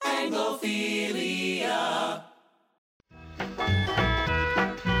Anglophilia.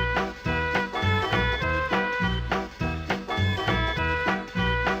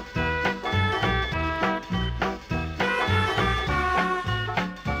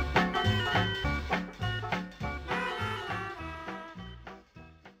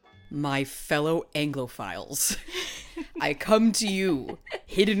 My fellow Anglophiles, I come to you,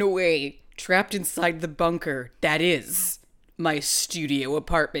 hidden away, trapped inside the bunker that is my studio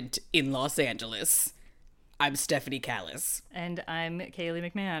apartment in Los Angeles. I'm Stephanie Callis. And I'm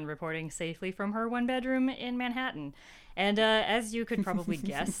Kaylee McMahon, reporting safely from her one bedroom in Manhattan. And as you could probably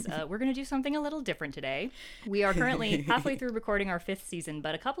guess, we're going to do something a little different today. We are currently halfway through recording our 5th season,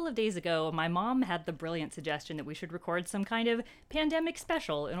 but a couple of days ago, my mom had the brilliant suggestion that we should record some kind of pandemic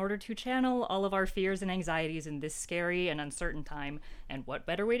special in order to channel all of our fears and anxieties in this scary and uncertain time. And what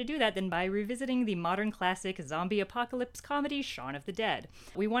better way to do that than by revisiting the modern classic zombie apocalypse comedy Shaun of the Dead.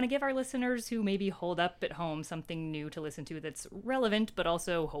 We want to give our listeners who maybe hold up at home something new to listen to that's relevant, but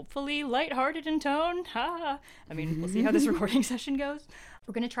also hopefully lighthearted in tone. I mean, we'll see how this recording session goes.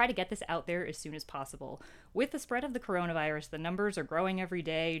 We're going to try to get this out there as soon as possible. With the spread of the coronavirus, the numbers are growing every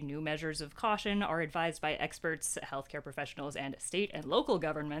day. New measures of caution are advised by experts, healthcare professionals, and state and local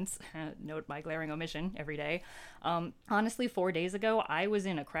governments. Note my glaring omission every day. Honestly, 4 days ago, I was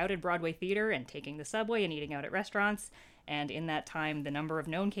in a crowded Broadway theater and taking the subway and eating out at restaurants. And in that time, the number of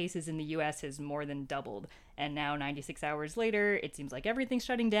known cases in the US has more than doubled. And now, 96 hours later, it seems like everything's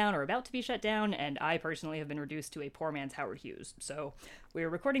shutting down or about to be shut down, and I personally have been reduced to a poor man's Howard Hughes. So we're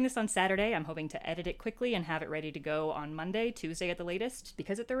recording this on Saturday. I'm hoping to edit it quickly and have it ready to go on Monday, Tuesday at the latest,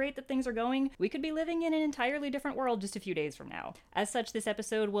 because at the rate that things are going, we could be living in an entirely different world just a few days from now. As such, this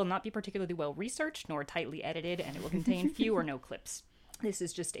episode will not be particularly well researched nor tightly edited, and it will contain few or no clips. This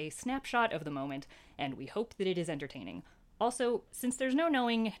is just a snapshot of the moment, and we hope that it is entertaining. Also, since there's no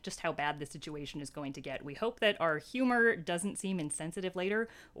knowing just how bad the situation is going to get, we hope that our humor doesn't seem insensitive later,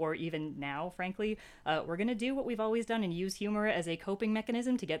 or even now, frankly. We're going to do what we've always done and use humor as a coping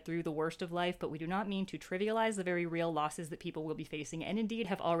mechanism to get through the worst of life, but we do not mean to trivialize the very real losses that people will be facing and indeed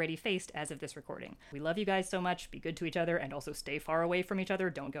have already faced as of this recording. We love you guys so much. Be good to each other and also stay far away from each other.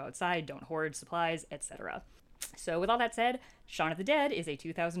 Don't go outside, don't hoard supplies, etc. So with all that said, Shaun of the Dead is a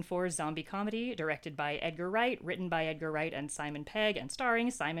 2004 zombie comedy directed by Edgar Wright, written by Edgar Wright and Simon Pegg, and starring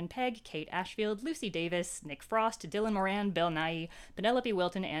Simon Pegg, Kate Ashfield, Lucy Davis, Nick Frost, Dylan Moran, Bill Nighy, Penelope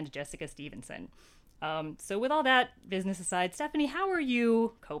Wilton, and Jessica Stevenson. So with all that business aside, Stephanie, how are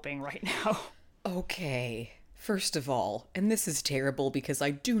you coping right now? Okay, first of all, and this is terrible because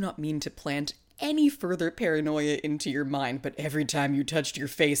I do not mean to plant any further paranoia into your mind, but every time you touched your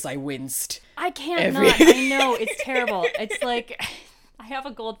face, I winced. I can't not. I know, it's terrible. It's like, I have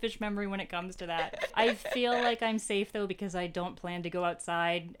a goldfish memory when it comes to that. I feel like I'm safe, though, because I don't plan to go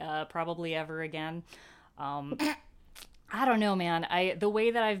outside probably ever again. I don't know, man. The way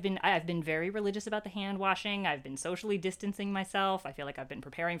that I've been very religious about the hand washing. I've been socially distancing myself. I feel like I've been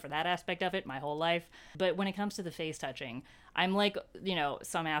preparing for that aspect of it my whole life. But when it comes to the face touching, I'm like,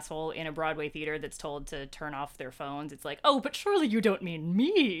 some asshole in a Broadway theater that's told to turn off their phones. It's like, oh, but surely you don't mean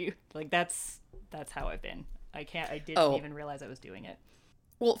me. Like, that's how I've been. I didn't even realize I was doing it.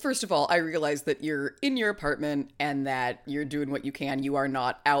 Well, first of all, I realize that you're in your apartment and that you're doing what you can. You are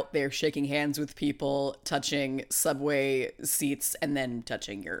not out there shaking hands with people, touching subway seats, and then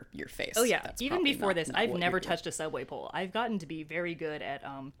touching your face. Oh, yeah. That's even before this, I've never touched touched a subway pole. I've gotten to be very good at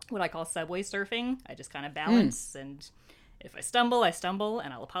what I call subway surfing. I just kind of balance and... If I stumble,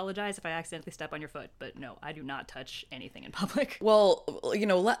 and I'll apologize if I accidentally step on your foot. But no, I do not touch anything in public. Well,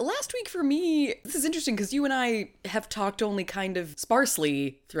 last week for me, this is interesting because you and I have talked only kind of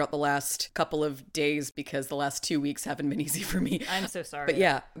sparsely throughout the last couple of days because the last 2 weeks haven't been easy for me. I'm so sorry. But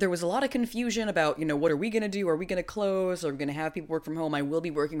yeah, there was a lot of confusion about, what are we going to do? Are we going to close? Are we going to have people work from home? I will be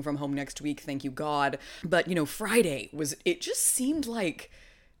working from home next week, thank you God. But, Friday it just seemed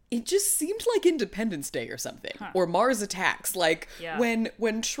like Independence Day or something, or Mars Attacks. Like, yeah.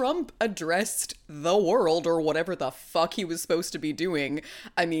 when Trump addressed the world, or whatever the fuck he was supposed to be doing,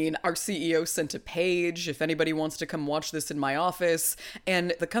 I mean, our CEO sent a page, if anybody wants to come watch this in my office,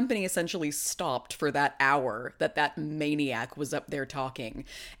 and the company essentially stopped for that hour that maniac was up there talking.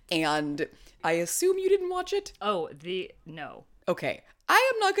 And I assume you didn't watch it? No. Okay.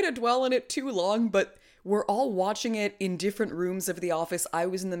 I am not going to dwell on it too long, but... we're all watching it in different rooms of the office. I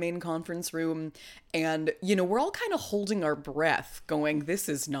was in the main conference room, and, we're all kind of holding our breath, going, this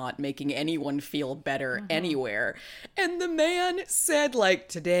is not making anyone feel better anywhere. And the man said,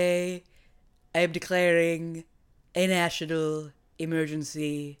 today, I am declaring a national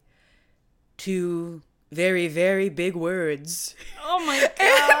emergency. 2 very, very big words. Oh my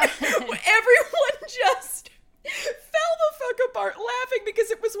God.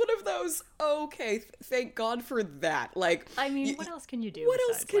 okay, thank God for that. Like, I mean, what else can you do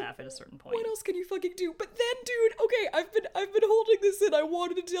besides laugh at a certain point? What else can you fucking do? But then, dude, okay, I've been holding this in. I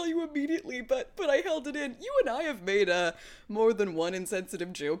wanted to tell you immediately, but I held it in. You and I have made more than one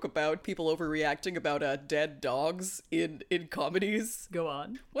insensitive joke about people overreacting about dead dogs in comedies. Go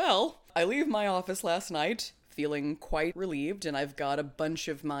on. Well, I leave my office last night feeling quite relieved, and I've got a bunch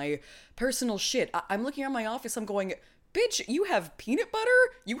of my personal shit. I'm looking around my office, I'm going, bitch, you have peanut butter?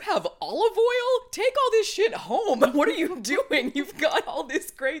 You have olive oil? Take all this shit home. What are you doing? You've got all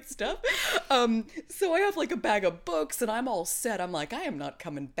this great stuff. So I have like a bag of books and I'm all set. I'm like, I am not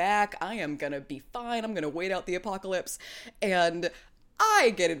coming back. I am gonna be fine. I'm gonna wait out the apocalypse. And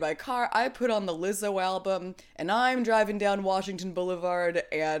I get in my car, I put on the Lizzo album, and I'm driving down Washington Boulevard,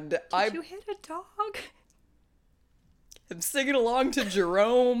 and Did you hit a dog? I'm singing along to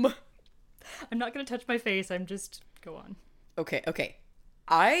Jerome. I'm not gonna touch my face, I'm just... Go on. Okay.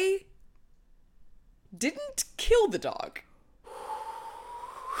 I didn't kill the dog.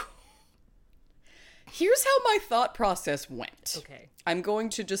 Here's how my thought process went. Okay. I'm going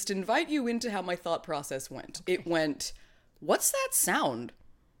to just invite you into how my thought process went. Okay. It went, what's that sound?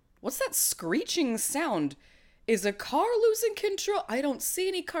 What's that screeching sound? Is a car losing control? I don't see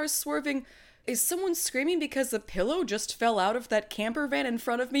any cars swerving. Is someone screaming because a pillow just fell out of that camper van in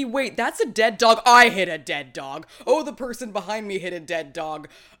front of me? Wait, that's a dead dog. I hit a dead dog. Oh, the person behind me hit a dead dog.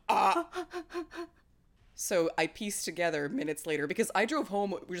 So I pieced together minutes later, because I drove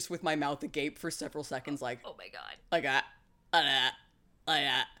home just with my mouth agape for several seconds, like, oh my God. Like that.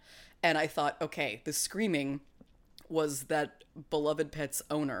 And I thought, okay, the screaming was that beloved pet's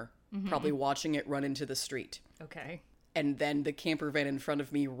owner, probably watching it run into the street. Okay. And then the camper van in front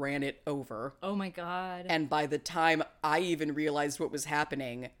of me ran it over. Oh my God. And by the time I even realized what was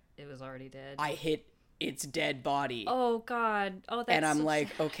happening, it was already dead. I hit its dead body. Oh God. Oh, that's And I'm so like,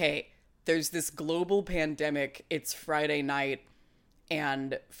 sad. okay, there's this global pandemic. It's Friday night.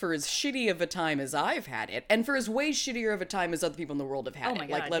 And for as shitty of a time as I've had it, and for as way shittier of a time as other people in the world have had Oh my it,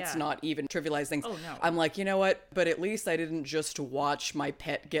 like, God, let's yeah. not even trivialize things. Oh, no. I'm like, you know what? But at least I didn't just watch my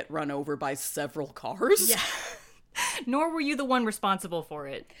pet get run over by several cars. Yeah. Nor were you the one responsible for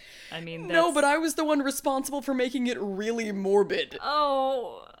it. I mean, that's... No, but I was the one responsible for making it really morbid.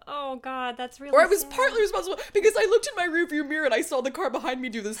 Oh God, that's really Or I was sad. partly responsible because I looked in my rearview mirror and I saw the car behind me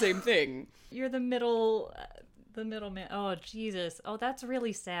do the same thing. You're the middleman. Oh, Jesus. Oh, that's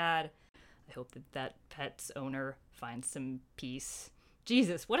really sad. I hope that pet's owner finds some peace.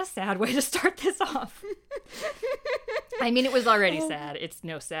 Jesus, what a sad way to start this off. I mean, it was already sad. It's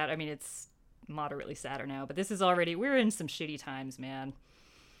no sad. I mean, it's moderately sadder now, but this is already... We're in some shitty times, man.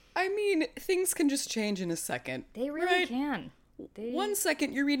 I mean, things can just change in a second. They really can. 1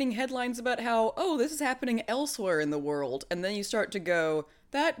 second you're reading headlines about how, oh, this is happening elsewhere in the world, and then you start to go,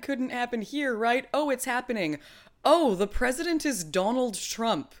 that couldn't happen here, right? Oh, it's happening. Oh, the president is Donald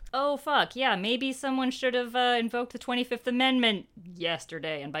Trump. Oh, fuck, yeah, maybe someone should have invoked the 25th Amendment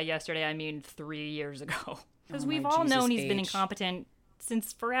yesterday, and by yesterday I mean 3 years ago. Because we've all known he's been incompetent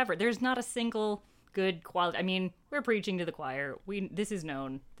since forever. There's not a single good quality... I mean, we're preaching to the choir. This is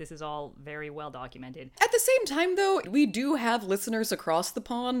known. This is all very well documented. At the same time, though, we do have listeners across the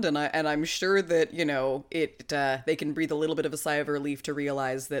pond, and I'm sure that, you know, they can breathe a little bit of a sigh of relief to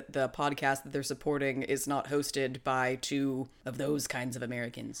realize that the podcast that they're supporting is not hosted by two of those kinds of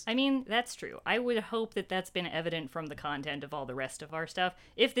Americans. I mean, that's true. I would hope that that's been evident from the content of all the rest of our stuff.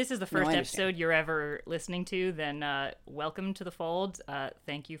 If this is the first episode you're ever listening to, then welcome to the fold.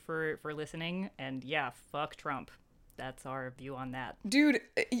 Thank you for listening, and yeah, fuck Trump. That's our view on that. Dude,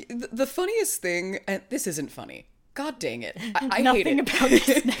 the funniest thing, and this isn't funny. God dang it. I Nothing hate it. about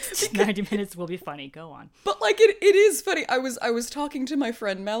this next 90 minutes will be funny. Go on. But like it is funny. I was talking to my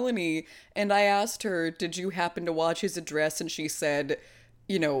friend Melanie, and I asked her, did you happen to watch his address? And she said,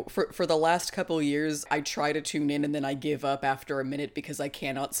 you know, for the last couple years, I try to tune in and then I give up after a minute because I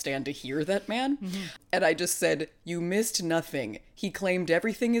cannot stand to hear that man. Mm-hmm. And I just said, you missed nothing. He claimed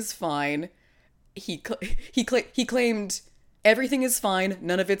everything is fine. He claimed everything is fine,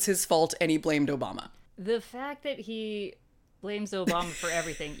 none of it's his fault, and he blamed Obama. The fact that he blames Obama for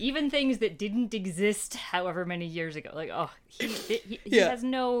everything, even things that didn't exist however many years ago, like, oh, he has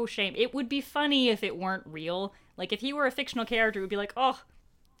no shame. It would be funny if it weren't real. Like, if he were a fictional character, it would be like, oh,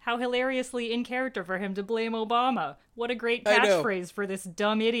 how hilariously in character for him to blame Obama. What a great catchphrase for this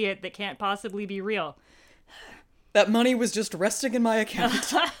dumb idiot that can't possibly be real. That money was just resting in my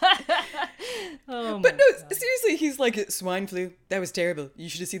account. Oh my But no, God. seriously, he's like, swine flu, that was terrible. You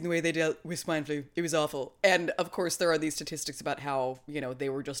should have seen the way they dealt with swine flu. It was awful. And of course, there are these statistics about how, they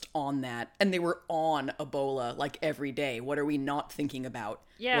were just on that. And they were on Ebola like every day. What are we not thinking about?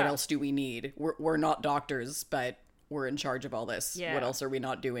 Yeah. What else do we need? We're not doctors, but we're in charge of all this. Yeah. What else are we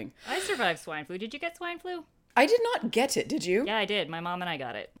not doing? I survived swine flu. Did you get swine flu? I did not get it, did you? Yeah, I did. My mom and I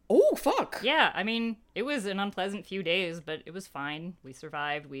got it. Oh, fuck. Yeah, I mean, it was an unpleasant few days, but it was fine. We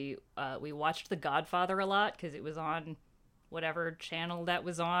survived. We watched The Godfather a lot because it was on whatever channel that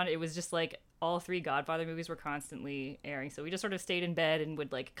was on. It was just like all three Godfather movies were constantly airing, so we just sort of stayed in bed and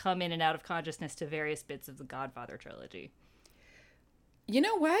would like come in and out of consciousness to various bits of the Godfather trilogy. You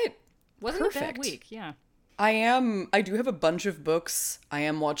know what? Wasn't Perfect. a bad week, yeah. I do have a bunch of books. I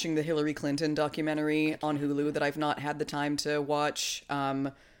am watching the Hillary Clinton documentary on Hulu that I've not had the time to watch.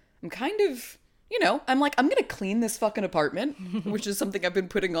 I'm kind of, I'm like, I'm gonna clean this fucking apartment, which is something I've been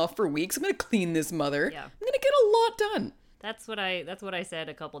putting off for weeks. I'm gonna clean this mother. Yeah. I'm gonna get a lot done. That's what I said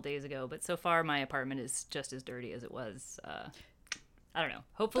a couple days ago, but so far my apartment is just as dirty as it was. I don't know.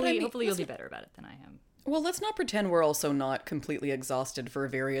 Hopefully you'll be better about it than I am. Well, let's not pretend we're also not completely exhausted for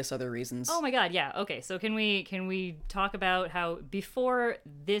various other reasons. Oh my god, yeah. Okay, so can we talk about how before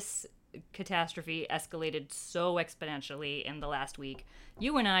this catastrophe escalated so exponentially in the last week,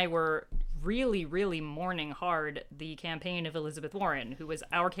 you and I were really, really mourning hard the campaign of Elizabeth Warren, who was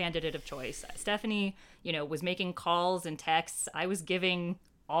our candidate of choice. Stephanie, was making calls and texts. I was giving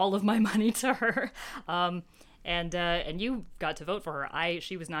all of my money to her. And you got to vote for her.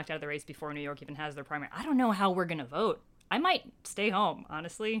 She was knocked out of the race before New York even has their primary. I don't know how we're gonna vote. I might stay home,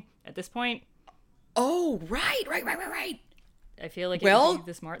 honestly, at this point. Oh, right. I feel like it Well- would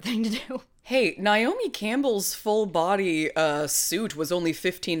be the smart thing to do. Hey, Naomi Campbell's full body suit was only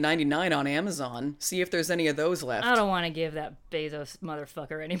 $15.99 on Amazon. See if there's any of those left. I don't want to give that Bezos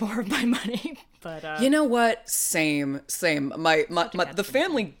motherfucker any more of my money, but You know what? Same. My the catastrophe.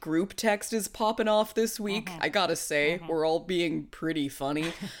 family group text is popping off this week. I gotta say, we're all being pretty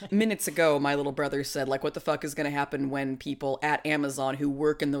funny. Minutes ago, my little brother said, like, what the fuck is gonna happen when people at Amazon who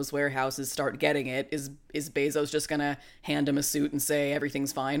work in those warehouses start getting it? Is Bezos just gonna hand him a suit and say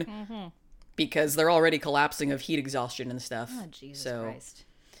everything's fine? Because they're already collapsing of heat exhaustion and stuff. oh, Jesus so, Christ.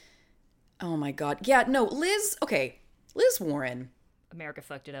 Oh my god. Yeah, no, Liz Warren. America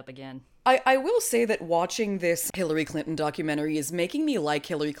fucked it up again. I will say that watching this Hillary Clinton documentary is making me like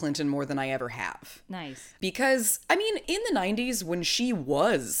Hillary Clinton more than I ever have. Nice. Because, I mean, in the 90s, when she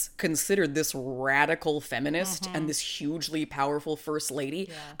was considered this radical feminist and this hugely powerful first lady,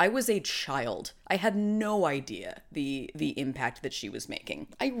 I was a child. I had no idea the impact that she was making.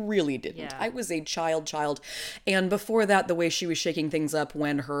 I really didn't. Yeah. I was a child. And before that, the way she was shaking things up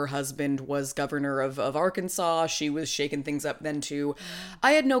when her husband was governor of Arkansas, she was shaking things up then too.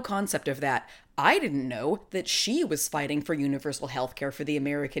 I had no concept of that. I didn't know that she was fighting for universal health care for the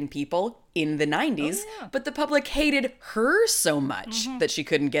American people in the 90s, but the public hated her so much that she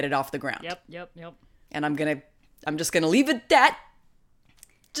couldn't get it off the ground. Yep. And I'm just gonna leave it at that.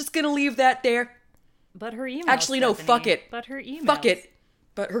 Just gonna leave that there. But her emails. Actually, no, Stephanie. fuck it. But her emails. Fuck it.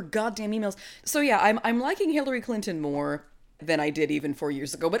 But her goddamn emails. So yeah, I'm liking Hillary Clinton more than I did even 4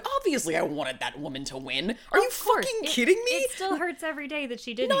 years ago. But obviously I wanted that woman to win. Are you course. fucking kidding me? It still hurts every day that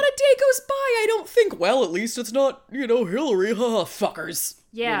she didn't. Not a day goes by I don't think, well, at least it's not, Hillary. Haha, fuckers.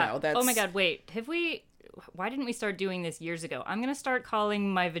 Yeah. That's... Oh my god, wait. Why didn't we start doing this years ago? I'm gonna start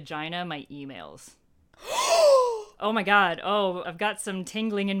calling my vagina my emails. Oh my god. Oh, I've got some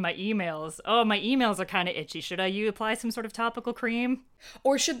tingling in my emails. Oh, my emails are kind of itchy. Should I apply some sort of topical cream?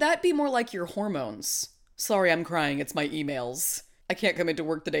 Or should that be more like your hormones? Sorry, I'm crying. It's my emails. I can't come into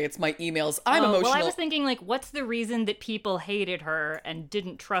work today. It's my emails. I'm emotional. Well, I was thinking, like, what's the reason that people hated her and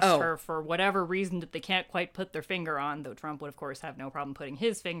didn't trust her for whatever reason that they can't quite put their finger on, though Trump would, of course, have no problem putting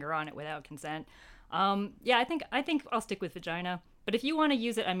his finger on it without consent. Yeah, I think I'll stick with vagina. But if you want to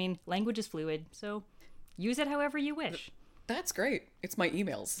use it, I mean, language is fluid, so use it however you wish. That's great. It's my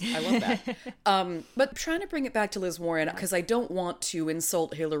emails. I love that. But trying to bring it back to Liz Warren, because I don't want to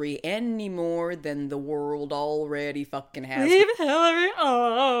insult Hillary any more than the world already fucking has. Leave Hillary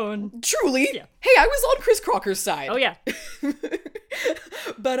alone. Truly. Yeah. Hey, I was on Chris Crocker's side. Oh, yeah.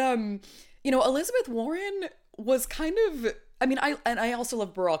 But, Elizabeth Warren was kind of... I mean, I also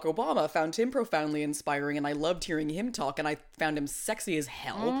love Barack Obama. Found him profoundly inspiring, and I loved hearing him talk, and I found him sexy as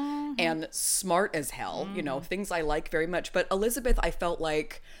hell and smart as hell. Things I like very much. But Elizabeth, I felt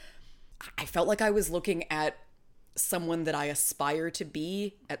like I was looking at someone that I aspire to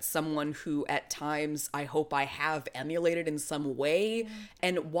be, at someone who at times I hope I have emulated in some way,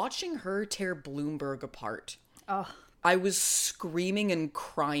 and watching her tear Bloomberg apart. Oh, I was screaming and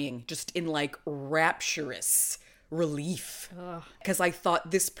crying, just in like rapturous relief. Because I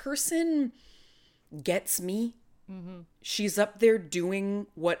thought, this person gets me. She's up there doing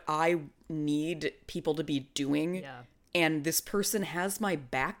what I need people to be doing. Yeah. And this person has my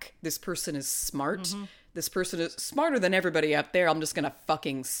back. This person is smart. This person is smarter than everybody out there. I'm just gonna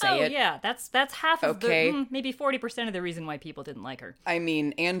fucking say it. Yeah, that's half of Okay. the maybe 40% of the reason why people didn't like her. I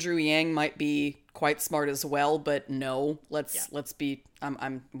mean, Andrew Yang might be quite smart as well, but no, let's be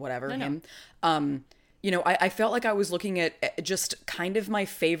I'm whatever No. him. You know, I felt like I was looking at just kind of my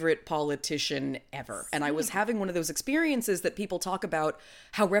favorite politician ever. And I was having one of those experiences that people talk about,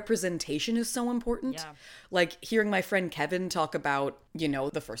 how representation is so important. Yeah. Like hearing my friend Kevin talk about, you know,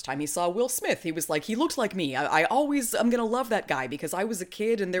 the first time he saw Will Smith, he was like, he looked like me. I'm going to love that guy because I was a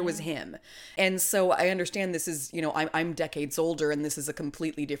kid and there was him. And so I understand this is, you know, I'm decades older and this is a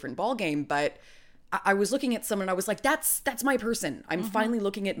completely different ballgame, but I was looking at someone and I was like, that's my person. I'm finally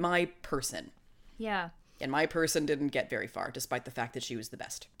looking at my person. Yeah. And my person didn't get very far, despite the fact that she was the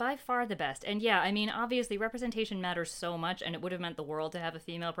best. By far the best. And yeah, I mean, obviously representation matters so much, and it would have meant the world to have a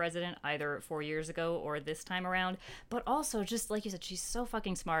female president either 4 years ago or this time around. But also, just like you said, she's so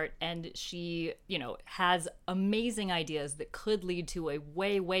fucking smart, and she, you know, has amazing ideas that could lead to a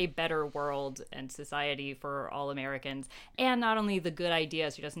way, way better world and society for all Americans. And not only the good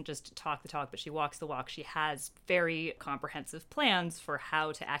ideas, she doesn't just talk the talk, but she walks the walk. She has very comprehensive plans for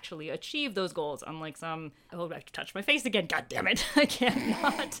how to actually achieve those goals, unlike some... Oh, I have to touch my face again. God damn it. I can't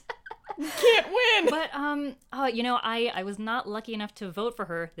not. Can't win! But, you know, I was not lucky enough to vote for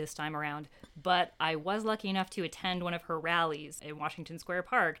her this time around, but I was lucky enough to attend one of her rallies in Washington Square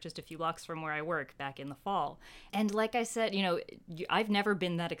Park, just a few blocks from where I work, back in the fall. And like I said, you know, I've never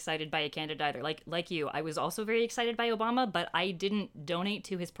been that excited by a candidate either. Like you, I was also very excited by Obama, but I didn't donate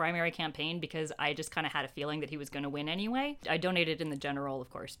to his primary campaign because I just kind of had a feeling that he was going to win anyway. I donated in the general, of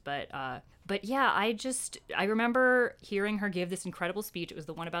course, but yeah, I remember hearing her give this incredible speech. It was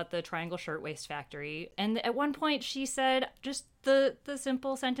the one about the Triangle Shirtwaist Factory. And at one point she said just the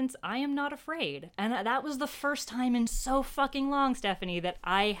simple sentence, "I am not afraid." And that was the first time in so fucking long, Stephanie, that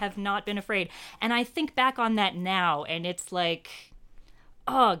I have not been afraid. And I think back on that now, and it's like,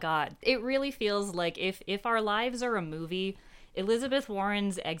 oh God, it really feels like if our lives are a movie, Elizabeth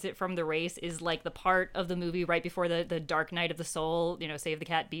Warren's exit from the race is like the part of the movie right before the dark night of the soul, you know, Save the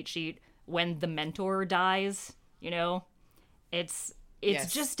Cat beat sheet, when the mentor dies, you know? It's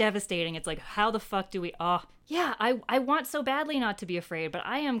Yes. just devastating. It's like, how the fuck do we... Oh, yeah, I want so badly not to be afraid, but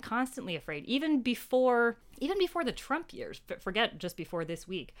I am constantly afraid. Even before the Trump years, forget just before this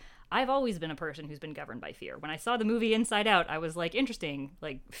week, I've always been a person who's been governed by fear. When I saw the movie Inside Out, I was like, interesting.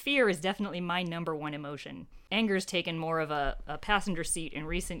 Like, fear is definitely my number one emotion. Anger's taken more of a passenger seat in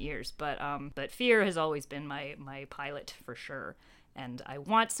recent years, but fear has always been my pilot for sure. And I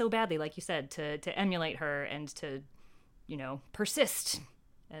want so badly, like you said, to emulate her and to, you know, persist.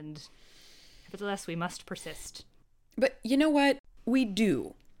 And nevertheless, we must persist. But you know what? We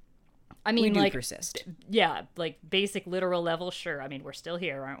do. I mean, We do like, persist. yeah, like basic literal level, sure. I mean, we're still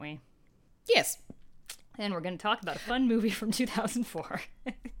here, aren't we? Yes. And we're going to talk about a fun movie from 2004.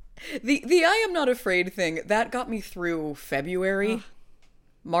 The I am not afraid thing, that got me through February. Ugh.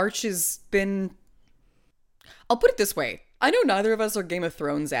 March has been... I'll put it this way. I know neither of us are Game of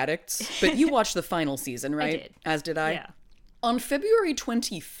Thrones addicts, but you watched the final season, right? did. As did I. Yeah. On February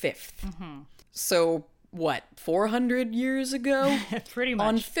 25th, so what, 400 years ago? Pretty much.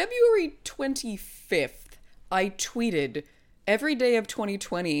 On February 25th, I tweeted, "Every day of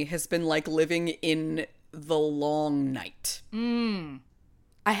 2020 has been like living in the long night."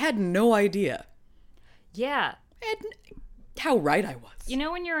 I had no idea. Yeah. How right I was. You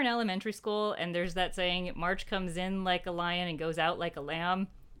know when you're in elementary school and there's that saying, March comes in like a lion and goes out like a lamb?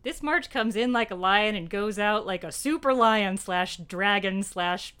 This March comes in like a lion and goes out like a super lion / dragon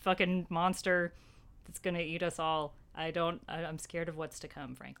 / fucking monster that's gonna eat us all. I'm scared of what's to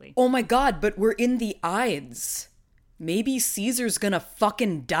come, frankly. Oh my god, but we're in the Ides. Maybe Caesar's gonna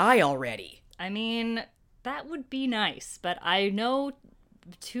fucking die already. I mean, that would be nice, but I know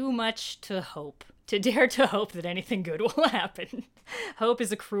too much to hope. To dare to hope that anything good will happen. Hope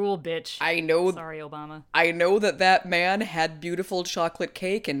is a cruel bitch. I know Sorry, Obama. I know that man had beautiful chocolate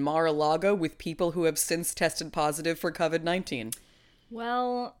cake in Mar-a-Lago with people who have since tested positive for COVID-19.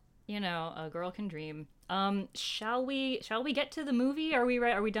 Well, you know, a girl can dream. Shall we get to the movie? Are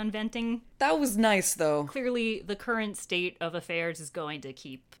we done venting? That was nice, though. Clearly, the current state of affairs is going to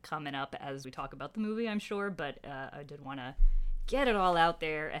keep coming up as we talk about the movie, I'm sure, but I did want to get it all out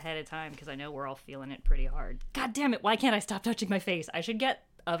there ahead of time because I know we're all feeling it pretty hard. God damn it, why can't I stop touching my face? I should get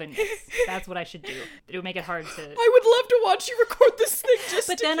oven mitts. That's what I should do. It would make it hard to... I would love to watch you record this thing just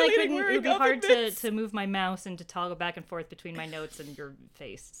But then I couldn't... It would be hard to to move my mouse and to toggle back and forth between my notes and your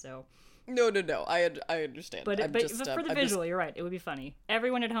face, so... No. I understand. But for the visual, you're right. It would be funny.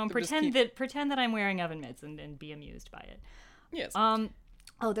 Everyone at home, pretend that I'm wearing oven mitts and be amused by it. Yes.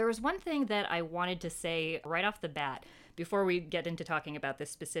 Oh, there was one thing that I wanted to say right off the bat before we get into talking about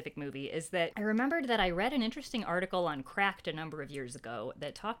this specific movie, is that I remembered that I read an interesting article on Cracked a number of years ago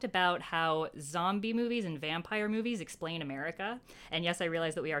that talked about how zombie movies and vampire movies explain America. And yes, I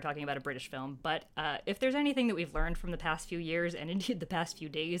realize that we are talking about a British film, but if there's anything that we've learned from the past few years, and indeed the past few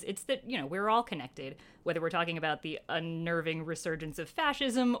days, it's that, we're all connected, whether we're talking about the unnerving resurgence of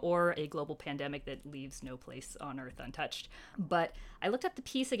fascism or a global pandemic that leaves no place on Earth untouched. But I looked up the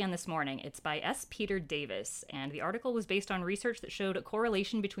piece again this morning. It's by S. Peter Davis, and the article was based on research that showed a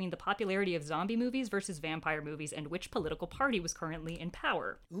correlation between the popularity of zombie movies versus vampire movies and which political party was currently in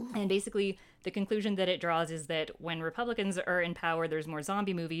power. Ooh. And basically, the conclusion that it draws is that when Republicans are in power, there's more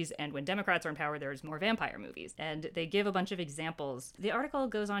zombie movies, and when Democrats are in power, there's more vampire movies. And they give a bunch of examples. The article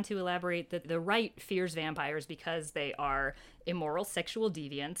goes on to elaborate that the right fears vampires because they are immoral sexual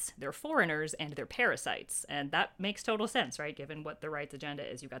deviants, they're foreigners, and they're parasites. And that makes total sense, right? Given what the right's agenda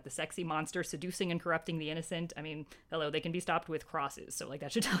is. You've got the sexy monster seducing and corrupting the innocent. I mean, hello, they can be stopped with crosses. So,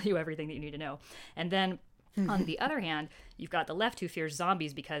 that should tell you everything that you need to know. And then on the other hand, you've got the left who fears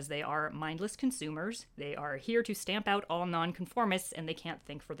zombies because they are mindless consumers. They are here to stamp out all nonconformists, and they can't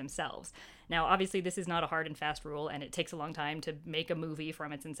think for themselves. Now, obviously, this is not a hard and fast rule, and it takes a long time to make a movie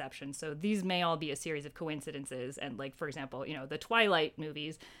from its inception. So these may all be a series of coincidences. And for example, the Twilight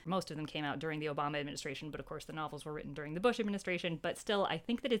movies, most of them came out during the Obama administration, but of course the novels were written during the Bush administration. But still, I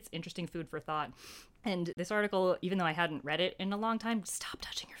think that it's interesting food for thought. And this article, even though I hadn't read it in a long time, stop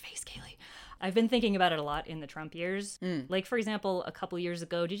touching your face, Kaylee. I've been thinking about it a lot in the Trump years. For example, a couple years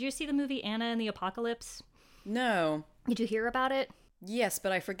ago, did you see the movie Anna and the Apocalypse? No. Did you hear about it? Yes,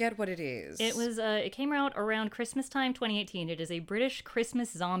 but I forget what it is. It came out around Christmas time, 2018. It is a British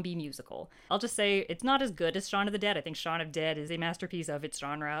Christmas zombie musical. I'll just say it's not as good as Shaun of the Dead. I think Shaun of the Dead is a masterpiece of its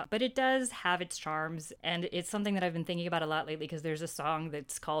genre, but it does have its charms, and it's something that I've been thinking about a lot lately because there's a song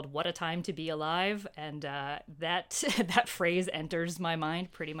that's called What a Time to Be Alive, and that phrase enters my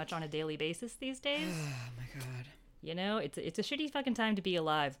mind pretty much on a daily basis these days. Oh my god. It's a shitty fucking time to be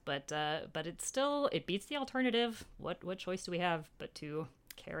alive, but it's still, it beats the alternative. What choice do we have but to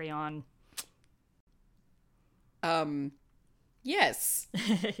carry on? Yes.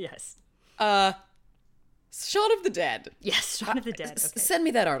 Yes. Shaun of the Dead. Yes, Shaun of the Dead. Okay. Send me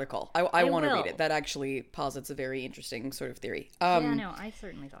that article. I want to will. read it. That actually posits a very interesting sort of theory. Yeah, no, I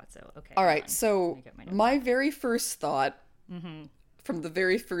certainly thought so. Okay. All right, so my very first thought Mm-hmm. from the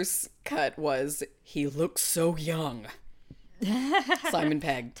very first cut was, he looks so young. Simon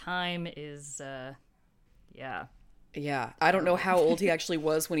Pegg. Time is, yeah. Yeah, I don't know how old he actually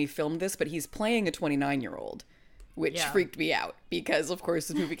was when he filmed this, but he's playing a 29-year-old, which freaked me out because, of course,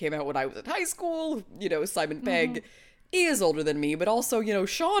 this movie came out when I was in high school. Simon Pegg is older than me, but also,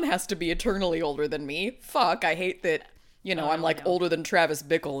 Sean has to be eternally older than me. Fuck, I hate that, I'm older than Travis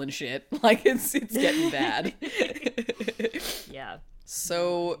Bickle and shit. It's getting bad. Yeah.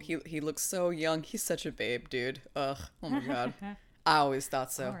 So he looks so young. He's such a babe, dude. Ugh. Oh my god. I always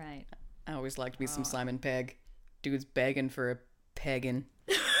thought so. All right. I always liked me some Simon Pegg. Dude's begging for a peggin'.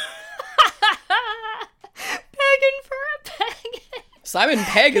 Peggin' for a peggin'. Simon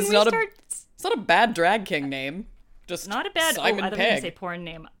Pegg is not it's not a bad drag king name. Just not a bad Simon I thought you were Pegg. gonna say porn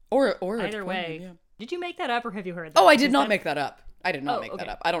name. Or either way. Name, yeah. Did you make that up or have you heard that? Oh, I did not make that up. I did not make okay.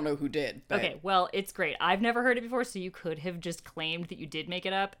 that up. I don't know who did. But... Okay, well, it's great. I've never heard it before, so you could have just claimed that you did make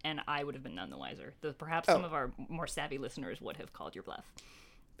it up, and I would have been none the wiser. Perhaps some of our more savvy listeners would have called your bluff.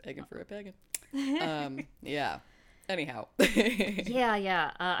 Begging for a peggin'. Yeah. Anyhow.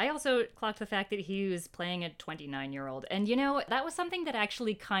 Yeah. I also clocked the fact that he was playing a 29-year-old. And, that was something that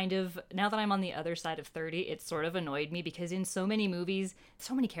actually kind of, now that I'm on the other side of 30, it sort of annoyed me because in so many movies,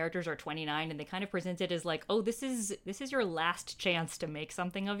 so many characters are 29 and they kind of present it as like, oh, this is your last chance to make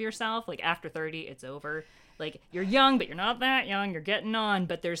something of yourself. After 30, it's over. You're young, but you're not that young. You're getting on,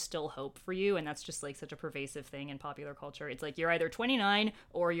 but there's still hope for you. And that's just, such a pervasive thing in popular culture. It's you're either 29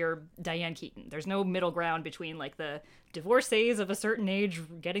 or you're Diane Keaton. There's no middle ground between, the divorcees of a certain age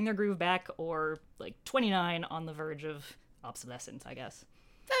getting their groove back or, 29 on the verge of obsolescence, I guess.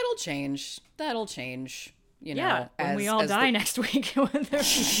 That'll change. Yeah, when we all die next week, there'll be no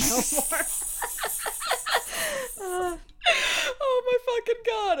more. Oh my fucking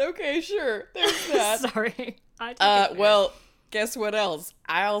god. Okay, sure. There's that. Sorry. Well, guess what else?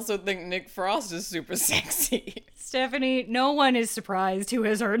 I also think Nick Frost is super sexy. Stephanie, no one is surprised who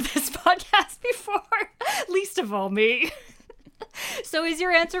has heard this podcast before. Least of all me. So is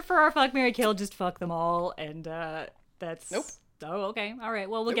your answer for our Fuck, Marry, Kill just fuck them all? And that's... Nope. Oh, okay. All right.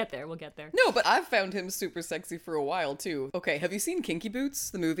 Well, we'll get there. We'll get there. No, but I've found him super sexy for a while, too. Okay, have you seen Kinky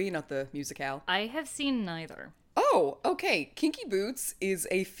Boots, the movie, not the musicale? I have seen neither. Oh, okay. Kinky Boots is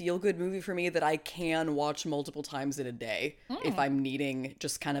a feel-good movie for me that I can watch multiple times in a day if I'm needing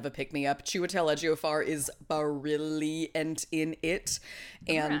just kind of a pick-me-up. Chiwetel Ejiofor is brilliant in it.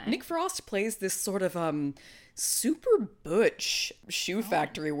 And Alright. Nick Frost plays this sort of super butch shoe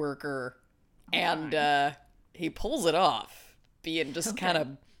factory worker. And he pulls it off, being just kind of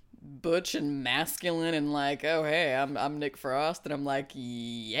butch and masculine and like, oh, hey, I'm Nick Frost. And I'm like,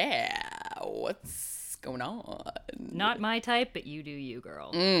 yeah, what's going on? Not my type, but you do you,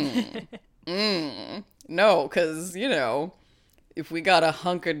 girl. No, because, you know, if we gotta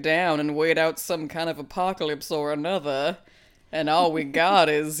hunker down and wait out some kind of apocalypse or another, and all we got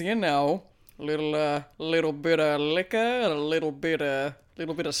is, you know, little bit of liquor, and a little bit of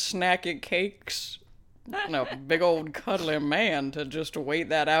snacky cakes, and a big old cuddly man to just wait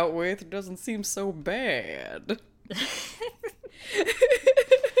that out with, doesn't seem so bad.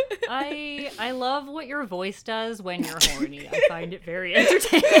 I love what your voice does when you're horny. I find it very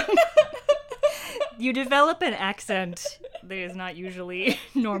entertaining. You develop an accent that is not usually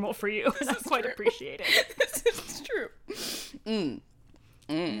normal for you. I quite appreciate it. This is true.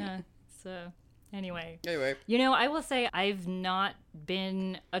 Yeah. So anyway, Anyway. you know, I will say I've not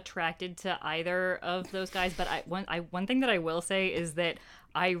been attracted to either of those guys, but one thing that I will say is that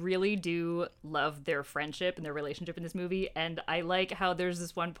I really do love their friendship and their relationship in this movie, and I like how there's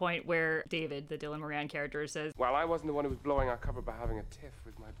this one point where David, the Dylan Moran character, says, Well, I wasn't the one who was blowing our cover by having a tiff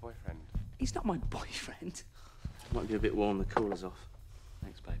with my boyfriend. He's not my boyfriend. Might be a bit warm, the cooler's off.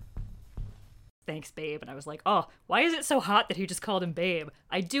 Thanks, babe. "Thanks, babe," and I was like, oh, why is it so hot that he just called him babe?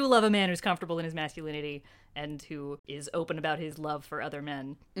 I do love a man who's comfortable in his masculinity and who is open about his love for other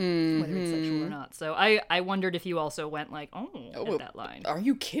men, whether it's sexual or not. So I wondered if you also went like, at that line. Are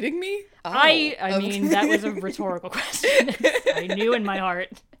you kidding me? I mean, that was a rhetorical question. I knew in my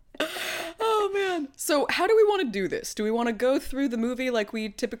heart. Oh, man. So how do we want to do this? Do we want to go through the movie like we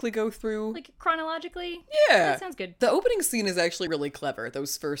typically go through? Like, chronologically? Yeah. That sounds good. The opening scene is actually really clever,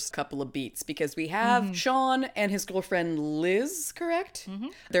 those first couple of beats, because we have Sean and his girlfriend Liz, correct?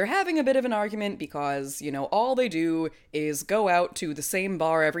 They're having a bit of an argument because, you know, all they do is go out to the same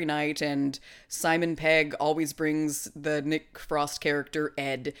bar every night, and Simon Pegg always brings the Nick Frost character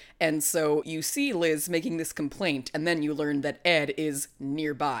Ed. And so you see Liz making this complaint, and then you learn that Ed is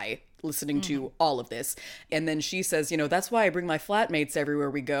nearby, listening to all of this. And then she says, you know, that's why I bring my flatmates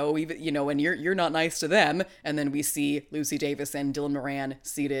everywhere we go, even, you know, and you're not nice to them. And then we see Lucy Davis and Dylan Moran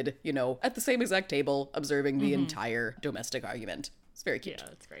seated, you know, at the same exact table, observing the entire domestic argument. It's very cute. Yeah,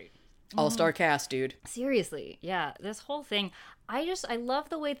 that's great. All-star cast, dude. Seriously, yeah, this whole thing. I love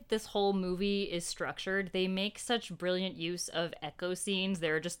the way that this whole movie is structured. They make such brilliant use of echo scenes.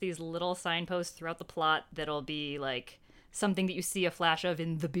 There are just these little signposts throughout the plot that'll be like something that you see a flash of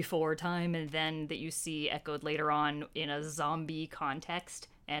in the before time, and then that you see echoed later on in a zombie context,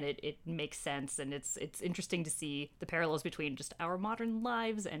 and it makes sense, and it's interesting to see the parallels between just our modern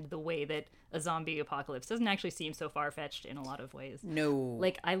lives and the way that a zombie apocalypse doesn't actually seem so far-fetched in a lot of ways. No.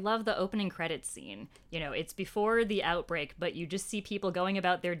 Like, I love the opening credits scene. You know, it's before the outbreak, but you just see people going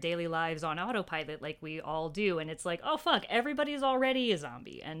about their daily lives on autopilot like we all do, and it's like, oh fuck, everybody's already a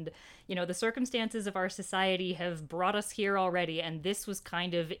zombie, and, you know, the circumstances of our society have brought us here already, and this was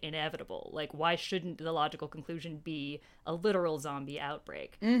kind of inevitable. Like, why shouldn't the logical conclusion be a literal zombie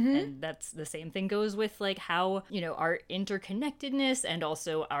outbreak? And that's the same thing goes with, like, how, you know, our interconnectedness and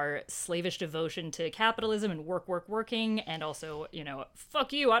also our slavish devotion to capitalism and working, and also, you know,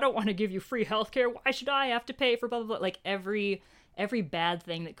 fuck you, I don't want to give you free healthcare, why should I have to pay for blah blah blah? Like, every bad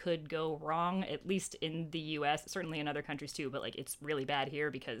thing that could go wrong, at least in the US, certainly in other countries too, but like, it's really bad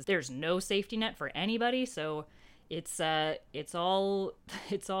here because there's no safety net for anybody. So it's all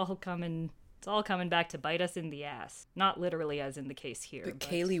coming back to bite us in the ass. Not literally, as in the case here. But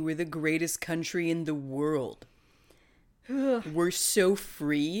Kaylee, we're the greatest country in the world. We're so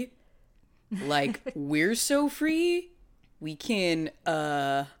free. Like, we're so free, we can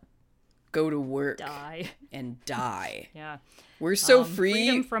go to work Die. and die. Yeah. We're so free.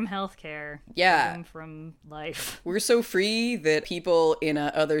 Freedom from healthcare. Yeah. Freedom from life. We're so free that people in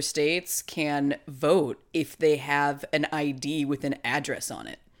other states can vote if they have an ID with an address on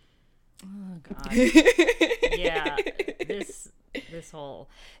it. Oh God. Yeah, this whole,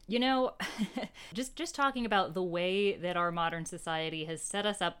 you know, just talking about the way that our modern society has set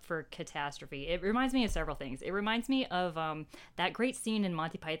us up for catastrophe. It reminds me of several things. It reminds me of that great scene in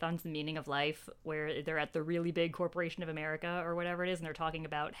Monty Python's The Meaning of Life where they're at the really big Corporation of America or whatever it is, and they're talking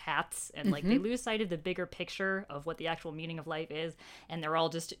about hats, and like they lose sight of the bigger picture of what the actual meaning of life is, and they're all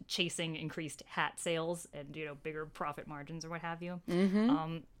just chasing increased hat sales and, you know, bigger profit margins or what have you.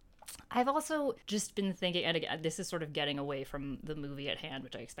 I've also just been thinking, and again, this is sort of getting away from the movie at hand,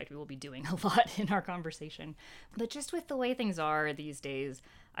 which I expect we will be doing a lot in our conversation. But just with the way things are these days,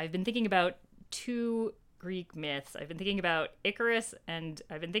 I've been thinking about two Greek myths. I've been thinking about Icarus, and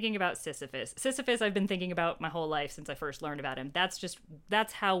I've been thinking about Sisyphus. Sisyphus I've been thinking about my whole life since I first learned about him.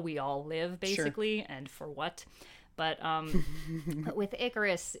 That's how we all live, basically, sure. And for what? But with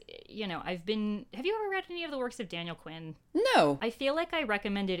Icarus, you know, have you ever read any of the works of Daniel Quinn? No. I feel like I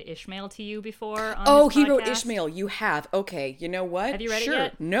recommended Ishmael to you before on Oh, this he podcast. wrote Ishmael. You have. Okay, you know what? Have you read sure. it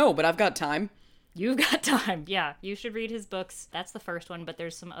yet? No, but I've got time. You've got time. Yeah, you should read his books. That's the first one, but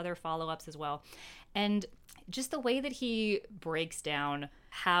there's some other follow-ups as well. And just the way that he breaks down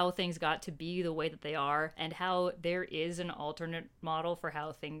how things got to be the way that they are and how there is an alternate model for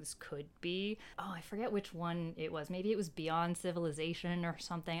how things could be. Oh, I forget which one it was. Maybe it was Beyond Civilization or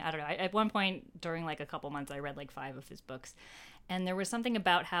something. I don't know. At one point during like a couple months, I read like 5 of his books. And there was something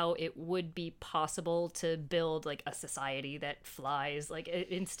about how it would be possible to build like a society that flies. Like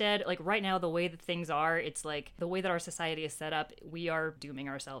instead, like right now, the way that things are, it's like the way that our society is set up, we are dooming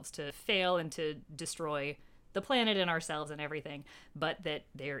ourselves to fail and to destroy the planet and ourselves and everything. But that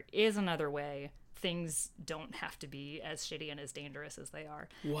there is another way. Things don't have to be as shitty and as dangerous as they are.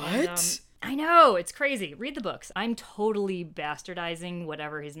 What? And, I know, it's crazy. Read the books. I'm totally bastardizing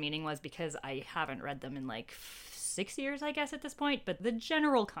whatever his meaning was because I haven't read them in like 6 years, I guess, at this point, but the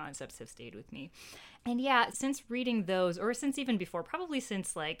general concepts have stayed with me. And yeah, since reading those, or since even before, probably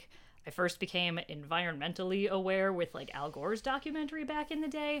since like I first became environmentally aware with like Al Gore's documentary back in the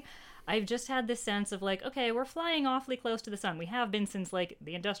day, I've just had this sense of like, okay, we're flying awfully close to the sun. We have been since like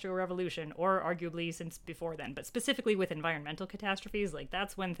the Industrial Revolution, or arguably since before then, but specifically with environmental catastrophes, like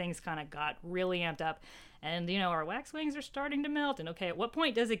that's when things kind of got really amped up. And, you know, our wax wings are starting to melt. And okay, at what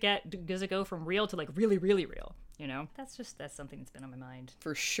point does it go from real to like really, really real? You know, that's something that's been on my mind.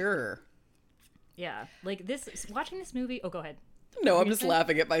 For sure. Yeah. Like watching this movie. Oh, go ahead. No, I'm just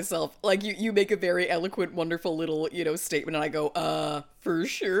laughing at myself. Like, you make a very eloquent, wonderful little, you know, statement, and I go, for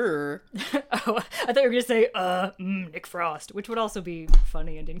sure. Oh, I thought you were going to say, Nick Frost, which would also be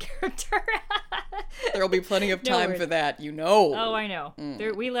funny and in character. There'll be plenty of time for that, you know. Oh, I know.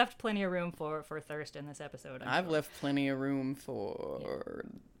 We left plenty of room for thirst in this episode. I've left plenty of room for...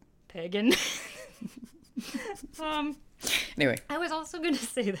 Pagan. Anyway. I was also going to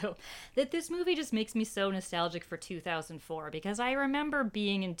say, though, that this movie just makes me so nostalgic for 2004, because I remember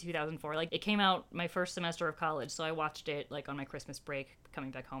being in 2004. Like, it came out my first semester of college, so I watched it, like, on my Christmas break,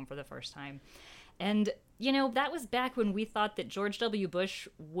 coming back home for the first time. And, you know, that was back when we thought that George W. Bush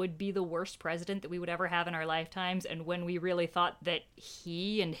would be the worst president that we would ever have in our lifetimes, and when we really thought that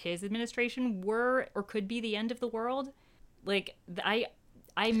he and his administration were or could be the end of the world. Like, I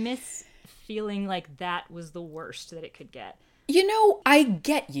miss feeling like that was the worst that it could get. You know, I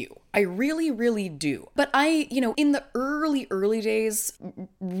get you. I really, really do. But in the early days,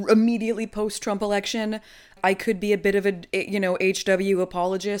 immediately post-Trump election, I could be a bit of a, HW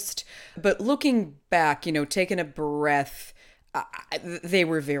apologist. But looking back, taking a breath, they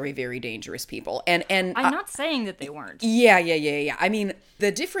were very, very dangerous people. And I'm not saying that they weren't. Yeah. I mean,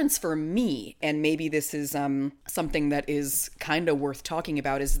 the difference for me, and maybe this is something that is kind of worth talking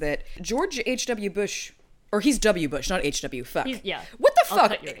about, is that George H.W. Bush, or he's W. Bush, not H.W. Fuck. Yeah. What the I'll fuck?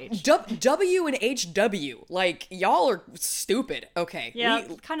 cut your H. W and H.W. Like, y'all are stupid. Okay. Yeah,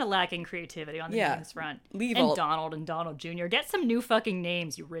 kind of lacking creativity on the names front. Donald and Donald Jr. Get some new fucking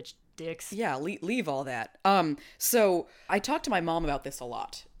names, you rich dicks. Yeah, leave all that. So I talked to my mom about this a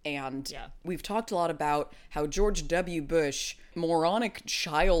lot. And we've talked a lot about how George W. Bush, moronic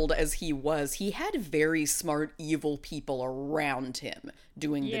child as he was, he had very smart, evil people around him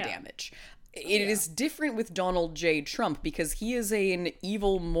doing the damage. It is different with Donald J. Trump because he is an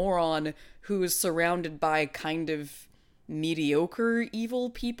evil moron who is surrounded by kind of mediocre evil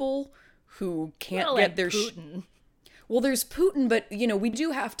people who can't get their... Well, there's Putin, but, we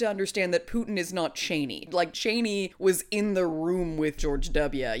do have to understand that Putin is not Cheney. Like, Cheney was in the room with George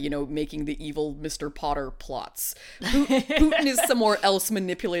W., making the evil Mr. Potter plots. Putin is somewhere else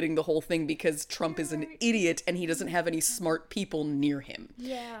manipulating the whole thing because Trump is an idiot and he doesn't have any smart people near him.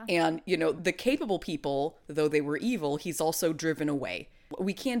 Yeah. And, the capable people, though they were evil, he's also driven away.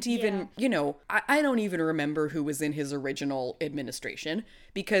 We can't even, I don't even remember who was in his original administration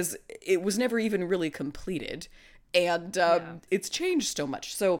because it was never even really completed. And it's changed so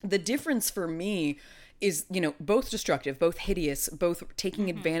much. So the difference for me is, both destructive, both hideous, both taking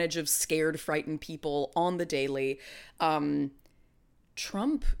advantage of scared, frightened people on the daily.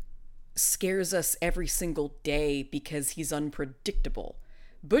 Trump scares us every single day because he's unpredictable.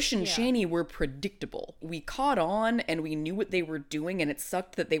 Bush and Cheney were predictable. We caught on and we knew what they were doing, and it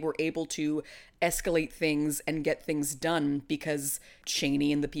sucked that they were able to escalate things and get things done because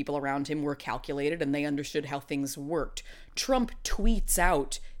Cheney and the people around him were calculated and they understood how things worked. Trump tweets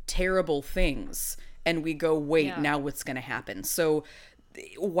out terrible things and we go, wait, now what's going to happen? So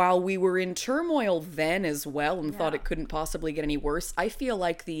while we were in turmoil then as well and thought it couldn't possibly get any worse, I feel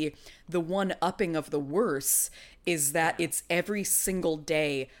like the one-upping of the worse is that it's every single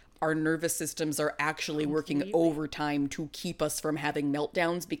day our nervous systems are actually working overtime to keep us from having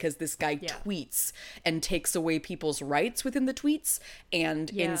meltdowns because this guy tweets and takes away people's rights within the tweets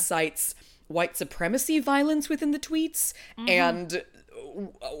and incites white supremacy violence within the tweets. And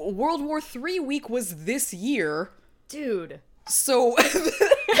World War III week was this year. Dude. So,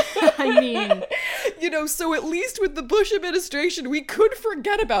 I mean, so at least with the Bush administration, we could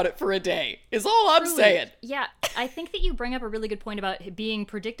forget about it for a day, is all I'm saying. Yeah, I think that you bring up a really good point about being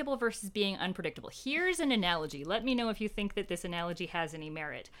predictable versus being unpredictable. Here's an analogy. Let me know if you think that this analogy has any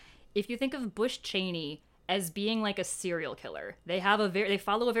merit. If you think of Bush Cheney as being like a serial killer, they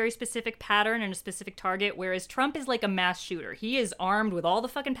follow a very specific pattern and a specific target, whereas Trump is like a mass shooter. He is armed with all the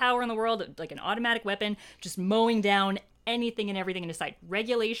fucking power in the world, like an automatic weapon, just mowing down anything and everything in his sight.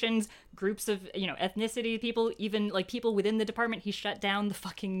 Regulations, groups of, ethnicity people, even like people within the department. He shut down the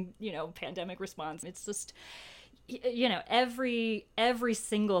fucking, pandemic response. It's just, every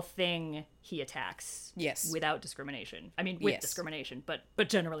single thing he attacks. Yes. Without discrimination. I mean, with discrimination, but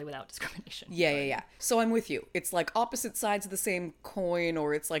generally without discrimination. Yeah. So I'm with you. It's like opposite sides of the same coin,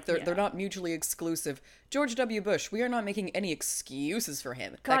 or it's like they're not mutually exclusive. George W. Bush, we are not making any excuses for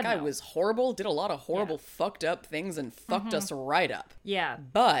him. That guy was horrible, did a lot of horrible fucked up things and fucked us right up. Yeah.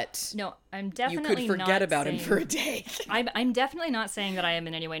 But no, I'm definitely you could forget about him for a day. I'm definitely not saying that I am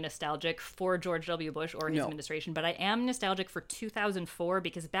in any way nostalgic for George W. Bush or his administration, but I am nostalgic for 2004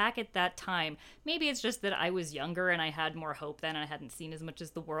 because back at that time, maybe it's just that I was younger and I had more hope then and I hadn't seen as much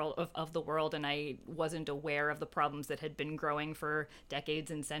as the world of the world and I wasn't aware of the problems that had been growing for decades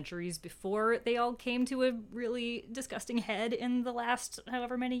and centuries before they all came to a really disgusting head in the last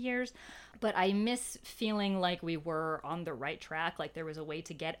however many years. But I miss feeling like we were on the right track, like there was a way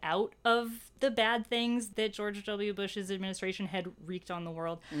to get out of the bad things that George W. Bush's administration had wreaked on the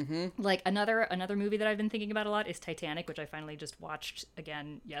world. Like another movie that I've been thinking about a lot is Titanic, which I finally just watched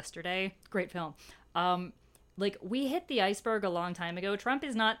again yesterday. Great film. Like we hit the iceberg a long time ago. Trump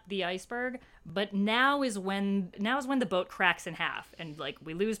is not the iceberg, but now is when the boat cracks in half and like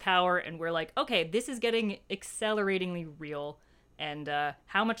we lose power and we're like, okay, this is getting acceleratingly real. And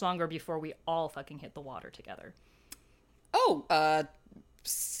how much longer before we all fucking hit the water together?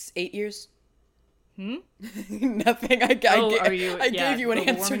 8 years. Nothing. I gave you an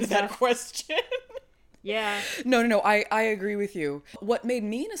answer to that question. Yeah. No. I agree with you. What made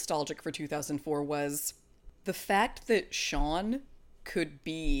me nostalgic for 2004 was the fact that Sean could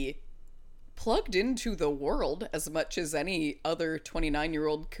be plugged into the world as much as any other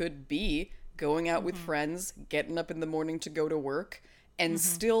 29-year-old could be, going out with friends, getting up in the morning to go to work, and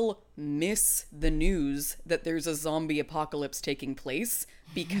still miss the news that there's a zombie apocalypse taking place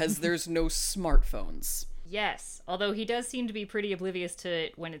because there's no smartphones. Yes, although he does seem to be pretty oblivious to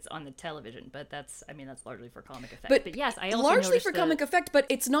it when it's on the television, but that's largely for comic effect. But yes, I also largely for comic effect, but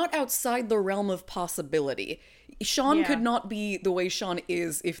it's not outside the realm of possibility. Sean could not be the way Sean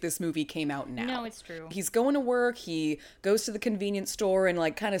is if this movie came out now. No, it's true. He's going to work, he goes to the convenience store and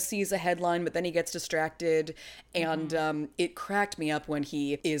like kind of sees a headline, but then he gets distracted. And it cracked me up when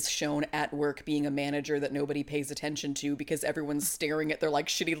he is shown at work being a manager that nobody pays attention to because everyone's staring at their like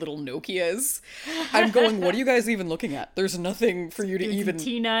shitty little Nokias. I'm going, what are you guys even looking at? There's nothing for you to even...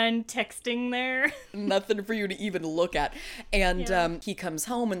 T9 texting there. Nothing for you to even look at. And he comes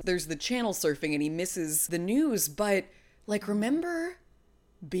home and there's the channel surfing and he misses the news. But, like, remember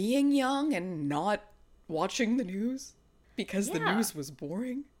being young and not watching the news? Because the news was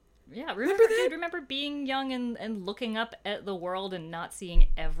boring? Yeah, Remember that? dude, remember being young and looking up at the world and not seeing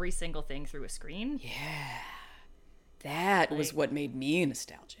every single thing through a screen? Yeah. That was what made me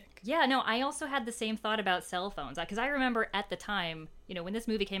nostalgic. Yeah, no, I also had the same thought about cell phones. Because I remember at the time, when this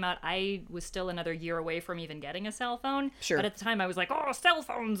movie came out, I was still another year away from even getting a cell phone. Sure. But at the time, I was like, oh, cell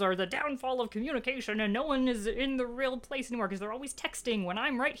phones are the downfall of communication, and no one is in the real place anymore because they're always texting when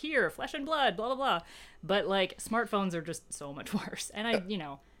I'm right here, flesh and blood, blah, blah, blah. But, smartphones are just so much worse. And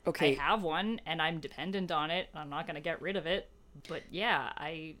Okay. I have one, and I'm dependent on it. I'm not going to get rid of it. But yeah,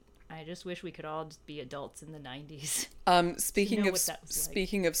 I just wish we could all just be adults in the 90s. Speaking know of what that was like.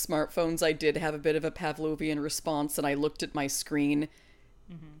 speaking of smartphones, I did have a bit of a Pavlovian response, and I looked at my screen.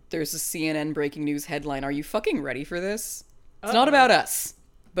 There's a CNN breaking news headline. Are you fucking ready for this? It's not about us,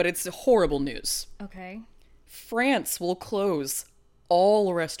 but it's horrible news. Okay. France will close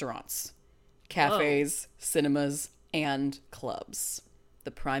all restaurants, cafes, cinemas, and clubs.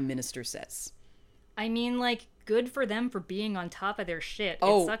 The Prime Minister says. I mean, good for them for being on top of their shit.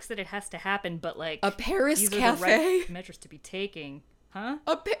 Oh. It sucks that it has to happen, but A Paris these are cafe? the right measures to be taking. Huh?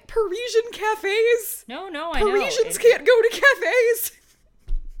 Parisian cafes? No, I know. Parisians can't go to cafes!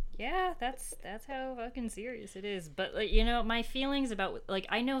 Yeah, that's how fucking serious it is. But my feelings about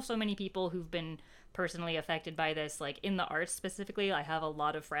I know so many people who've been personally affected by this, in the arts specifically. I have a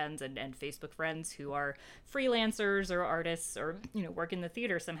lot of friends and Facebook friends who are freelancers or artists or work in the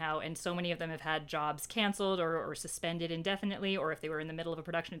theater somehow, and so many of them have had jobs canceled or suspended indefinitely, or if they were in the middle of a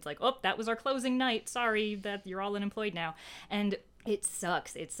production, it's oh, that was our closing night, sorry that you're all unemployed now. And it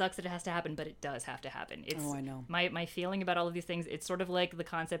sucks that it has to happen, but it does have to happen. I know. My feeling about all of these things, it's sort of like the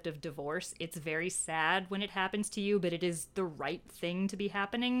concept of divorce. It's very sad when it happens to you, but it is the right thing to be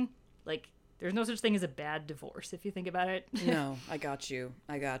happening. There's no such thing as a bad divorce, if you think about it. No, I got you.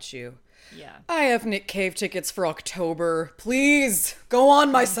 Yeah. I have Nick Cave tickets for October. Please, go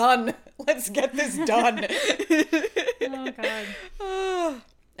on, my son. Let's get this done. Oh, God.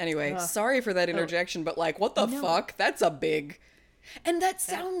 Anyway, sorry for that interjection, but what the fuck? That's a big... And that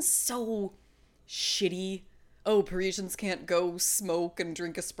sounds so shitty. Oh, Parisians can't go smoke and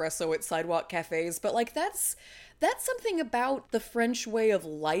drink espresso at sidewalk cafes, but that's something about the French way of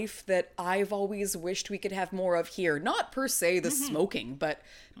life that I've always wished we could have more of here. Not per se the smoking, but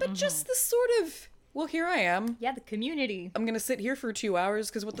just the sort of, well, here I am. Yeah, the community. I'm gonna sit here for 2 hours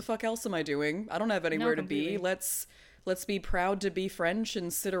because what the fuck else am I doing? I don't have anywhere to be. completely. Let's be proud to be French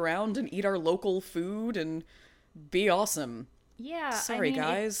and sit around and eat our local food and be awesome. Yeah. Sorry,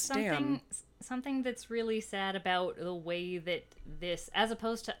 guys. It's Damn. something that's really sad about the way that this, as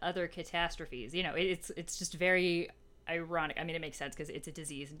opposed to other catastrophes, it's just very ironic. I mean, it makes sense because it's a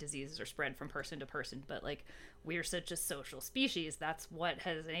disease and diseases are spread from person to person, but we're such a social species. That's what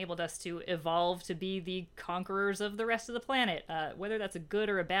has enabled us to evolve to be the conquerors of the rest of the planet. Whether that's a good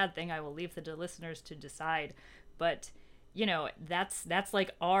or a bad thing, I will leave the listeners to decide. But that's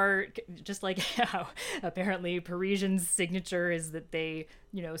our, just like how apparently Parisians' signature is that they,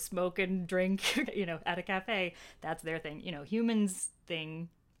 smoke and drink, at a cafe. That's their thing. Humans' thing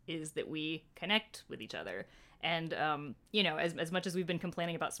is that we connect with each other. And, as much as we've been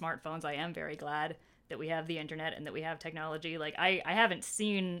complaining about smartphones, I am very glad that we have the internet and that we have technology. I haven't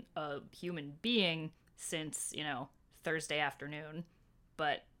seen a human being since, Thursday afternoon,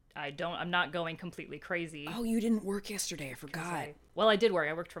 but I'm not going completely crazy. Oh, you didn't work yesterday. I forgot. I did work.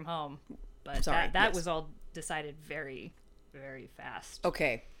 I worked from home, but Sorry, that yes. was all decided very, very fast.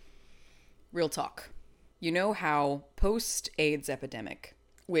 Okay. Real talk. You know how post-AIDS epidemic,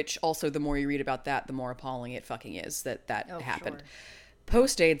 which also the more you read about that, the more appalling it fucking is that happened. Sure.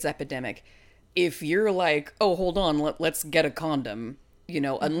 Post-AIDS epidemic, if you're oh, hold on, let's get a condom,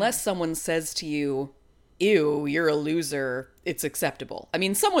 unless someone says to you, ew, you're a loser, it's acceptable. I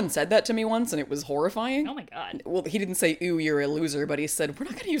mean, someone said that to me once and it was horrifying. Oh my God. Well, he didn't say, ew, you're a loser, but he said, we're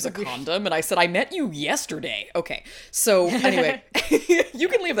not going to use a condom. And I said, I met you yesterday. Okay. So anyway, you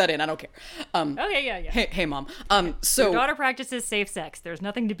can leave that in. I don't care. Okay, yeah. Hey, mom. So Your daughter practices safe sex. There's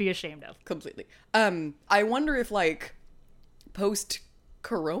nothing to be ashamed of. completely. I wonder if post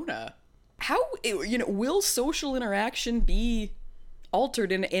corona, how, will social interaction be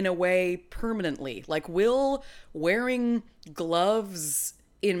altered in a way permanently? Will wearing gloves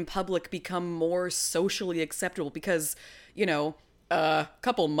in public become more socially acceptable? Because, a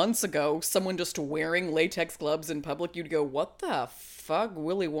couple months ago, someone just wearing latex gloves in public, you'd go, what the fuck,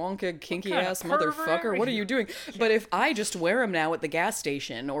 Willy Wonka, kinky ass motherfucker, what are you doing? But if I just wear them now at the gas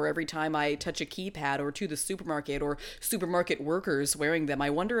station or every time I touch a keypad or to the supermarket or supermarket workers wearing them, I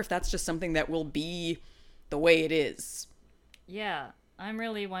wonder if that's just something that will be the way it is. Yeah, I'm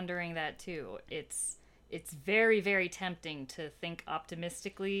really wondering that too. it's very, very tempting to think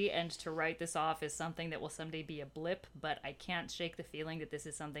optimistically and to write this off as something that will someday be a blip, but I can't shake the feeling that this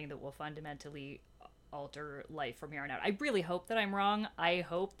is something that will fundamentally alter life from here on out. I really hope that I'm wrong. I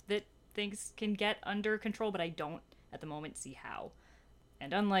hope that things can get under control, but I don't at the moment see how.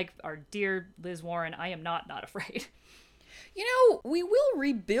 And unlike our dear Liz Warren, I am not afraid. You know, we will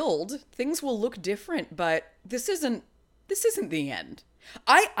rebuild. Things will look different, but this isn't the end.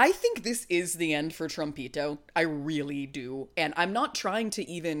 I think this is the end for Trumpito. I really do. And I'm not trying to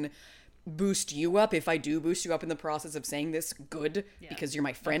even boost you up. If I do boost you up in the process of saying this, good, because you're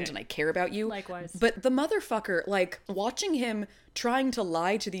my friend and I care about you. Likewise. But the motherfucker, like, watching him trying to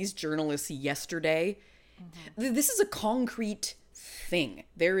lie to these journalists yesterday, this is a concrete thing.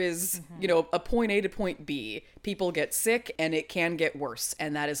 There is, you know, a point A to point B. People get sick and it can get worse,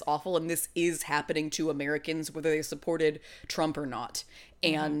 and that is awful, and this is happening to Americans whether they supported Trump or not.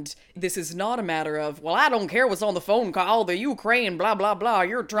 And this is not a matter of, well, I don't care what's on the phone call, the Ukraine, blah, blah, blah,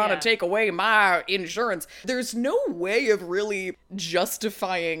 you're trying to take away my insurance. There's no way of really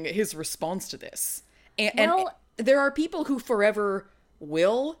justifying his response to this. And there are people who forever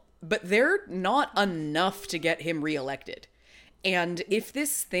will, but they're not enough to get him reelected. And if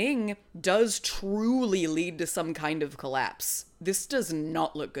this thing does truly lead to some kind of collapse, this does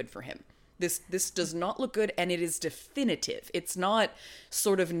not look good for him. This does not look good, and it is definitive. It's not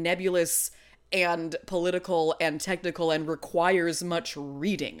sort of nebulous and political and technical and requires much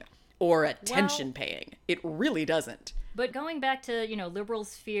reading or attention paying. It really doesn't. But going back to, you know,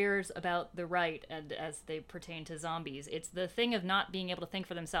 liberals' fears about the right and as they pertain to zombies, it's the thing of not being able to think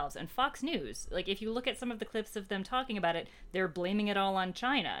for themselves. And Fox News, like, if you look at some of the clips of them talking about it, they're blaming it all on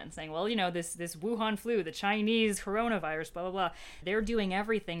China and saying, well, you know, this Wuhan flu, the Chinese coronavirus, blah, blah, blah. They're doing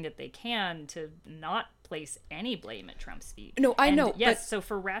everything that they can to not place any blame at Trump's feet. No, I know. Yes, but so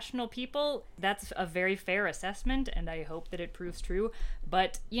for rational people, that's a very fair assessment, and I hope that it proves true.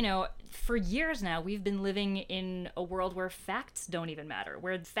 But, you know, for years now, we've been living in a world where facts don't even matter,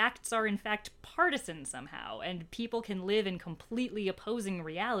 where facts are in fact partisan somehow, and people can live in completely opposing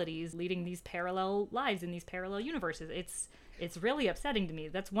realities, leading these parallel lives in these parallel universes. It's really upsetting to me.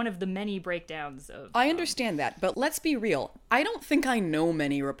 That's one of the many breakdowns of... I understand that, but let's be real. I don't think I know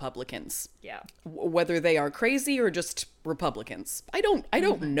many Republicans. Yeah. Whether they are crazy or just Republicans. I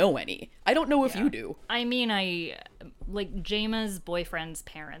don't know any. I don't know if you do. I mean, like, Jama's boyfriend's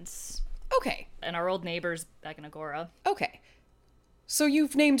parents. Okay. And our old neighbors back in Agora. Okay. So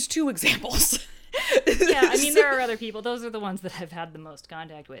you've named 2 examples. Yeah, I mean, there are other people. Those are the ones that I've had the most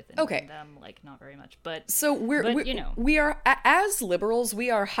contact with. And Okay. them, like, not very much. But So you know. we are, as liberals, we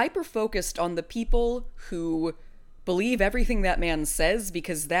are hyper-focused on the people who believe everything that man says,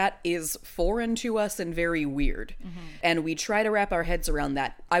 because that is foreign to us and very weird. And we try to wrap our heads around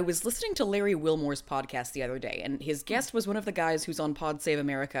that. I was listening to Larry Wilmore's podcast the other day, and his guest was one of the guys who's on Pod Save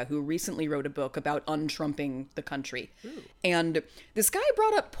America, who recently wrote a book about untrumping the country. And this guy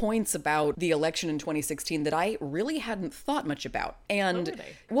brought up points about the election in 2016 that I really hadn't thought much about. And, What were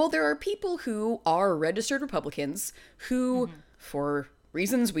they? well, there are people who are registered Republicans who, for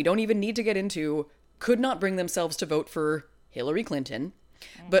reasons we don't even need to get into, could not bring themselves to vote for Hillary Clinton,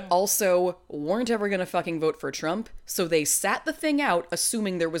 but also weren't ever going to fucking vote for Trump, so they sat the thing out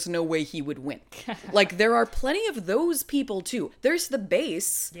assuming there was no way he would win. Like, there are plenty of those people too. There's the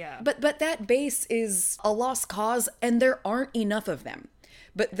base, but that base is a lost cause, and there aren't enough of them.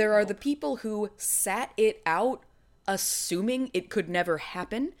 But there are the people who sat it out assuming it could never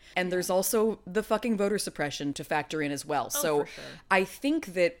happen, and there's also the fucking voter suppression to factor in as well. So for sure. I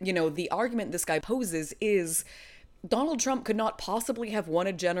think that, you know, the argument this guy poses is Donald Trump could not possibly have won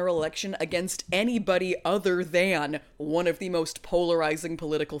a general election against anybody other than one of the most polarizing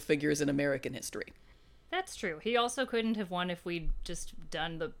political figures in American history. That's true. He also couldn't have won if we'd just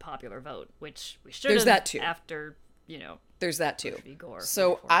done the popular vote, which we should have. There's that too. After, you know, There's that too. Bush v. Gore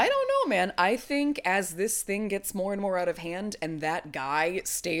So before. I don't know, man. I think as this thing gets more and more out of hand and that guy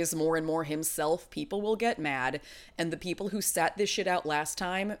stays more and more himself, people will get mad, and the people who sat this shit out last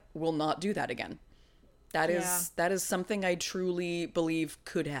time will not do that again. That is something I truly believe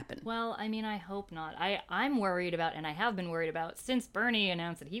could happen. Well, I mean, I hope not. I'm worried about, and I have been worried about, since Bernie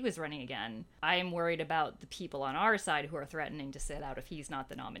announced that he was running again, I'm worried about the people on our side who are threatening to sit out if he's not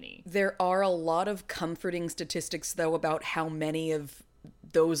the nominee. There are a lot of comforting statistics, though, about how many of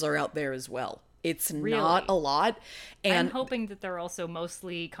those are out there as well. It's Really? not a lot. And I'm hoping that they're also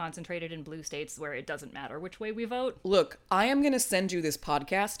mostly concentrated in blue states where it doesn't matter which way we vote. look, I am going to send you this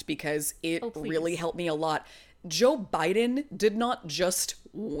podcast because it Oh, please. really helped me a lot. Joe Biden did not just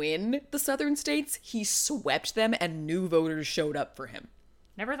win the southern states, he swept them and new voters showed up for him.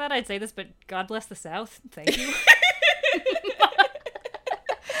 Never thought I'd say this, but God bless the South. Thank you.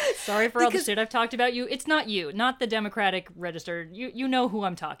 Sorry for all the shit I've talked about you. It's not you, not the Democratic Register. You know who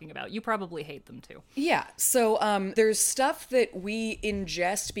I'm talking about. You probably hate them too. Yeah, so there's stuff that we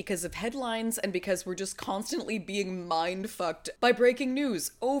ingest because of headlines and because we're just constantly being mind-fucked by breaking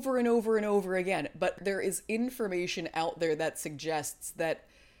news over and over and over again. But there is information out there that suggests that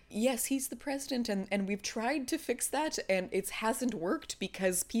yes, he's the president, and we've tried to fix that, and it hasn't worked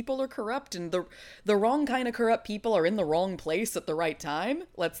because people are corrupt, and the wrong kind of corrupt people are in the wrong place at the right time.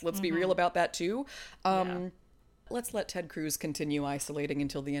 Let's be real about that too. Let's let Ted Cruz continue isolating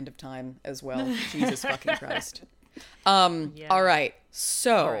until the end of time as well. Jesus fucking Christ. All right,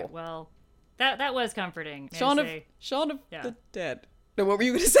 so All right, well, that was comforting. Shaun of the Dead. No, what were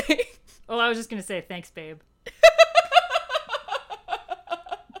you gonna say? Oh, I was just gonna say thanks, babe.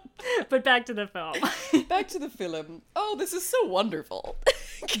 But back to the film. Back to the film. Oh, this is so wonderful.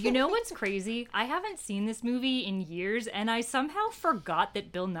 You know what's crazy? I haven't seen this movie in years, and I somehow forgot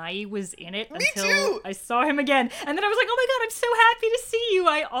that Bill Nighy was in it until I saw him again. And then I was like, oh my god, I'm so happy to see you.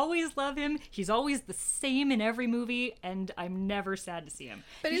 I always love him. He's always the same in every movie, and I'm never sad to see him.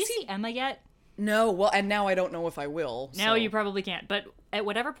 But did you see Emma yet? No, well, and now I don't know if I will. Now you probably can't, but at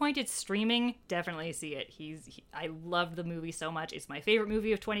whatever point it's streaming, definitely see it. I love the movie so much. It's my favorite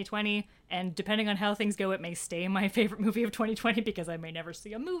movie of 2020, and depending on how things go, it may stay my favorite movie of 2020 because I may never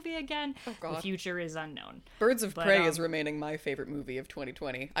see a movie again. Oh, God. The future is unknown. Birds of Prey is remaining my favorite movie of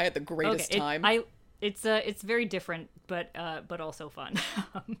 2020. I had the greatest time. It's very different, but also fun.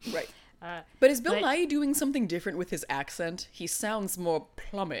 Right. But is Bill Nighy doing something different with his accent? He sounds more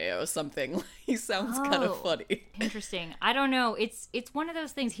plummy or something. He sounds kind of funny. Interesting. I don't know. It's one of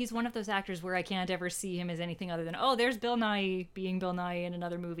those things. He's one of those actors where I can't ever see him as anything other than, oh, there's Bill Nighy being Bill Nighy in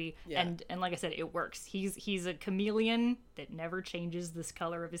another movie. Yeah. And like I said, it works. He's a chameleon that never changes the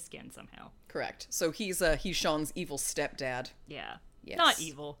color of his skin somehow. Correct. So he's Sean's evil stepdad. Yeah. Yes. Not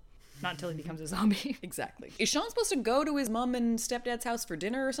evil. Not until he becomes a zombie. Exactly. Is Sean supposed to go to his mom and stepdad's house for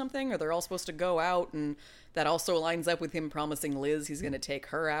dinner or something? Or they're all supposed to go out, and that also lines up with him promising Liz he's going to take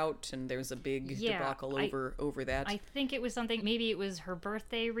her out, and there's a big debacle over that. I think it was something, maybe it was her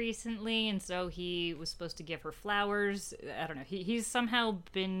birthday recently, and so he was supposed to give her flowers. I don't know. He's somehow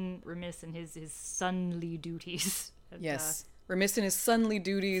been remiss in his sonly duties. Yes. Remiss in his sonly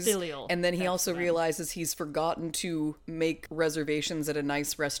duties. Filial. And then he also realizes he's forgotten to make reservations at a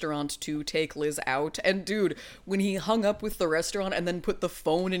nice restaurant to take Liz out. And dude, when he hung up with the restaurant and then put the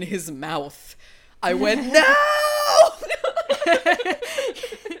phone in his mouth, I went, no!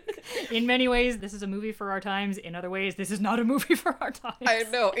 In many ways, this is a movie for our times. In other ways, this is not a movie for our times. I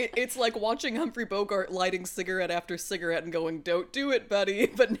know. It's like watching Humphrey Bogart lighting cigarette after cigarette and going, don't do it, buddy.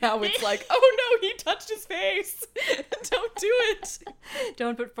 But now it's like, oh no, he touched his face. Don't do it.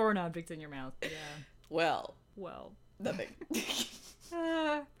 Don't put foreign objects in your mouth. Yeah. Well. Nothing.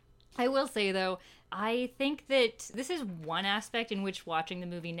 I will say, though, I think that this is one aspect in which watching the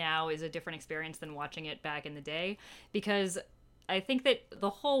movie now is a different experience than watching it back in the day, because I think that the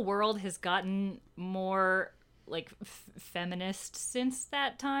whole world has gotten more like feminist since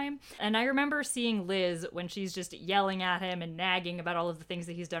that time. And I remember seeing Liz when she's just yelling at him and nagging about all of the things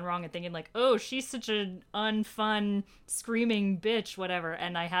that he's done wrong and thinking like, oh, she's such an unfun, screaming bitch, whatever.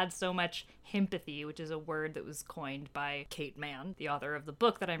 And I had so much himpathy, which is a word that was coined by Kate Mann, the author of the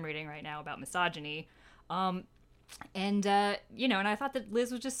book that I'm reading right now about misogyny. And I thought that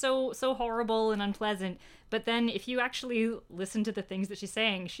Liz was just so horrible and unpleasant. But then if you actually listen to the things that she's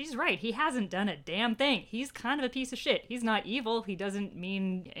saying, she's right. He hasn't done a damn thing. He's kind of a piece of shit. He's not evil. He doesn't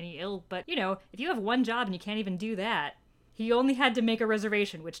mean any ill. But, if you have one job and you can't even do that, he only had to make a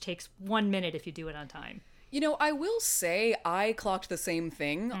reservation, which takes 1 minute if you do it on time. I will say I clocked the same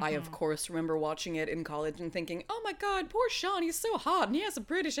thing. Mm-hmm. I, of course, remember watching it in college and thinking, oh my god, poor Sean, he's so hot and he has a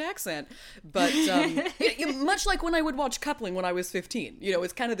British accent. But much like when I would watch Coupling when I was 15,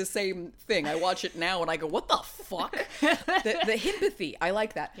 it's kind of the same thing. I watch it now and I go, what the fuck? the himpathy, I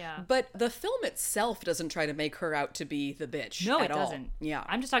like that. Yeah. But the film itself doesn't try to make her out to be the bitch No, at it all. doesn't. Yeah.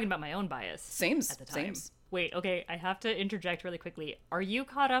 I'm just talking about my own bias. Sames. At the time. Sames. Wait, okay, I have to interject really quickly. Are you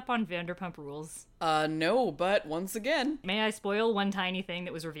caught up on Vanderpump Rules? No, but once again. May I spoil one tiny thing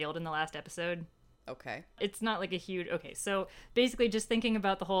that was revealed in the last episode? Okay. It's not like a huge... Okay, so basically just thinking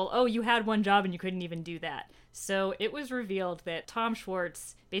about the whole, oh, you had one job and you couldn't even do that. So it was revealed that Tom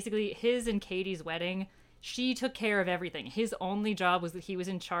Schwartz, basically his and Katie's wedding, she took care of everything. His only job was that he was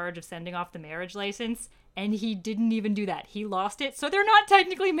in charge of sending off the marriage license, and he didn't even do that. He lost it, so they're not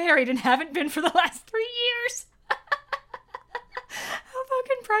technically married and haven't been for the last 3 years. How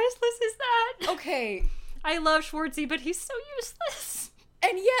fucking priceless is that? Okay. I love Schwartzy, but he's so useless.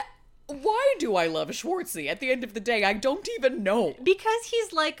 And yet, why do I love Schwartzy? At the end of the day, I don't even know. Because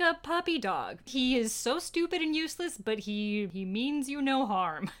he's like a puppy dog. He is so stupid and useless, but he means you no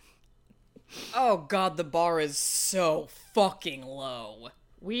harm. Oh god, the bar is so fucking low.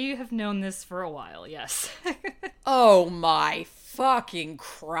 We have known this for a while, yes. Oh my fucking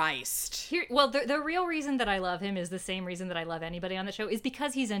Christ. Well, the real reason that I love him is the same reason that I love anybody on the show, is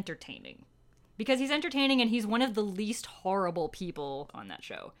because he's entertaining. Because he's entertaining and he's one of the least horrible people on that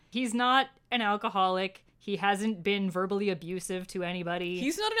show. He's not an alcoholic. He hasn't been verbally abusive to anybody.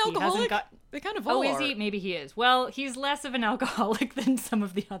 He's not an alcoholic? They kind of all Oh, is are. he? Maybe he is. Well, he's less of an alcoholic than some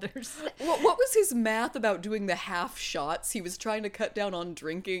of the others. What was his math about doing the half shots? He was trying to cut down on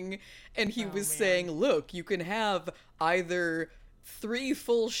drinking, and he was saying, look, you can have either 3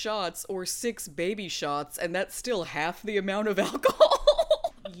 full shots or 6 baby shots, and that's still half the amount of alcohol.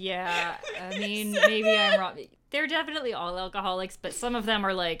 Yeah, I mean, maybe I'm wrong. They're definitely all alcoholics, but some of them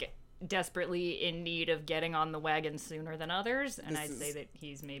are, like, desperately in need of getting on the wagon sooner than others, and I'd say that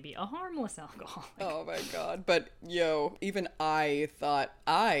he's maybe a harmless alcoholic. Oh my god. But, yo, even I thought,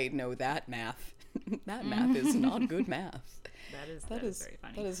 I know that math. That math is not good math. That is very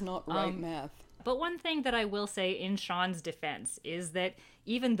funny. That is not right math. But one thing that I will say in Sean's defense is that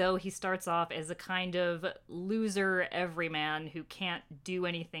even though he starts off as a kind of loser everyman who can't do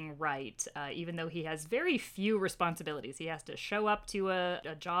anything right, even though he has very few responsibilities, he has to show up to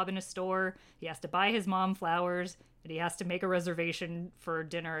a job in a store, he has to buy his mom flowers, and he has to make a reservation for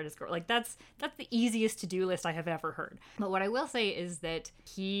dinner at his girl. Like, that's the easiest to-do list I have ever heard. But what I will say is that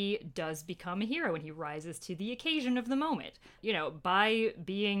he does become a hero and he rises to the occasion of the moment. You know, by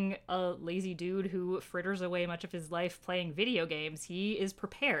being a lazy dude who fritters away much of his life playing video games, he is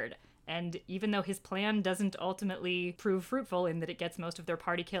prepared. And even though his plan doesn't ultimately prove fruitful in that it gets most of their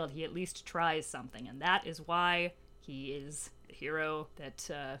party killed, he at least tries something. And that is why he is the hero that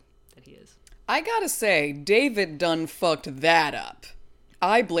he is. I gotta say, David done fucked that up.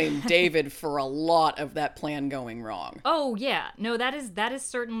 I blame David for a lot of that plan going wrong. Oh, yeah. No, that is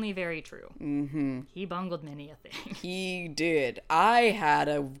certainly very true. Mm-hmm. He bungled many a thing. He did. I had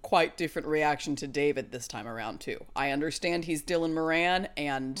a quite different reaction to David this time around, too. I understand he's Dylan Moran,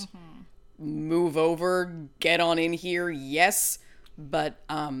 and move over, get on in here, yes. But,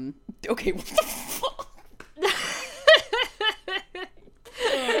 okay, what the fuck?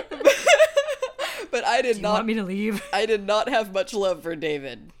 But I did Do you not want me to leave? I did not have much love for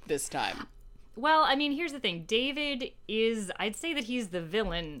David this time. Well, I mean, here's the thing. David is, I'd say that he's the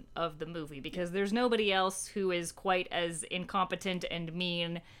villain of the movie because there's nobody else who is quite as incompetent and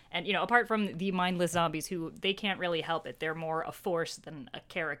mean. And, you know, apart from the mindless zombies who they can't really help it. They're more a force than a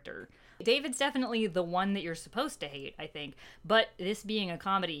character. David's definitely the one that you're supposed to hate, I think. But this being a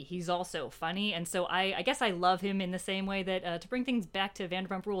comedy, he's also funny. And so I guess I love him in the same way that, to bring things back to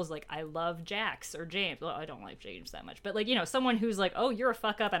Vanderpump Rules, like, I love Jax or James. Well, I don't like James that much. But, like, you know, someone who's like, oh, you're a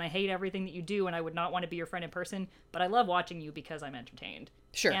fuck up and I hate everything that you do and I would not want to be your friend in person. But I love watching you because I'm entertained.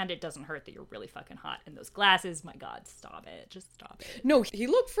 Sure. And it doesn't hurt that you're really fucking hot. And those glasses, my God, stop it. Just stop it. No, he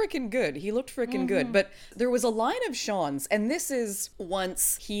looked freaking good. He looked freaking good. But there was a line of Sean's, and this is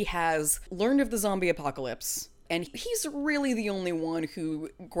once he has learned of the zombie apocalypse, and he's really the only one who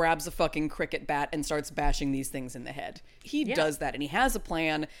grabs a fucking cricket bat and starts bashing these things in the head. He does that, and he has a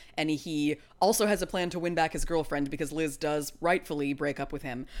plan, and he also has a plan to win back his girlfriend because Liz does rightfully break up with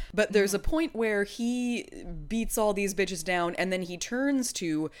him. But there's a point where he beats all these bitches down, and then he turns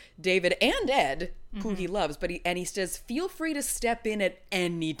to David and Ed, who he loves, but he says, feel free to step in at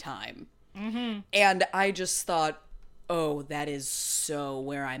any time. And I just thought, oh, that is so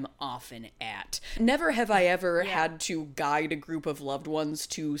where I'm often at. Never have I ever had to guide a group of loved ones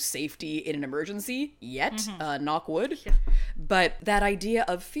to safety in an emergency yet, knock wood. Yeah. But that idea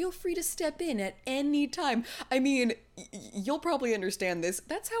of feel free to step in at any time. I mean, you'll probably understand this.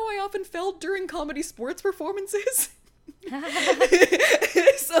 That's how I often felt during comedy sports performances.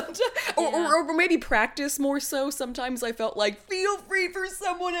 Or maybe practice more so. Sometimes I felt like, feel free for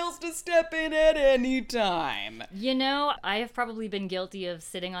someone else to step in at any time. You know, I have probably been guilty of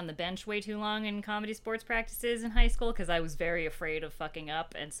sitting on the bench way too long in comedy sports practices in high school because I was very afraid of fucking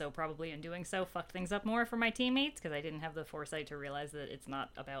up, and so probably in doing so fucked things up more for my teammates because I didn't have the foresight to realize that it's not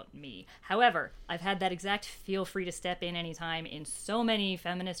about me. However, I've had that exact feel free to step in anytime in so many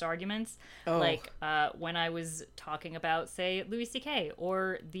feminist arguments. Like when I was talking about, say, Louis C.K.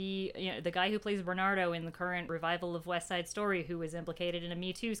 or the guy who plays Bernardo in the current revival of West Side Story, who was implicated in a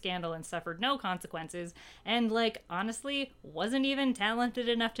Me Too scandal and suffered no consequences, and, like, honestly, wasn't even talented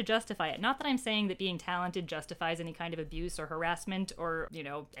enough to justify it. Not that I'm saying that being talented justifies any kind of abuse or harassment or, you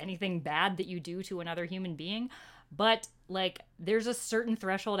know, anything bad that you do to another human being, But, like, there's a certain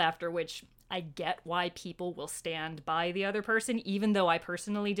threshold after which I get why people will stand by the other person, even though I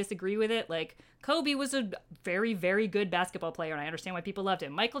personally disagree with it. Like, Kobe was a very, very good basketball player, and I understand why people loved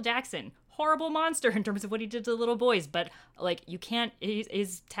him. Michael Jackson, horrible monster in terms of what he did to little boys, but, like, you can't,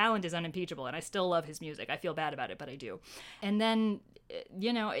 his talent is unimpeachable, and I still love his music. I feel bad about it, but I do. And then,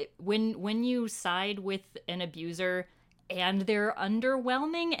 you know, when you side with an abuser and they're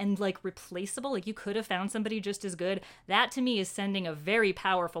underwhelming and, like, replaceable, like, you could have found somebody just as good, that to me is sending a very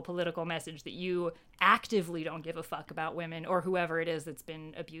powerful political message that you actively don't give a fuck about women or whoever it is that's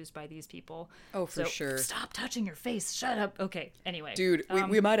been abused by these people. Oh, for sure. Stop touching your face. Shut up. Okay, anyway. Dude,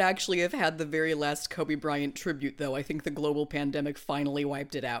 we might actually have had the very last Kobe Bryant tribute, though. I think the global pandemic finally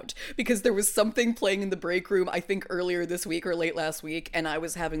wiped it out. Because there was something playing in the break room, I think earlier this week or late last week, and I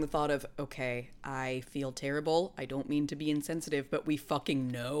was having the thought of, okay, I feel terrible. I don't mean to be insensitive, but we fucking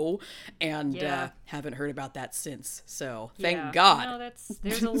know. And haven't heard about that since. So, thank God. No,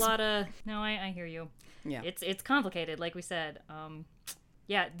 there's a lot of... No, I hear you. Yeah. It's complicated, like we said.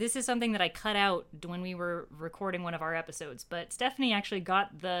 Yeah, this is something that I cut out when we were recording one of our episodes, but Stephanie actually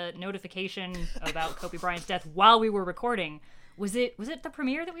got the notification about Kobe Bryant's death while we were recording. Was it the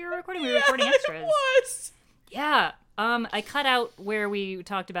premiere that we were recording? We were recording extras. It was. Yeah. I cut out where we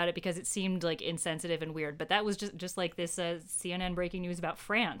talked about it because it seemed like insensitive and weird, but that was just like this CNN breaking news about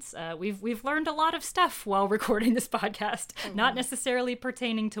France. We've learned a lot of stuff while recording this podcast, not necessarily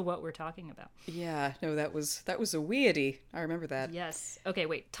pertaining to what we're talking about. Yeah, no, that was a weirdy. I remember that. Yes. Okay,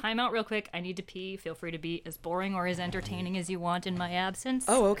 wait. Time out real quick. I need to pee. Feel free to be as boring or as entertaining as you want in my absence.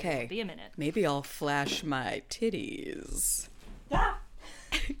 Oh, okay. Be a minute. Maybe I'll flash my titties. Ah!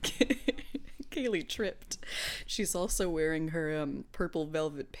 Kaylee tripped. She's also wearing her purple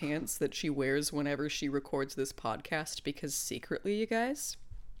velvet pants that she wears whenever she records this podcast because secretly, you guys,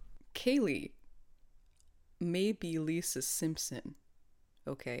 Kaylee may be Lisa Simpson,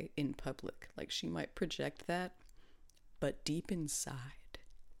 okay, in public. Like, she might project that, but deep inside,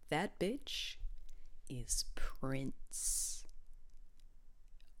 that bitch is Prince.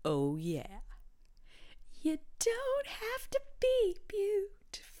 Oh, yeah. You don't have to be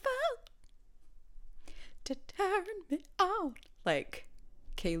beautiful to turn me on. Like,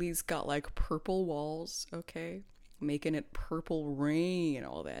 Kaylee's got like purple walls, okay? Making it purple rain and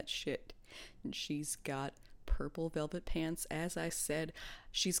all that shit. And she's got purple velvet pants, as I said.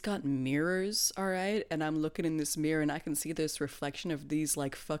 She's got mirrors, alright? And I'm looking in this mirror and I can see this reflection of these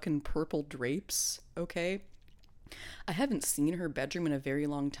like fucking purple drapes, okay? I haven't seen her bedroom in a very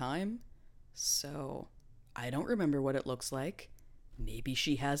long time, so I don't remember what it looks like. Maybe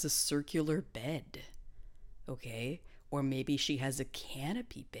she has a circular bed. Okay, or maybe she has a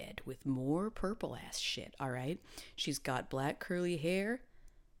canopy bed with more purple ass shit, all right? She's got black curly hair,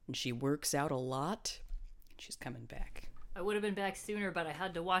 and she works out a lot. She's coming back. I would have been back sooner, but I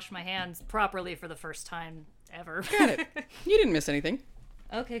had to wash my hands properly for the first time ever. Got it. You didn't miss anything.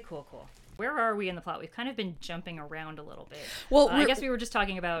 Okay, cool. Where are we in the plot? We've kind of been jumping around a little bit. Well, I guess we were just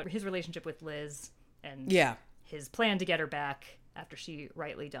talking about his relationship with Liz and his plan to get her back after she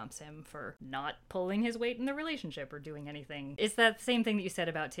rightly dumps him for not pulling his weight in the relationship or doing anything. It's that same thing that you said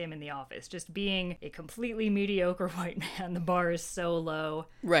about Tim in The Office, just being a completely mediocre white man. The bar is so low.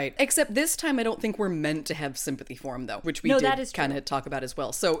 Right. Except this time I don't think we're meant to have sympathy for him, though, which we did kind of talk about as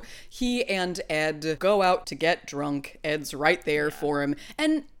well. So he and Ed go out to get drunk. Ed's right there for him.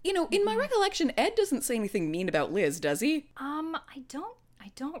 And, you know, in my recollection, Ed doesn't say anything mean about Liz, does he?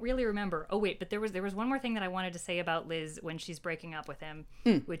 I don't really remember. Oh wait, but there was one more thing that I wanted to say about Liz when she's breaking up with him,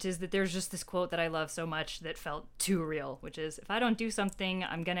 which is that there's just this quote that I love so much that felt too real, which is, if I don't do something,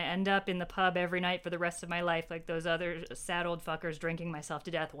 I'm gonna end up in the pub every night for the rest of my life like those other sad old fuckers, drinking myself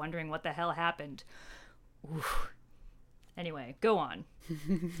to death, wondering what the hell happened. Oof. Anyway, go on.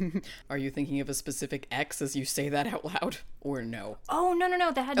 Are you thinking of a specific ex as you say that out loud, or no? Oh,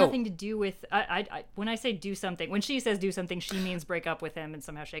 no. That had nothing to do with... I when I say do something, when she says do something, she means break up with him and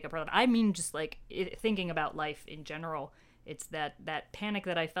somehow shake up her life. I mean just, like, thinking about life in general. It's that panic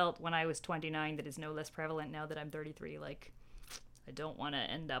that I felt when I was 29 that is no less prevalent now that I'm 33. Like, I don't want to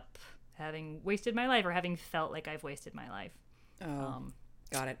end up having wasted my life or having felt like I've wasted my life.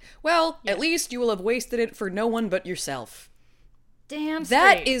 Got it. Well, at least you will have wasted it for no one but yourself. Damn straight.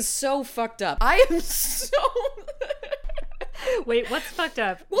 That is so fucked up. I am so... Wait, what's fucked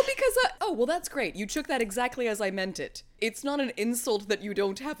up? Well, because... that's great. You took that exactly as I meant it. It's not an insult that you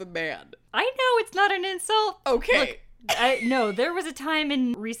don't have a man. I know it's not an insult. Okay. Look, no, there was a time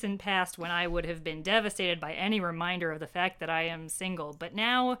in recent past when I would have been devastated by any reminder of the fact that I am single. But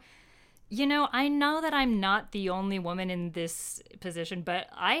now... You know, I know that I'm not the only woman in this position, but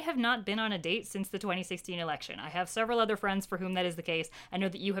I have not been on a date since the 2016 election. I have several other friends for whom that is the case. I know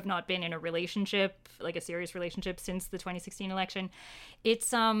that you have not been in a relationship, like a serious relationship, since the 2016 election. It's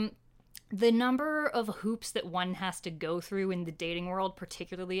the number of hoops that one has to go through in the dating world,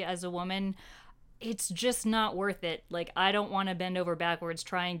 particularly as a woman, it's just not worth it. Like, I don't want to bend over backwards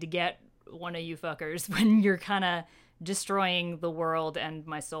trying to get one of you fuckers when you're kind of destroying the world and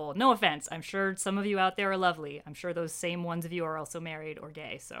my soul. No offense. I'm sure some of you out there are lovely. I'm sure those same ones of you are also married or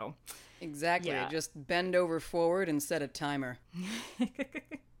gay, so. Exactly. Yeah. Just bend over forward and set a timer.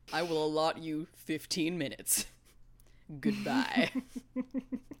 I will allot you 15 minutes. Goodbye.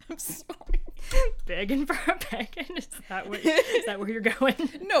 I'm sorry. Begging for a begging? Is that where you're going?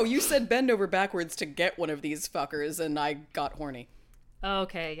 No, you said bend over backwards to get one of these fuckers, and I got horny.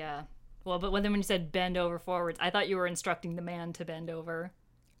 Okay, yeah. Well, but then when you said bend over forwards, I thought you were instructing the man to bend over.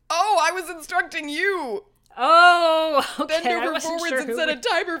 Oh, I was instructing you! Oh, okay. Bend over forwards and set a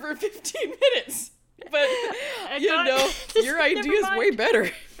timer for 15 minutes. But, your idea is way better.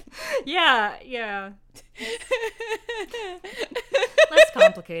 Yeah. Less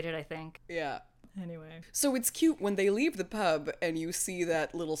complicated, I think. Yeah. Anyway. So it's cute when they leave the pub and you see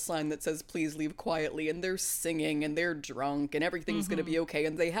that little sign that says, please leave quietly, and they're singing and they're drunk and everything's gonna be okay,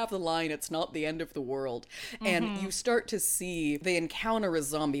 and they have the line, it's not the end of the world. And you start to see they encounter a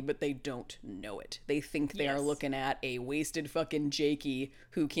zombie, but they don't know it. They think they are looking at a wasted fucking Jakey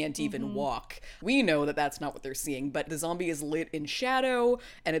who can't even walk. We know that that's not what they're seeing, but the zombie is lit in shadow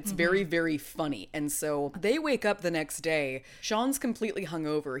and it's very, very funny. And so they wake up the next day. Sean's completely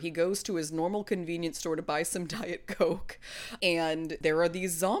hungover. He goes to his normal convenience store to buy some Diet Coke, and there are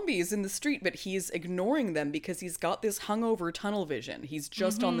these zombies in the street, but he's ignoring them because he's got this hungover tunnel vision. He's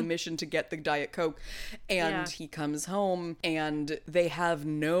just on the mission to get the Diet Coke, and he comes home and they have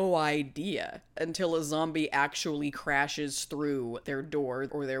no idea until a zombie actually crashes through their door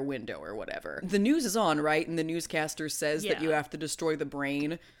or their window or whatever. The news is on, right? And the newscaster says that you have to destroy the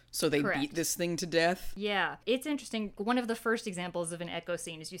brain. So they beat this thing to death? Yeah. It's interesting. One of the first examples of an echo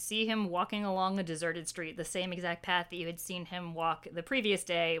scene is you see him walking along a deserted street, the same exact path that you had seen him walk the previous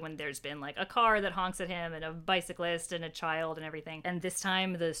day when there's been like a car that honks at him and a bicyclist and a child and everything. And this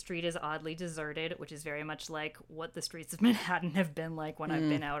time the street is oddly deserted, which is very much like what the streets of Manhattan have been like when I've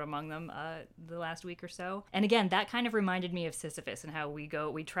been out among them the last week or so. And again, that kind of reminded me of Sisyphus and how we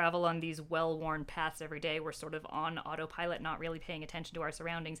travel on these well-worn paths every day. We're sort of on autopilot, not really paying attention to our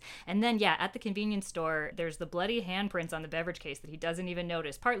surroundings. And then, at the convenience store, there's the bloody handprints on the beverage case that he doesn't even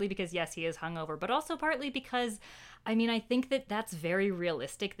notice, partly because, yes, he is hungover, but also partly because, I mean, I think that that's very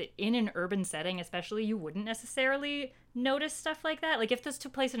realistic, that in an urban setting, especially, you wouldn't necessarily notice stuff like that. Like, if this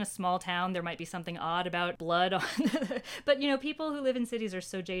took place in a small town, there might be something odd about blood on but people who live in cities are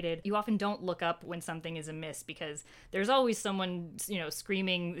so jaded, you often don't look up when something is amiss because there's always someone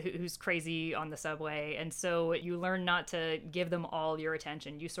screaming who's crazy on the subway, and so you learn not to give them all your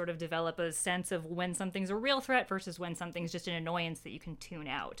attention. You sort of develop a sense of when something's a real threat versus when something's just an annoyance that you can tune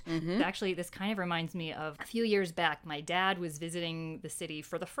out. Actually, this kind of reminds me of a few years back. My dad was visiting the city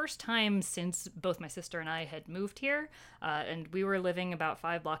for the first time since both my sister and I had moved here. And we were living about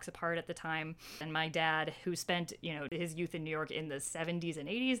 5 blocks apart at the time. And my dad, who spent, his youth in New York in the 70s and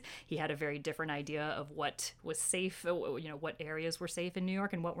 80s, he had a very different idea of what was safe, what areas were safe in New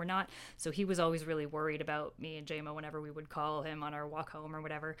York and what were not. So he was always really worried about me and Jamo whenever we would call him on our walk home or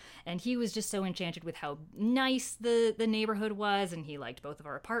whatever. And he was just so enchanted with how nice the neighborhood was. And he liked both of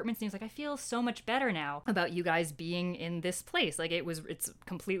our apartments. And he was like, I feel so much better now about you guys being in this place. Like it's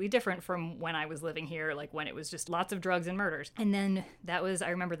completely different from when I was living here, like when it was just lots of drugs and murders. And then that was, I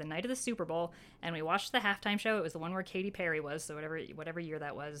remember, the night of the Super Bowl, and we watched the halftime show. It was the one where Katy Perry was, so whatever year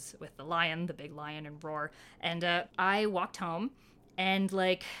that was, with the lion, the big lion, and Roar. And I walked home, and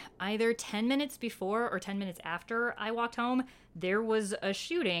like either 10 minutes before or 10 minutes after I walked home, there was a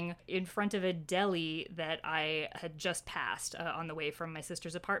shooting in front of a deli that I had just passed on the way from my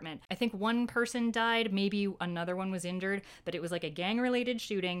sister's apartment. I think one person died, maybe another one was injured, but it was like a gang-related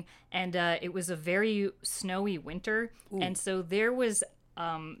shooting, and it was a very snowy winter. Ooh. And so there was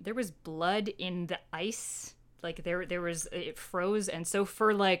blood in the ice. Like there was, it froze, and so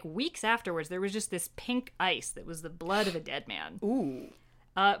for like weeks afterwards, there was just this pink ice that was the blood of a dead man. Ooh.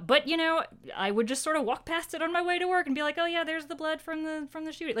 But I would just sort of walk past it on my way to work and be like, oh yeah, there's the blood from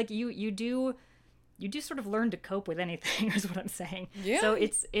the shooting. Like you do sort of learn to cope with anything, is what I'm saying. Yeah. So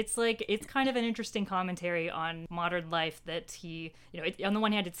it's kind of an interesting commentary on modern life that he, on the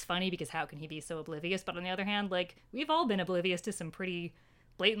one hand, it's funny because how can he be so oblivious? But on the other hand, like, we've all been oblivious to some pretty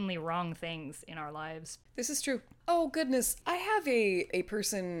blatantly wrong things in our lives. This is true. Oh, goodness. I have a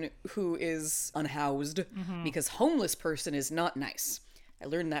person who is unhoused because homeless person is not nice. I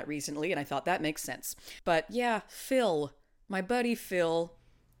learned that recently, and I thought that makes sense. But yeah, Phil, my buddy Phil,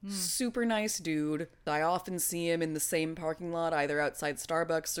 super nice dude. I often see him in the same parking lot, either outside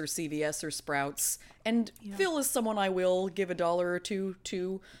Starbucks or CVS or Sprouts. And Phil is someone I will give $1 or $2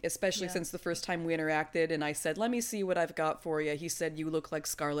 to, especially since the first time we interacted and I said, let me see what I've got for you. He said, you look like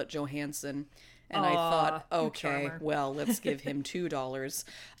Scarlett Johansson. And I thought, okay, charmer. well, let's give him $2.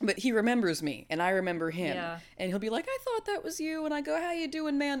 But he remembers me, and I remember him. Yeah. And he'll be like, I thought that was you. And I go, how you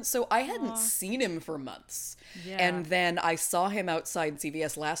doing, man? So I hadn't seen him for months. Yeah. And then I saw him outside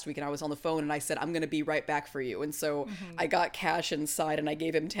CVS last week, and I was on the phone, and I said, I'm going to be right back for you. And so I got cash inside, and I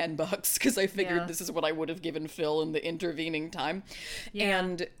gave him $10 because I figured this is what I would have given Phil in the intervening time. Yeah.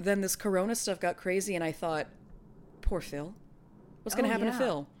 And then this Corona stuff got crazy, and I thought, poor Phil. What's going to happen to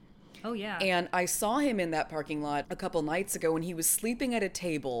Phil? Oh, yeah. And I saw him in that parking lot a couple nights ago, and he was sleeping at a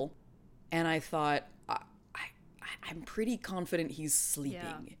table, and I thought, I'm pretty confident he's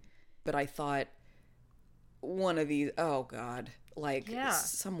sleeping. Yeah. But I thought, one of these, oh God, like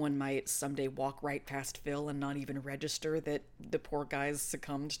someone might someday walk right past Phil and not even register that the poor guy's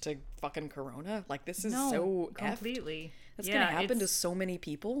succumbed to fucking Corona. Like, this is so completely. That's going to happen to so many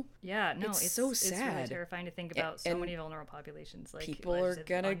people. Yeah, no, it's so sad. It's really terrifying to think about so many vulnerable populations. Like, People are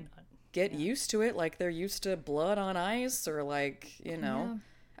going to get used to it, like they're used to blood on ice, or like, you know.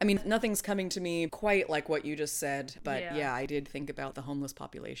 I mean, nothing's coming to me quite like what you just said, but yeah, I did think about the homeless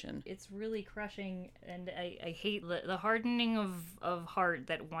population. It's really crushing, and I hate the hardening of heart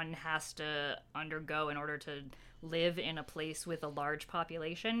that one has to undergo in order to live in a place with a large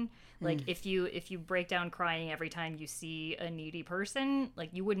population. Like, if you break down crying every time you see a needy person,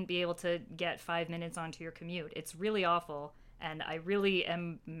 like, you wouldn't be able to get 5 minutes onto your commute. It's really awful. And I really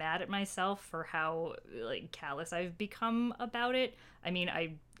am mad at myself for how, like, callous I've become about it. I mean,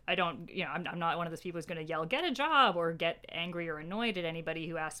 I don't, you know, I'm not one of those people who's going to yell, get a job, or get angry or annoyed at anybody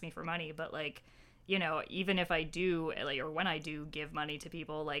who asks me for money. But, like, you know, even if I do, like, or when I do give money to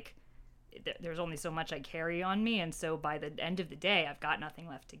people, like, there's only so much I carry on me. And so by the end of the day, I've got nothing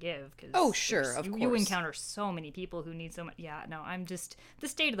left to give. Cause of course. You encounter so many people who need so much. Yeah, no, I'm just, the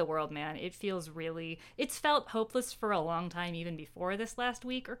state of the world, man. It feels really, it's felt hopeless for a long time, even before this last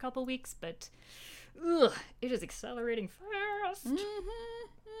week or couple weeks. But it is accelerating fast.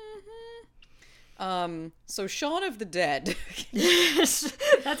 So Shaun of the Dead.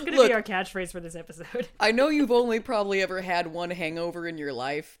 That's gonna be our catchphrase for this episode. I know you've only probably ever had one hangover in your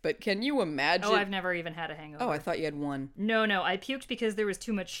life, but can you imagine? Oh, I've never even had a hangover. Oh, I thought you had one. No, I puked because there was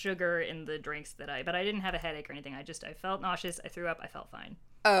too much sugar in the drinks but I didn't have a headache or anything. I felt nauseous, I threw up, I felt fine.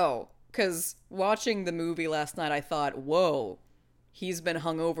 Oh, because watching the movie last night, I thought, whoa, he's been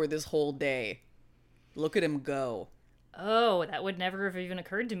hungover this whole day. Look at him go. Oh, that would never have even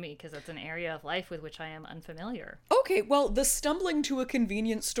occurred to me because that's an area of life with which I am unfamiliar. Okay, well, the stumbling to a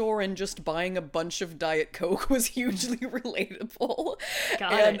convenience store and just buying a bunch of Diet Coke was hugely relatable.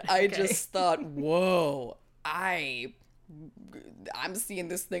 I just thought, whoa, I'm seeing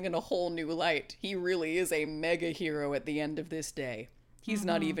this thing in a whole new light. He really is a mega hero at the end of this day. He's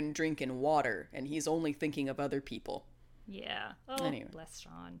not even drinking water, and he's only thinking of other people. Yeah. Oh, anyway. Bless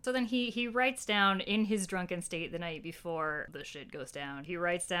Shaun. So then he writes down in his drunken state the night before the shit goes down. He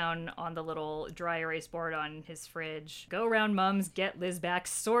writes down on the little dry erase board on his fridge, "Go around mums, get Liz back,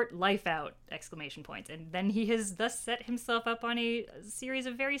 sort life out!" ! And then he has thus set himself up on a series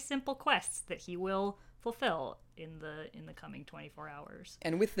of very simple quests that he will fulfill in the coming 24 hours.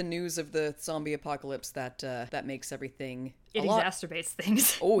 And with the news of the zombie apocalypse, that makes everything exacerbates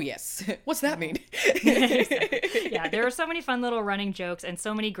things. Oh yes. What's that mean? Yeah, there are so many fun little running jokes and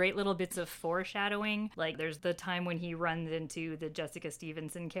so many great little bits of foreshadowing. Like, there's the time when he runs into the Jessica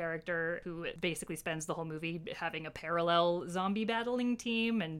Stevenson character, who basically spends the whole movie having a parallel zombie battling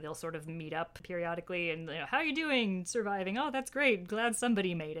team, and they'll sort of meet up periodically and, you know, how you doing? Surviving? Oh, that's great. Glad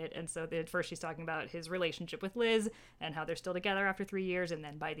somebody made it. And so at first she's talking about his relationship with Liz and how they're still together after 3 years, and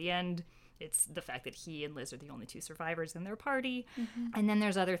then by the end it's the fact that he and Liz are the only two survivors in their party. And then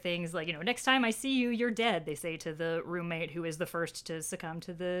there's other things like, you know, next time I see you, you're dead, they say to the roommate who is the first to succumb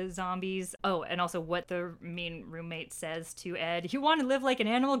to the zombies. Oh, and also what the mean roommate says to Ed: "You want to live like an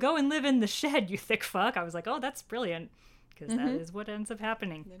animal? Go and live in the shed, you thick fuck." I was like, oh, that's brilliant. Because that is what ends up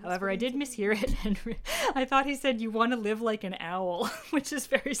happening. However, I did mishear it, and I thought he said, "You want to live like an owl," which is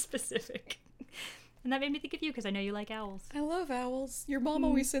very specific. And that made me think of you because I know you like owls. I love owls. Your mom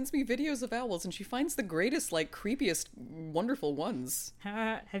always sends me videos of owls, and she finds the greatest, like, creepiest, wonderful ones.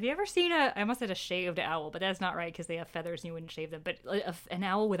 Have you ever seen I almost said a shaved owl, but that's not right because they have feathers and you wouldn't shave them. But an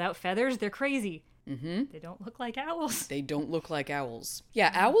owl without feathers, they're crazy. Mm-hmm. They don't look like owls. They don't look like owls.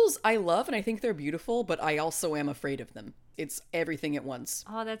 Yeah, owls I love, and I think they're beautiful, but I also am afraid of them. It's everything at once.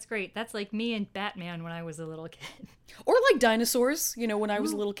 Oh, that's great. That's like me and Batman when I was a little kid. Or like dinosaurs. You know, when I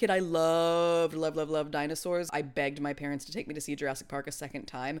was a little kid, I loved dinosaurs. I begged my parents to take me to see Jurassic Park a second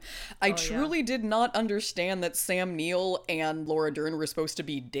time. I truly did not understand that Sam Neill and Laura Dern were supposed to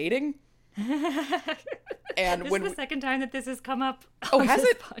be dating. And This when is the second time that this has come up Oh, on has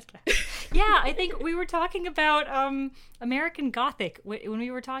this it? podcast. Yeah, I think we were talking about American Gothic when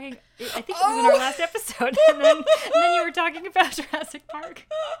we were talking. I think it was in our last episode, and then you were talking about Jurassic Park.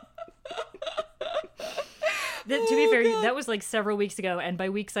 To be fair, God. that was like several weeks ago, and by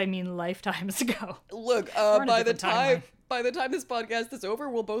weeks I mean lifetimes ago. Look, on a by the different time timeline. by the time this podcast is over,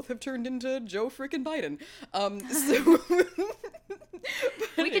 we'll both have turned into Joe frickin' Biden. So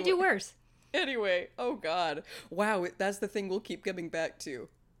We could do worse. Anyway, oh god. Wow, that's the thing we'll keep coming back to.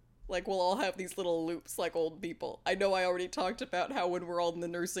 Like, we'll all have these little loops like old people. I know I already talked about how when we're all in the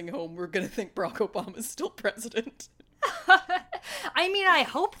nursing home, we're gonna think Barack Obama's still president. I mean, I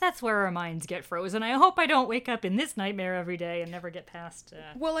hope that's where our minds get frozen. I hope I don't wake up in this nightmare every day and never get past.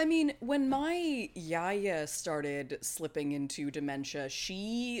 Well, I mean, when my Yaya started slipping into dementia,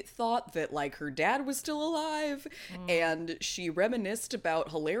 she thought that, like, her dad was still alive, and she reminisced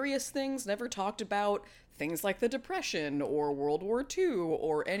about hilarious things, never talked about things like the Depression or World War II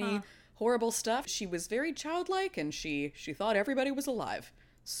or any horrible stuff. She was very childlike, and she thought everybody was alive.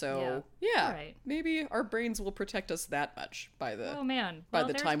 So, yeah, Right. maybe our brains will protect us that much by the Oh man! by Well,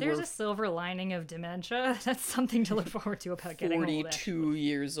 the there's, time there's we're a silver lining of dementia. That's something to look forward to about getting old. 42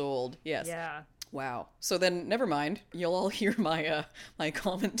 years old. Yes. Yeah. Wow. So then, never mind. You'll all hear my my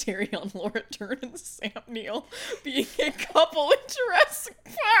commentary on Laura Dern and Sam Neill being a couple in Jurassic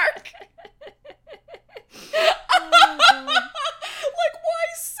Park. Like, why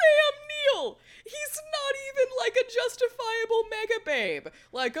Sam Neill? He's not even like a justifiable mega babe.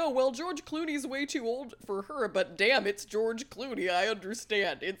 Like, oh, well, George Clooney's way too old for her, but damn, it's George Clooney. I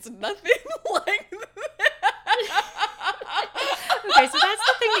understand. It's nothing like that. Okay, so that's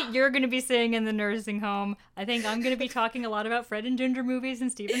the thing that you're going to be saying in the nursing home. I think I'm going to be talking a lot about Fred and Ginger movies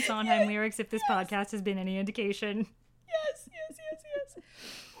and Stephen Sondheim lyrics if this podcast has been any indication. Yes.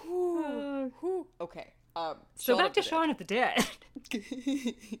 Whew. Okay. So back to Shaun of the Dead.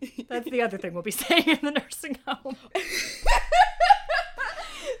 That's the other thing we'll be saying in the nursing home.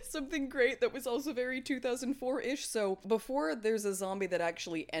 Something great that was also very 2004-ish. So before there's a zombie that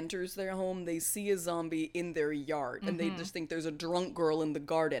actually enters their home, they see a zombie in their yard, and they just think there's a drunk girl in the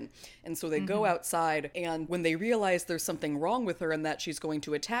garden. And so they go outside, and when they realize there's something wrong with her and that she's going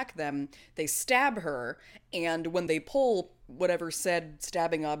to attack them, they stab her, and when they pull whatever said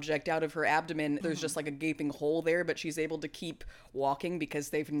stabbing object out of her abdomen, there's just like a gaping hole there, but she's able to keep walking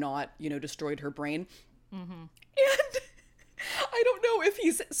because they've not, destroyed her brain. And I don't know if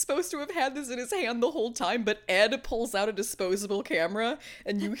he's supposed to have had this in his hand the whole time, but Ed pulls out a disposable camera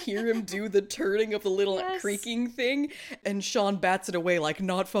and you hear him do the turning of the little creaking thing, and Sean bats it away like,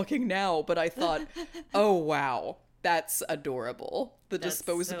 not fucking now. But I thought, oh wow, that's adorable. The That's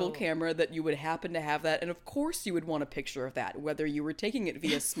disposable so- camera that you would happen to have that, and of course you would want a picture of that, whether you were taking it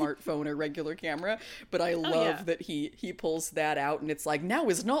via smartphone or regular camera. But I love that he pulls that out, and it's like, now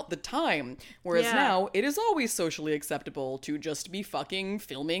is not the time. Whereas now it is always socially acceptable to just be fucking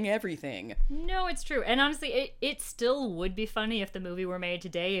filming everything. No, it's true. And honestly, it still would be funny if the movie were made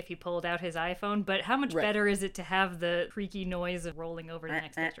today if he pulled out his iPhone, but how much better is it to have the creaky noise of rolling over to the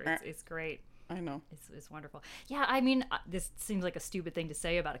next picture? It's great. I know. It's wonderful. Yeah, I mean, this seems like a stupid thing to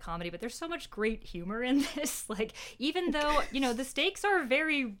say about a comedy, but there's so much great humor in this. Like, even though, the stakes are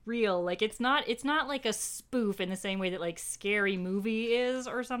very real, like, it's not like a spoof in the same way that, like, Scary Movie is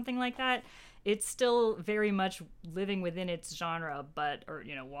or something like that. It's still very much living within its genre, or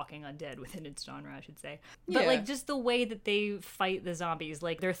walking undead within its genre, I should say. But, like, just the way that they fight the zombies,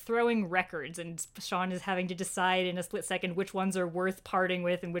 like, they're throwing records, and Sean is having to decide in a split second which ones are worth parting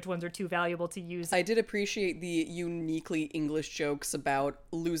with and which ones are too valuable to use. I did appreciate the uniquely English jokes about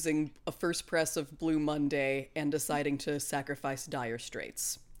losing a first press of Blue Monday and deciding to sacrifice Dire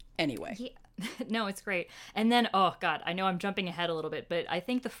Straits. Anyway. Yeah. No, it's great. And then, oh God, I know I'm jumping ahead a little bit, but I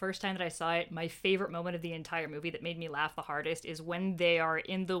think the first time that I saw it, my favorite moment of the entire movie that made me laugh the hardest is when they are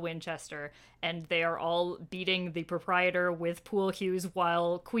in the Winchester and they are all beating the proprietor with pool cues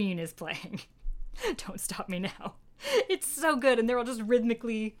while Queen is playing. Don't Stop Me Now. It's so good, and they're all just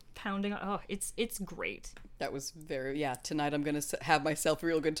rhythmically pounding. Oh, it's great. That was yeah, tonight I'm gonna have myself a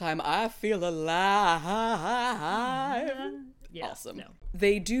real good time. I feel alive. Yeah, Awesome. no.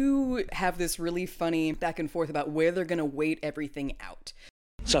 They do have this really funny back and forth about where they're gonna wait everything out.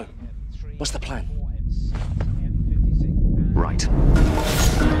 So, what's the plan? Right.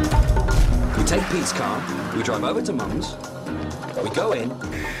 We take Pete's car, we drive over to Mum's, we go in,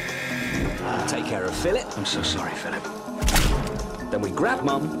 we take care of Philip. I'm so sorry, Philip. Then we grab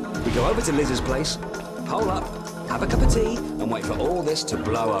Mum, we go over to Liz's place, hole up, have a cup of tea, and wait for all this to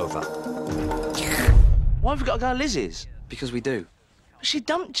blow over. Why have we got to go to Liz's? Because we do. She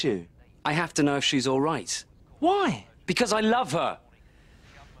dumped you. I have to know if she's all right. Why? Because I love her.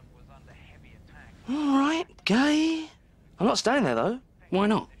 All right, gay. I'm not staying there, though. Why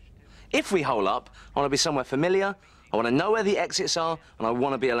not? If we hole up, I want to be somewhere familiar, I want to know where the exits are, and I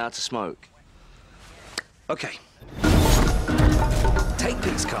want to be allowed to smoke. Okay. Take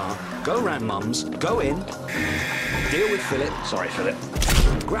Pete's car, go round Mum's, go in, deal with Philip. Sorry, Philip.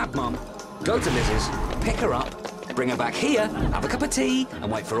 Grab Mum, go to Liz's, pick her up, bring her back here, have a cup of tea,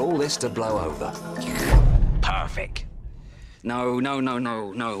 and wait for all this to blow over. Perfect. No,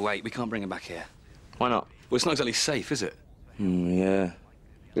 wait, we can't bring her back here. Why not? Well, it's not exactly safe, is it? Yeah.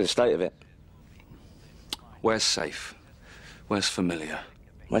 Look at the state of it. Where's safe? Where's familiar?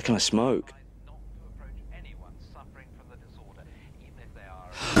 Where can I smoke?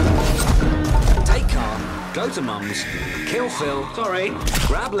 Take car, go to Mum's, kill Phil. Sorry.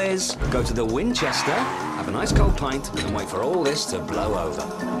 Grab Liz, go to the Winchester, have a nice cold pint, and wait for all this to blow over.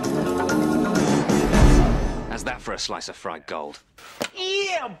 How's that for a slice of fried gold?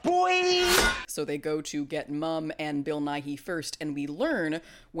 Yeah, boy! So they go to get Mum and Bill Nighy first, and we learn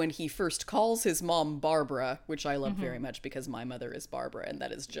when he first calls his mom Barbara, which I love very much because my mother is Barbara, and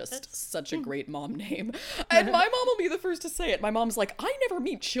that is just such a great mom name. And my mom will be the first to say it. My mom's like, I never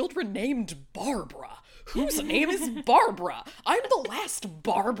meet children named Barbara. Whose name is Barbara? I'm the last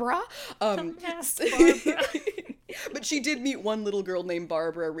Barbara. But she did meet one little girl named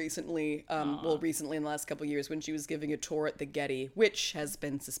Barbara recently, recently in the last couple of years when she was giving a tour at the Getty, which has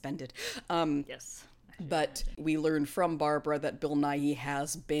been suspended. Yes. But we learn from Barbara that Bill Nighy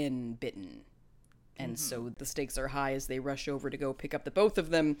has been bitten. And so the stakes are high as they rush over to go pick up the both of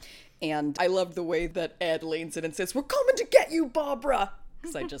them. And I love the way that Ed leans in and says, "We're coming to get you, Barbara!"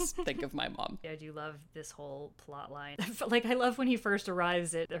 Because I just think of my mom. I do love this whole plot line. Like, I love when he first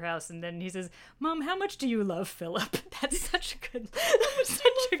arrives at their house and then he says, "Mom, how much do you love Philip?" That's such a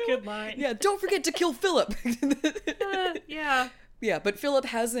good line. Yeah, don't forget to kill Philip. Yeah. Yeah, but Philip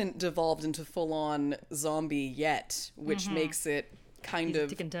hasn't devolved into full-on zombie yet, which makes it kind He's a of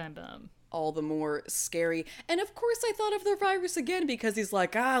ticking time bomb. all the more scary. And of course I thought of the virus again because he's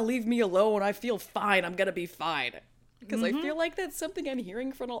like, leave me alone. I feel fine. I'm gonna be fine. Because I feel like that's something I'm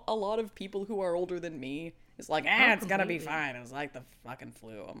hearing from a lot of people who are older than me. It's like, it's gonna be fine. It's like the fucking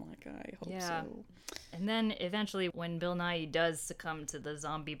flu. I'm like, I hope so. And then eventually when Bill Nighy does succumb to the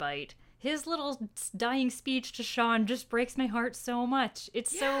zombie bite, his little dying speech to Sean just breaks my heart so much.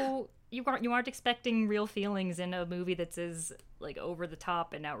 It's so... You aren't expecting real feelings in a movie that's as like over the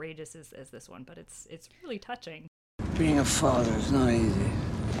top and outrageous as this one, but it's really touching. Being a father is not easy.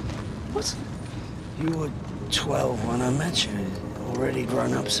 What? You were 12 when I met you, already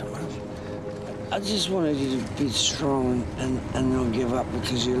grown up so much. I just wanted you to be strong and not give up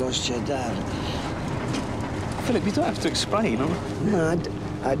because you lost your dad. Philip, you don't have to explain, No,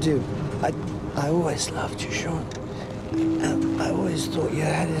 I do. I always loved you, Sean. I always thought you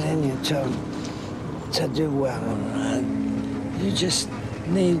had it in you to do well. And you just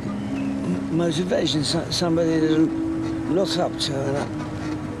need motivation, somebody to look up to. And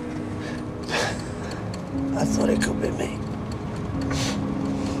I thought it could be me.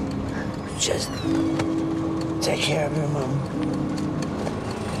 Just take care of your mom.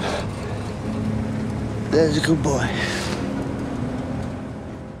 There's a good boy.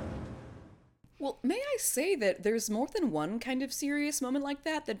 Well, may I say that there's more than one kind of serious moment like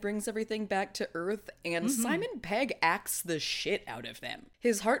that brings everything back to earth, and Simon Pegg acts the shit out of them.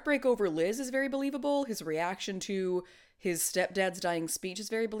 His heartbreak over Liz is very believable, his reaction to his stepdad's dying speech is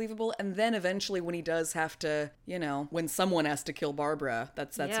very believable, and then eventually when he does have to, when someone has to kill Barbara,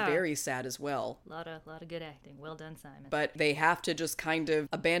 that's very sad as well. A lot of good acting. Well done, Simon. But they have to just kind of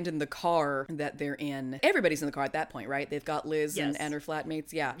abandon the car that they're in. Everybody's in the car at that point, right? They've got Liz and her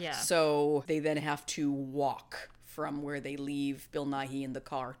flatmates. Yeah. Yeah. So they then have to walk from where they leave Bill Nighy in the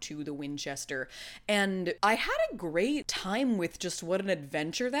car to the Winchester. And I had a great time with just what an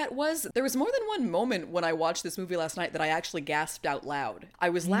adventure that was. There was more than one moment when I watched this movie last night that I actually gasped out loud. I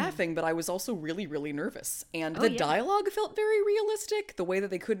was laughing, but I was also really, really nervous. And the dialogue felt very realistic, the way that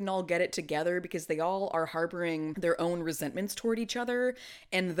they couldn't all get it together because they all are harboring their own resentments toward each other.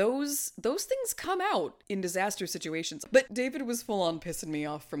 And those things come out in disaster situations. But David was full on pissing me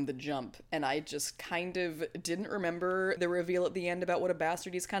off from the jump, and I just kind of didn't remember the reveal at the end about what a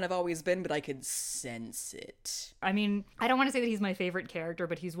bastard he's kind of always been, but I could sense it. I mean, I don't want to say that he's my favorite character,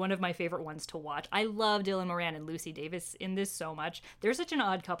 but he's one of my favorite ones to watch. I love Dylan Moran and Lucy Davis in this so much. They're such an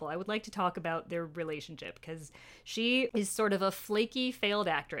odd couple. I would like to talk about their relationship because she is sort of a flaky, failed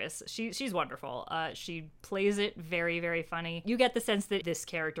actress. She's wonderful. She plays it very, very funny. You get the sense that this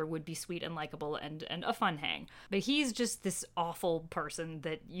character would be sweet and likable and a fun hang. But he's just this awful person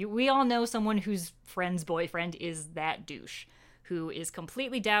that we all know someone whose friend's boyfriend is that douche, who is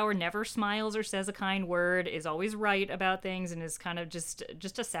completely dour, never smiles or says a kind word, is always right about things, and is kind of just a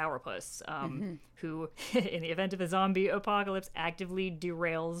sourpuss, who, in the event of a zombie apocalypse, actively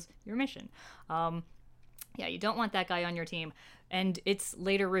derails your mission. Yeah, you don't want that guy on your team. And it's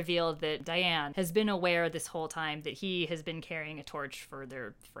later revealed that Diane has been aware this whole time that he has been carrying a torch for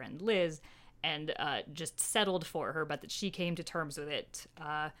their friend Liz, and just settled for her, but that she came to terms with it.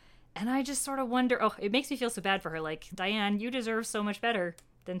 And I just sort of wonder, it makes me feel so bad for her. Like, Diane, you deserve so much better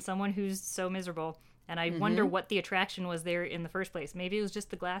than someone who's so miserable. And I wonder what the attraction was there in the first place. Maybe it was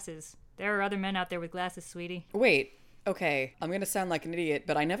just the glasses. There are other men out there with glasses, sweetie. Wait, okay, I'm gonna sound like an idiot,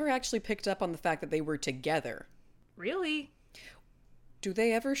 but I never actually picked up on the fact that they were together. Really? Do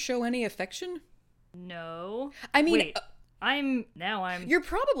they ever show any affection? No. I mean... Wait. I'm... You're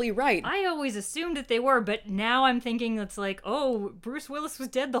probably right. I always assumed that they were, but now I'm thinking it's like, oh, Bruce Willis was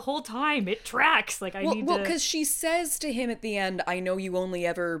dead the whole time. It tracks. Like, Well, because she says to him at the end, I know you only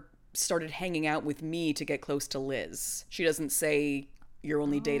ever started hanging out with me to get close to Liz. She doesn't say, you're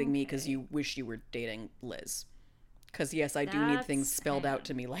only dating me because you wish you were dating Liz. Because, yes, I do need things spelled out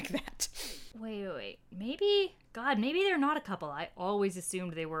to me like that. Wait. Maybe they're not a couple. I always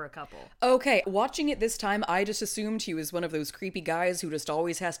assumed they were a couple. Okay, watching it this time, I just assumed he was one of those creepy guys who just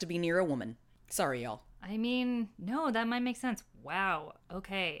always has to be near a woman. Sorry, y'all. I mean, no, that might make sense. Wow.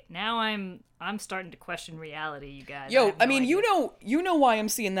 Okay. Now I'm starting to question reality, you guys. Yo, I mean, you know why I'm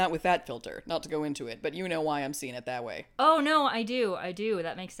seeing that with that filter. Not to go into it, but you know why I'm seeing it that way. Oh, no, I do.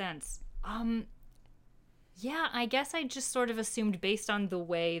 That makes sense. Yeah, I guess I just sort of assumed based on the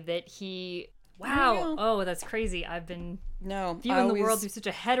way that he... Wow. Oh, that's crazy. I've been viewing the world through such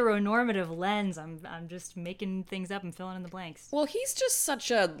a heteronormative lens. I'm just making things up and filling in the blanks. Well, he's just such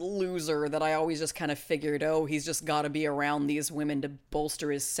a loser that I always just kind of figured, he's just got to be around these women to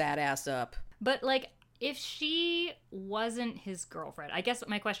bolster his sad ass up. But, like, if she wasn't his girlfriend, I guess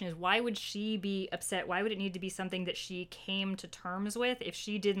my question is, why would she be upset? Why would it need to be something that she came to terms with if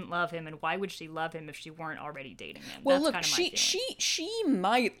she didn't love him? And why would she love him if she weren't already dating him? Well, That's look, kind of my feeling. she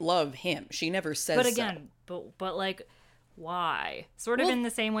might love him. She never says But again, but like, why? Sort of in the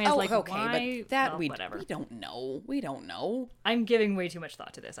same way as why? But that whatever. We don't know. We don't know. I'm giving way too much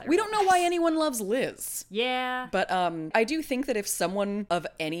thought to this. We don't know why anyone loves Liz. Yeah. But I do think that if someone of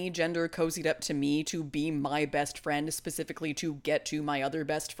any gender cozied up to me to be my best friend, specifically to get to my other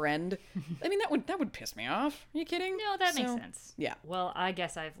best friend, I mean, that would piss me off. Are you kidding? No, that makes sense. Yeah. Well, I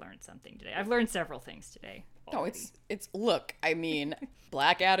guess I've learned something today. I've learned several things today. No, it's look, I mean,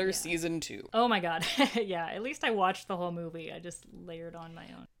 Blackadder season 2. Oh my god. Yeah, at least I watched the whole movie. I just layered on my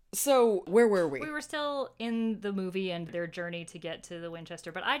own. So, where were we? We were still in the movie and their journey to get to the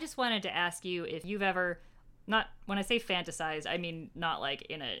Winchester, but I just wanted to ask you if you've ever, not, when I say fantasize, I mean not like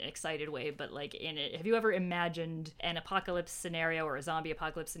in an excited way, but like in it, have you ever imagined an apocalypse scenario or a zombie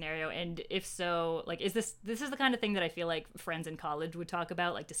apocalypse scenario? And if so, like, is this is the kind of thing that I feel like friends in college would talk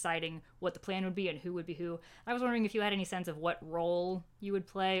about, like deciding what the plan would be and who would be who. I was wondering if you had any sense of what role you would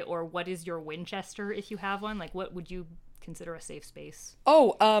play, or what is your Winchester if you have one? Like, what would you consider a safe space?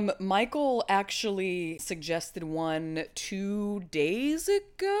 Michael actually suggested one 2 days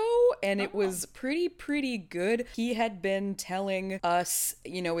ago, and it was pretty good. He had been telling us,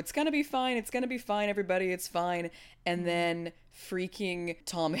 it's gonna be fine, everybody, it's fine. And then freaking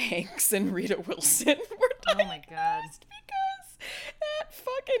Tom Hanks and Rita Wilson were Oh my god. because that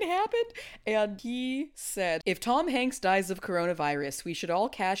fucking happened. And he said, if Tom Hanks dies of coronavirus, we should all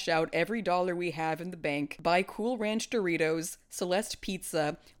cash out every dollar we have in the bank, buy Cool Ranch Doritos, Celeste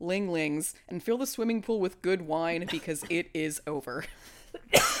Pizza, Ling Lings, and fill the swimming pool with good wine because it is over.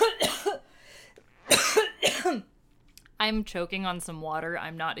 I'm choking on some water.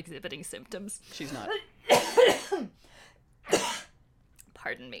 I'm not exhibiting symptoms. She's not.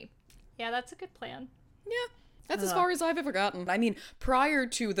 Pardon me. Yeah, that's a good plan. Yeah. That's as far as I've ever gotten. I mean, prior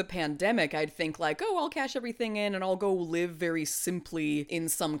to the pandemic, I'd think like, oh, I'll cash everything in and I'll go live very simply in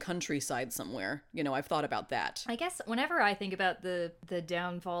some countryside somewhere. You know, I've thought about that. I guess whenever I think about the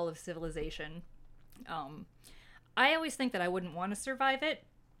downfall of civilization, I always think that I wouldn't want to survive it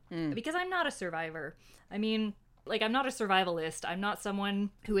because I'm not a survivor. I mean, like, I'm not a survivalist. I'm not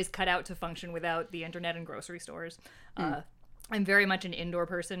someone who is cut out to function without the internet and grocery stores. I'm very much an indoor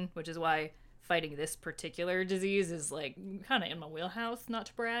person, which is why fighting this particular disease is like kind of in my wheelhouse, not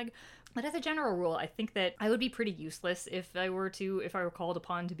to brag. But as a general rule, I think that I would be pretty useless if I were called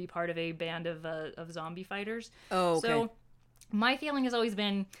upon to be part of a band of zombie fighters. Oh, okay. So my feeling has always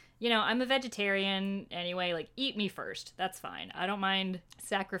been, you know, I'm a vegetarian anyway, like, eat me first. That's fine. I don't mind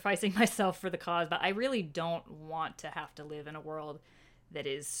sacrificing myself for the cause, but I really don't want to have to live in a world that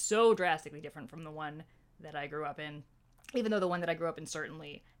is so drastically different from the one that I grew up in. Even though the one that I grew up in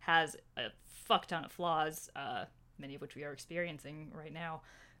certainly has a fuck ton of flaws, many of which we are experiencing right now.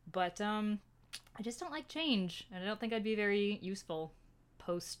 But I just don't like change, and I don't think I'd be very useful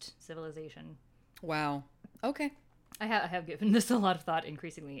post-civilization. Wow. Okay. I have given this a lot of thought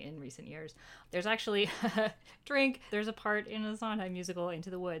increasingly in recent years. There's actually, there's a part in a Sondheim musical, Into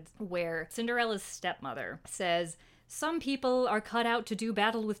the Woods, where Cinderella's stepmother says, "Some people are cut out to do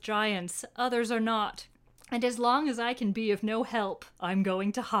battle with giants, others are not. And as long as I can be of no help, I'm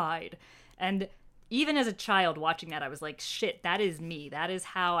going to hide." And even as a child watching that, I was like, shit, that is me. That is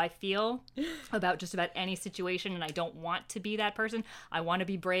how I feel about just about any situation, and I don't want to be that person. I want to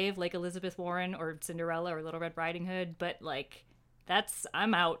be brave like Elizabeth Warren or Cinderella or Little Red Riding Hood, but, like,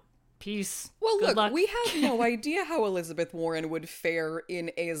 I'm out. Peace. Well, Good look, luck. we have no idea how Elizabeth Warren would fare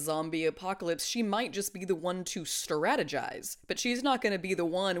in a zombie apocalypse. She might just be the one to strategize, but she's not going to be the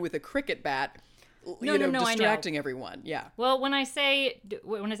one with a cricket bat No, distracting everyone. Yeah. Well, when I say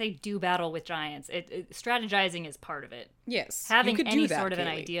do battle with giants, strategizing is part of it. Yes. Having you could any do that, sort of an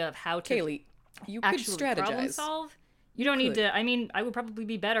Kaylee. idea of how to Kaylee, you could actually problem strategize. solve. You don't need to. I mean, I would probably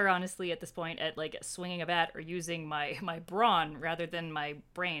be better, honestly, at this point at, like, swinging a bat or using my brawn rather than my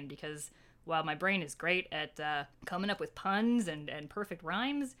brain, because while my brain is great at coming up with puns and perfect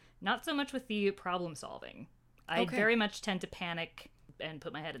rhymes, not so much with the problem solving. I very much tend to panic and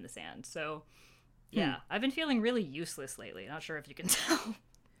put my head in the sand. So yeah, I've been feeling really useless lately. Not sure if you can tell.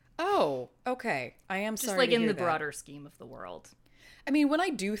 Oh, okay. I am Just sorry like to in hear the that. broader scheme of the world. I mean, when I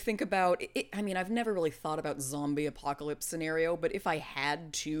do think about it, I mean, I've never really thought about zombie apocalypse scenario, but if I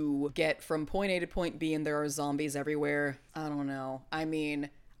had to get from point A to point B and there are zombies everywhere, I don't know. I mean,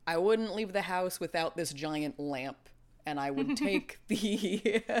 I wouldn't leave the house without this giant lamp, and I would take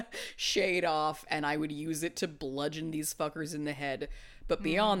the shade off and I would use it to bludgeon these fuckers in the head. But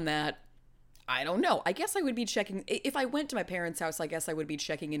beyond that, I don't know. I guess I would be checking, if I went to my parents' house, I guess I would be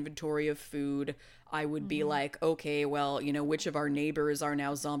checking inventory of food. I would be like, okay, well, you know, which of our neighbors are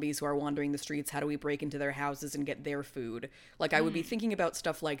now zombies who are wandering the streets? How do we break into their houses and get their food? Like, I would be thinking about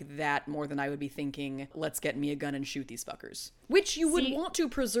stuff like that more than I would be thinking, let's get me a gun and shoot these fuckers. Which you would want to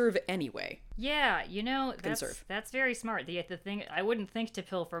preserve anyway. Yeah, you know, Conserve. that's very smart. The thing, I wouldn't think to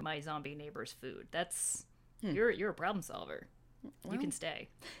pilfer my zombie neighbor's food. That's, you're a problem solver. You can stay.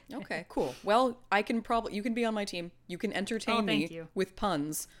 Okay, cool. Well, you can be on my team. You can entertain me you. with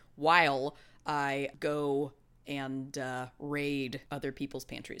puns while I go and raid other people's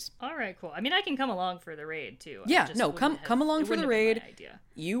pantries. All right, cool. I mean, I can come along for the raid too. Yeah, no, come along for the raid. Idea.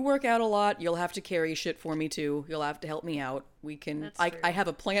 You work out a lot. You'll have to carry shit for me too. You'll have to help me out. We can. That's true. I have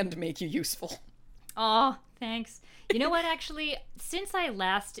a plan to make you useful. Aw, thanks. You know what? Actually, since I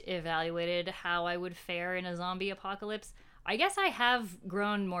last evaluated how I would fare in a zombie apocalypse, I guess I have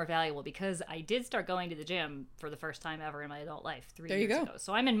grown more valuable because I did start going to the gym for the first time ever in my adult life 3 There you years go. ago.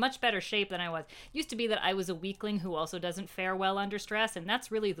 So I'm in much better shape than I was. Used to be that I was a weakling who also doesn't fare well under stress, and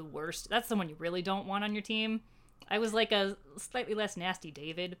that's really the worst. That's someone you really don't want on your team. I was like a slightly less nasty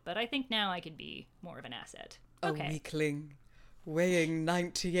David, but I think now I could be more of an asset. Okay. A weakling weighing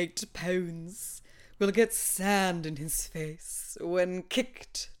 98 pounds will get sand in his face when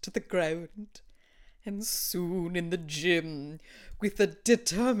kicked to the ground. And soon in the gym, with a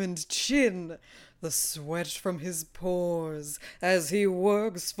determined chin, the sweat from his pores as he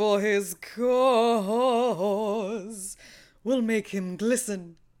works for his cause will make him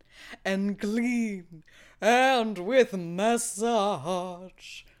glisten and gleam, and with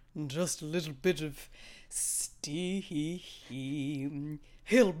massage, just a little bit of steam,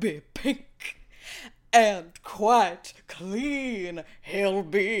 he'll be pink and quite clean. He'll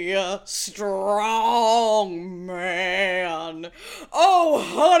be a strong man. Oh,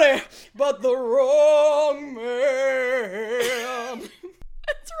 honey, but the wrong man.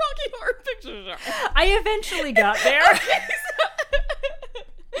 It's Rocky Horror Picture Show. I eventually got there.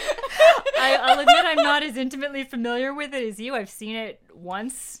 I'll admit I'm not as intimately familiar with it as you. I've seen it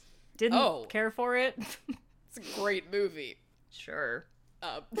once. Didn't care for it. It's a great movie. Sure.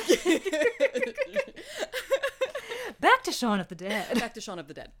 Back to Shaun of the Dead. Back to Shaun of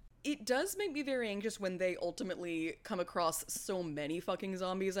the Dead. It does make me very anxious when they ultimately come across so many fucking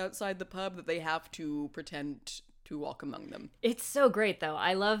zombies outside the pub that they have to pretend to walk among them. It's so great, though.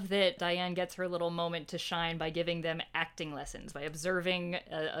 I love that Diane gets her little moment to shine by giving them acting lessons, by observing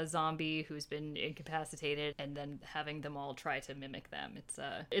a zombie who's been incapacitated and then having them all try to mimic them.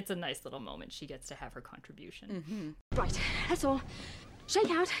 It's a nice little moment. She gets to have her contribution. Mm-hmm. Right, that's all.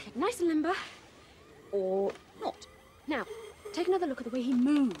 Shake out, get nice and limber. Or not. Now, take another look at the way he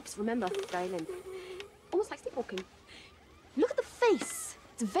moves. Remember, very limp. Almost like sleepwalking. Look at the face.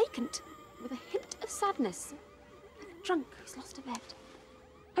 It's vacant, with a hint of sadness. Like a drunk who's lost a bet.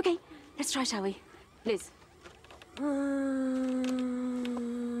 Okay, let's try, shall we? Liz.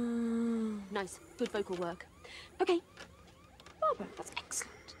 Nice, good vocal work. Okay. Barbara, that's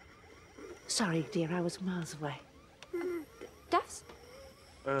excellent. Sorry, dear, I was miles away. Daphs?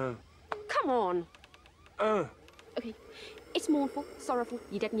 Come on. Okay. It's mournful, sorrowful.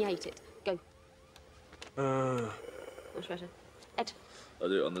 You did and you ate it. Go. Much better. Ed. I'll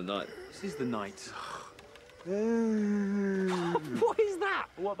do it on the night. This is the night. What is that?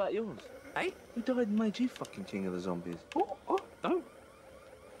 What about yours? Hey? Who died and made you fucking king of the zombies? Oh. No.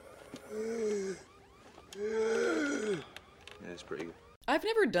 Yeah, it's pretty good. I've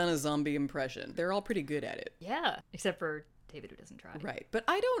never done a zombie impression. They're all pretty good at it. Yeah, except for David, who doesn't try. Right, but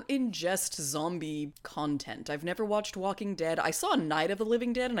I don't ingest zombie content. I've never watched Walking Dead. I saw Night of the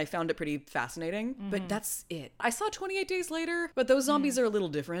Living Dead and I found it pretty fascinating, but that's it. I saw 28 Days Later, but those zombies are a little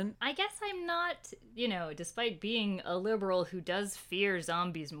different. I guess I'm not, despite being a liberal who does fear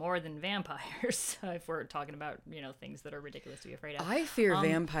zombies more than vampires, if we're talking about, things that are ridiculous to be afraid of. I fear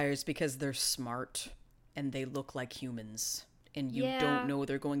vampires because they're smart and they look like humans. And you don't know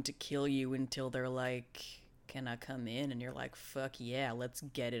they're going to kill you until they're like, can I come in? And you're like, fuck yeah, let's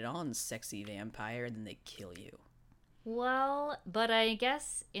get it on, sexy vampire. And then they kill you. Well, but I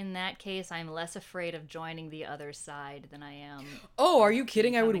guess in that case, I'm less afraid of joining the other side than I am. Oh, are you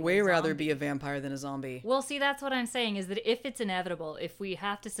kidding? I would way a rather zombie. be a vampire than a zombie. Well, see, that's what I'm saying, is that if it's inevitable, if we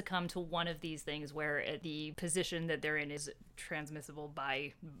have to succumb to one of these things where the position that they're in is transmissible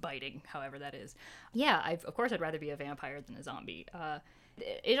by biting, however that is, of course I'd rather be a vampire than a zombie.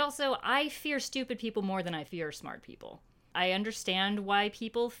 I fear stupid people more than I fear smart people. I understand why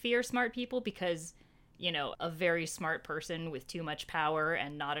people fear smart people because, a very smart person with too much power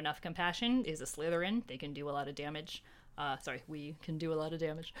and not enough compassion is a Slytherin. They can do a lot of damage. We can do a lot of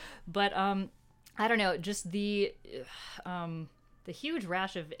damage. But, I don't know, just the huge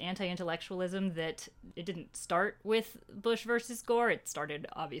rash of anti-intellectualism that it didn't start with Bush versus Gore. It started,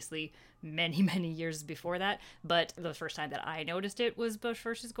 obviously, many, many years before that. But the first time that I noticed it was Bush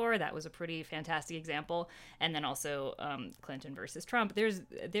versus Gore. That was a pretty fantastic example. And then also Clinton versus Trump. There's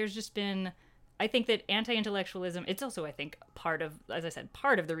just been... I think that anti-intellectualism, it's also, I think, part of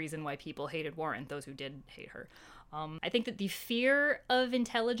the reason why people hated Warren, those who did hate her. I think that the fear of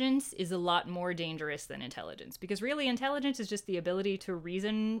intelligence is a lot more dangerous than intelligence, because really intelligence is just the ability to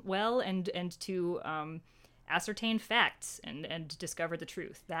reason well and to ascertain facts and discover the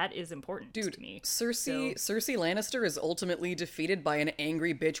truth. That is important to me. Cersei Lannister is ultimately defeated by an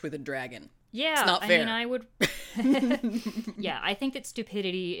angry bitch with a dragon. Yeah, it's not fair. I would... Yeah, I think that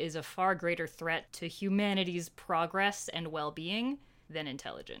stupidity is a far greater threat to humanity's progress and well-being than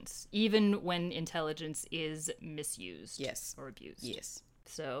intelligence, even when intelligence is misused or abused. Yes.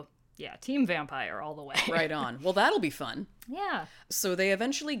 So, yeah, Team Vampire all the way. Right on. Well, that'll be fun. Yeah. So they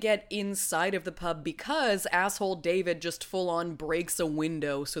eventually get inside of the pub because asshole David just full-on breaks a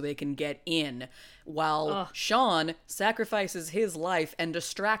window so they can get in, while Shaun sacrifices his life and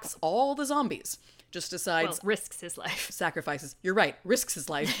distracts all the zombies. Just decides... risks his life. Sacrifices. You're right. Risks his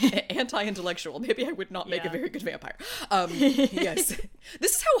life. Anti-intellectual. Maybe I would not make a very good vampire. Yes.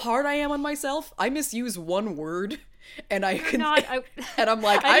 This is how hard I am on myself. I misuse one word. And I can, and I'm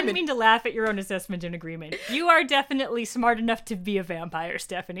like, I didn't mean to laugh at your own assessment and agreement. You are definitely smart enough to be a vampire,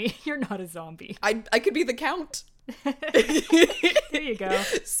 Stephanie. You're not a zombie. I could be the Count. There you go.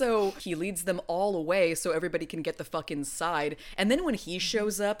 So he leads them all away so everybody can get the fuck inside. And then when he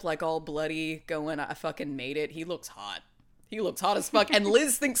shows up, like all bloody, going, I fucking made it, he looks hot. he looks hot as fuck. And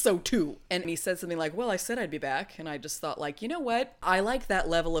Liz thinks so too. And he said something like, well, I said I'd be back. And I just thought, like, you know what? I like that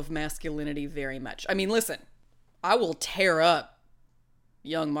level of masculinity very much. I mean, listen, I will tear up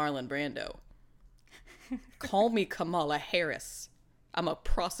young Marlon Brando. Call me Kamala Harris. I'ma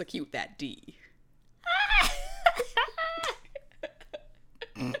prosecute that D.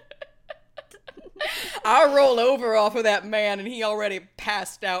 I roll over off of that man and he already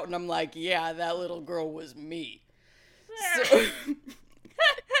passed out and I'm like, yeah, that little girl was me. So,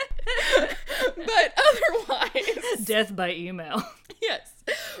 but otherwise... Death by email. Yes.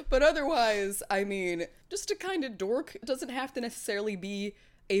 But otherwise, I mean, just a kind of dork. It doesn't have to necessarily be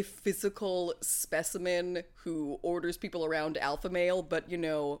a physical specimen who orders people around alpha male, but you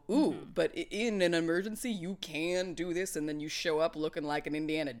know, but in an emergency, you can do this, and then you show up looking like an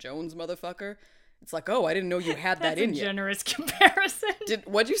Indiana Jones motherfucker. It's like, oh, I didn't know you had that in you. That's a generous comparison.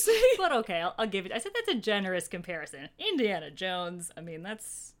 What'd you say? But okay, I'll give it. I said that's a generous comparison. Indiana Jones, I mean,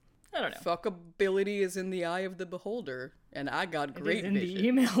 that's, I don't know. Fuckability is in the eye of the beholder, and I got great in vision. the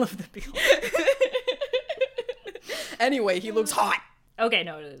email of the beholder. Anyway, he looks hot. Okay,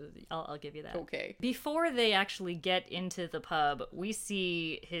 no, I'll give you that. Okay. Before they actually get into the pub, we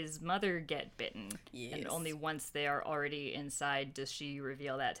see his mother get bitten. Yes. And only once they are already inside does she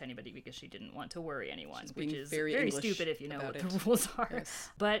reveal that to anybody because she didn't want to worry anyone, which is very English stupid if you know what about the it. rules are. Yes.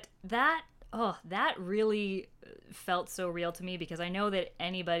 But that really felt so real to me because I know that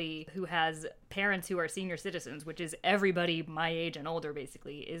anybody who has parents who are senior citizens, which is everybody my age and older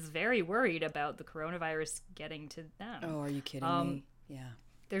basically, is very worried about the coronavirus getting to them. Oh, are you kidding me? Yeah.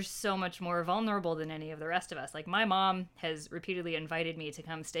 They're so much more vulnerable than any of the rest of us. Like, my mom has repeatedly invited me to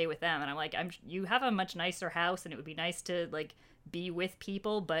come stay with them, and I'm like, you have a much nicer house, and it would be nice to, like, be with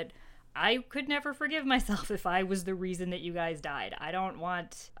people, but I could never forgive myself if I was the reason that you guys died. I'm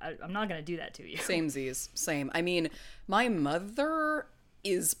not gonna do that to you. Samesies. Same. I mean, my mother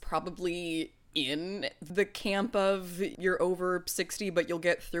is probably in the camp of you're over 60 but you'll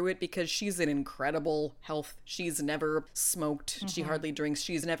get through it because she's in incredible health. She's never smoked. She hardly drinks.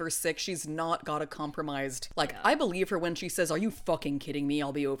 She's never sick. She's not got a compromised, like, I believe her when she says, are you fucking kidding me?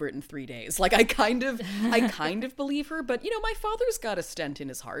 I'll be over it in 3 days. Like, I kind of believe her, but you know, my father's got a stent in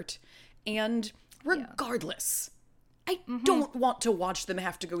his heart, and regardless, I don't want to watch them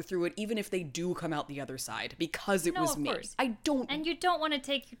have to go through it, even if they do come out the other side, because it was of me. Course. I don't. And you don't want to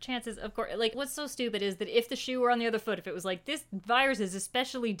take your chances, of course. Like, what's so stupid is that if the shoe were on the other foot, if it was like, this virus is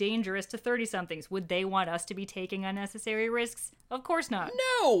especially dangerous to 30-somethings, would they want us to be taking unnecessary risks? Of course not.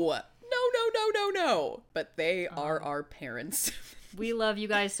 No. But they are our parents. We love you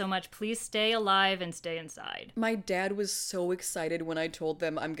guys so much. Please stay alive and stay inside. My dad was so excited when I told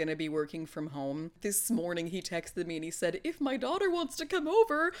them I'm going to be working from home. This morning he texted me and he said, if my daughter wants to come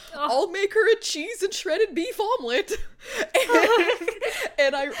over, I'll make her a cheese and shredded beef omelet.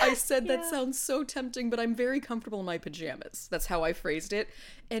 And I said, that sounds so tempting, but I'm very comfortable in my pajamas. That's how I phrased it.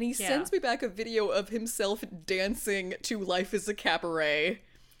 And he sends me back a video of himself dancing to Life is a Cabaret.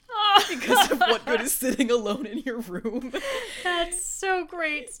 Because of what good is sitting alone in your room. That's so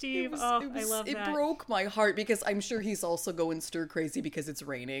great, Steve. I love that. It broke my heart because I'm sure he's also going stir crazy because it's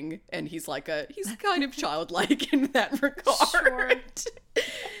raining, and he's he's kind of childlike in that regard. Sure.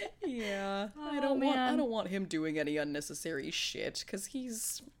 Yeah. I don't want him doing any unnecessary shit because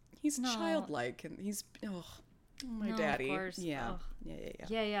he's childlike and he's my daddy. Of course. Yeah. Oh.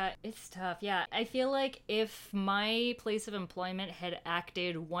 Yeah. It's tough. Yeah. I feel like if my place of employment had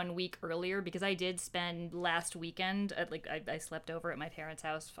acted 1 week earlier, because I did spend last weekend I slept over at my parents'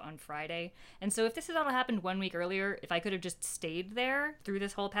 house on Friday. And so if this had all happened 1 week earlier, if I could have just stayed there through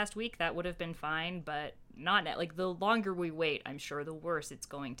this whole past week, that would have been fine, but not now. Like, the longer we wait, I'm sure the worse it's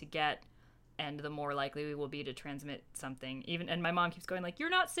going to get. And the more likely we will be to transmit something. And my mom keeps going like, you're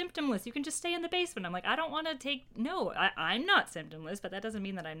not symptomless. You can just stay in the basement. I'm like, I don't want to take... No, I'm not symptomless, but that doesn't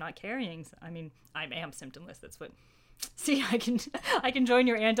mean that I'm not carrying... I mean, I am symptomless. That's what... See, I can join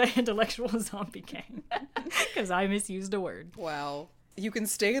your anti-intellectual zombie gang. Because I misused a word. Wow. You can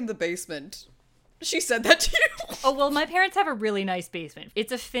stay in the basement. She said that to you. Oh, well, my parents have a really nice basement.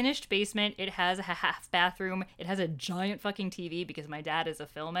 It's a finished basement. It has a half bathroom. It has a giant fucking TV because my dad is a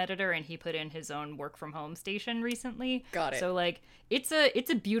film editor and he put in his own work from home station recently. Got it. So, like, it's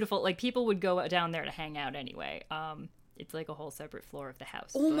a beautiful, like, people would go down there to hang out anyway. It's like a whole separate floor of the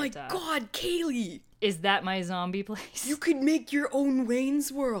house. Oh my God, Kaylee. Is that my zombie place? You could make your own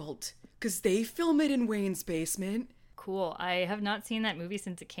Wayne's World because they film it in Wayne's basement. Cool. I have not seen that movie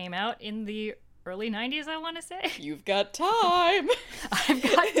since it came out in the early 90s, I want to say. You've got time. I've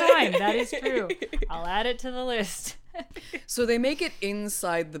got time. That is true. I'll add it to the list. So they make it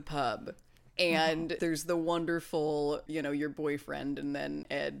inside the pub. And there's the wonderful, your boyfriend, and then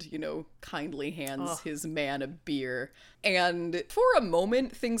Ed, kindly hands his man a beer. And for a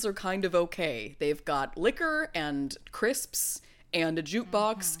moment, things are kind of okay. They've got liquor and crisps and a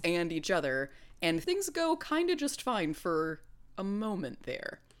jukebox and each other, and things go kind of just fine for a moment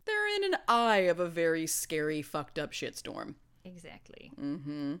there. They're in an eye of a very scary, fucked up shitstorm. Exactly.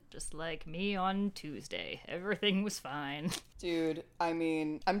 Just like me on Tuesday. Everything was fine. Dude, I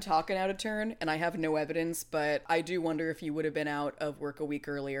mean, I'm talking out of turn, and I have no evidence, but I do wonder if you would have been out of work a week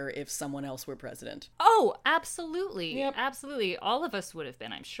earlier if someone else were president. Oh, absolutely. Yep. Absolutely. All of us would have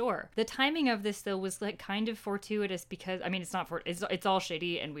been, I'm sure. The timing of this, though, was like kind of fortuitous because, I mean, it's all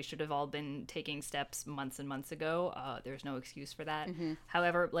shitty, and we should have all been taking steps months and months ago. There's no excuse for that.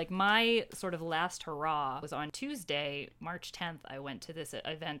 However, like my sort of last hurrah was on Tuesday, March 10th. I went to this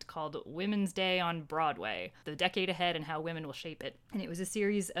event called Women's Day on Broadway, The Decade Ahead and How Women Will Shape It. And it was a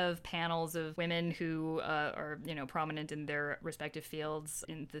series of panels of women who are, prominent in their respective fields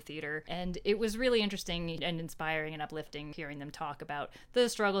in the theater. And it was really interesting and inspiring and uplifting hearing them talk about the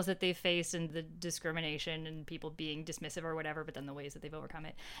struggles that they've faced and the discrimination and people being dismissive or whatever, but then the ways that they've overcome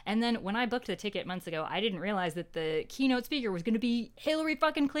it. And then when I booked the ticket months ago, I didn't realize that the keynote speaker was going to be Hillary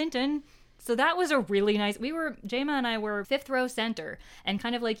fucking Clinton. So that was a really nice, Jayma and I were fifth row center, and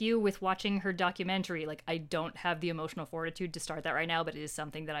kind of like you with watching her documentary, like I don't have the emotional fortitude to start that right now, but it is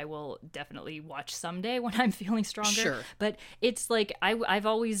something that I will definitely watch someday when I'm feeling stronger. Sure. But it's like, I've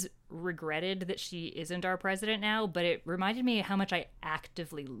always regretted that she isn't our president now, but it reminded me how much I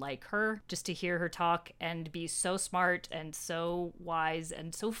actively like her, just to hear her talk and be so smart and so wise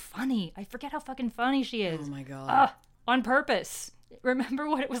and so funny. I forget how fucking funny she is. Oh my God. On purpose. Remember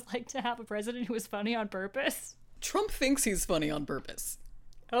what it was like to have a president who was funny on purpose? Trump thinks he's funny on purpose.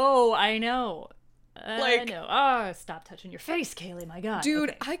 Oh, I know. I know. Oh, stop touching your face, Kaylee, my God.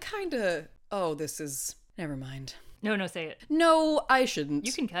 Dude, okay. Never mind. No, say it. No, I shouldn't.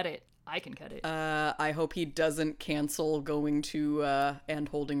 You can cut it. I can cut it. I hope he doesn't cancel going to and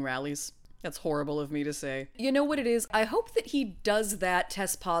holding rallies. That's horrible of me to say. You know what it is? I hope that he does that,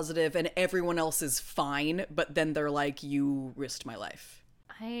 test positive, and everyone else is fine, but then they're like, you risked my life.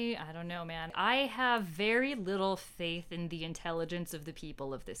 I don't know, man. I have very little faith in the intelligence of the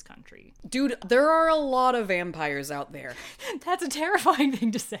people of this country. Dude, there are a lot of vampires out there. That's a terrifying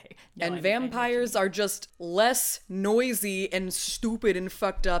thing to say. No, and vampires are just less noisy and stupid and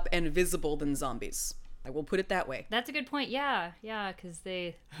fucked up and visible than zombies. I will put it that way. That's a good point. Yeah, because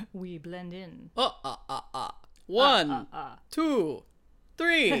we blend in. 1, 2,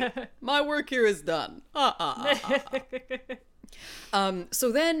 3. My work here is done.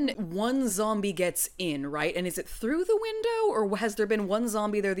 So then one zombie gets in, right? And is it through the window, or has there been one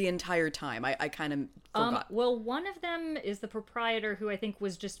zombie there the entire time? I kind of forgot. Well, one of them is the proprietor, who I think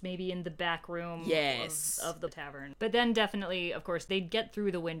was just maybe in the back room of the tavern. But then definitely, of course, they'd get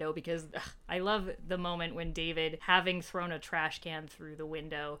through the window because I love the moment when David, having thrown a trash can through the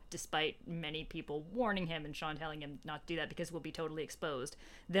window, despite many people warning him and Sean telling him not to do that because we'll be totally exposed.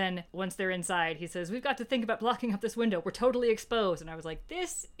 Then once they're inside, he says, we've got to think about blocking up this window. We're totally exposed. And I was like,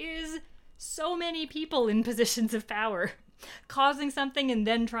 this is so many people in positions of power causing something and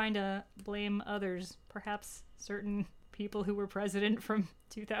then trying to blame others, perhaps certain people who were president from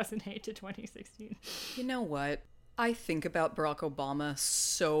 2008 to 2016. You know what? I think about Barack Obama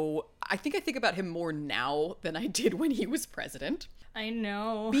I think about him more now than I did when he was president. I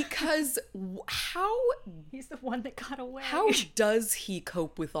know. Because he's the one that got away. How does he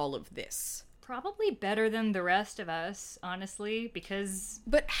cope with all of this? Probably better than the rest of us, honestly, because...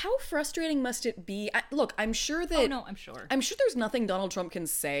 But how frustrating must it be? Look, I'm sure that... Oh, no, I'm sure. I'm sure there's nothing Donald Trump can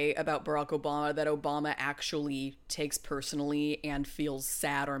say about Barack Obama that Obama actually takes personally and feels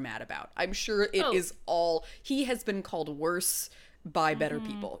sad or mad about. I'm sure it is all... He has been called worse by better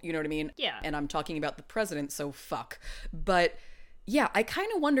people, you know what I mean? Yeah. And I'm talking about the president, so fuck. But... yeah, I kind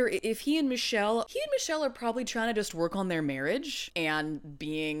of wonder if he and Michelle are probably trying to just work on their marriage and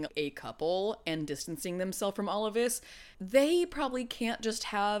being a couple and distancing themselves from all of this. They probably can't just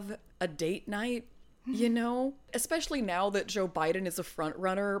have a date night, you know? Especially now that Joe Biden is a front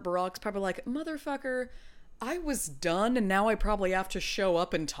runner, Barack's probably like, motherfucker, I was done and now I probably have to show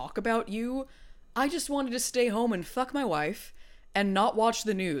up and talk about you. I just wanted to stay home and fuck my wife and not watch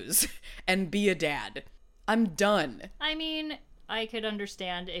the news and be a dad. I'm done. I mean... I could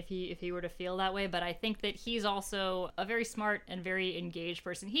understand if he were to feel that way, but I think that he's also a very smart and very engaged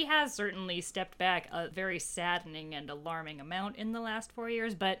person. He has certainly stepped back a very saddening and alarming amount in the last 4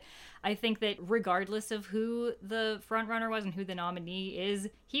 years, but I think that regardless of who the frontrunner was and who the nominee is,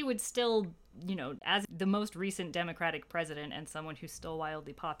 he would still, you know, as the most recent Democratic president and someone who's still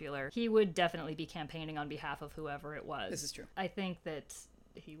wildly popular, he would definitely be campaigning on behalf of whoever it was. This is true. I think that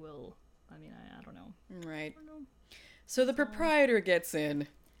he will, I mean, I don't know. Right. So the proprietor gets in,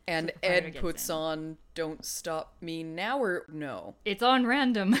 and Ed puts on Don't Stop Me Now, or no? It's on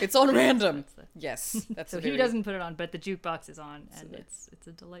random. It's on random. Yes. That's so he doesn't put it on, but the jukebox is on, and it's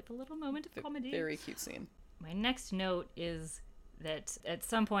a delightful little moment of comedy. Very cute scene. My next note is that at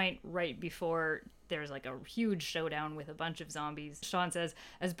some point right before there's like a huge showdown with a bunch of zombies, Sean says,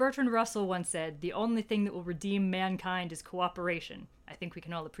 as Bertrand Russell once said, the only thing that will redeem mankind is cooperation. I think we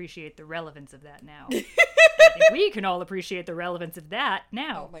can all appreciate the relevance of that now. I think we can all appreciate the relevance of that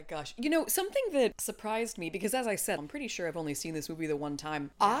now. Oh my gosh. You know, something that surprised me, because as I said, I'm pretty sure I've only seen this movie the one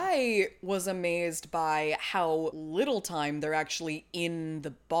time. I was amazed by how little time they're actually in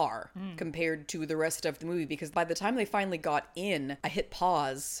the bar compared to the rest of the movie, because by the time they finally got in, I hit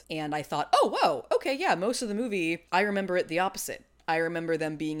pause and I thought, oh, whoa, okay, yeah, most of the movie, I remember it the opposite. I remember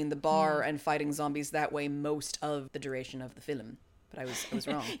them being in the bar and fighting zombies that way most of the duration of the film. But I was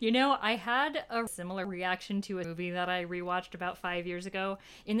wrong. You know, I had a similar reaction to a movie that I rewatched about 5 years ago.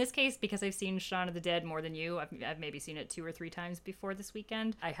 In this case, because I've seen Shaun of the Dead more than you, I've maybe seen it 2 or 3 times before this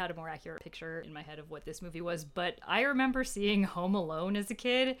weekend. I had a more accurate picture in my head of what this movie was, but I remember seeing Home Alone as a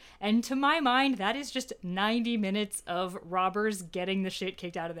kid, and to my mind, that is just 90 minutes of robbers getting the shit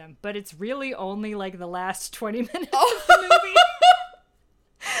kicked out of them. But it's really only like the last 20 minutes of the movie.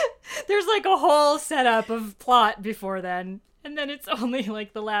 There's like a whole setup of plot before then. And then it's only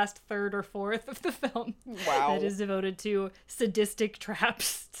like the last third or fourth of the film that is devoted to sadistic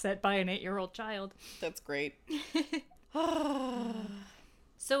traps set by an 8-year-old child. That's great.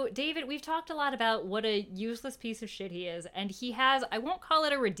 So, David, we've talked a lot about what a useless piece of shit he is, and he has, I won't call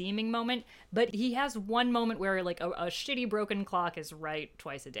it a redeeming moment, but he has one moment where, like, a shitty broken clock is right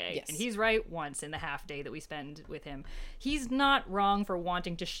twice a day. Yes. And he's right once in the half day that we spend with him. He's not wrong for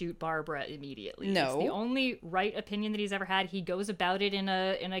wanting to shoot Barbara immediately. No. It's the only right opinion that he's ever had. He goes about it in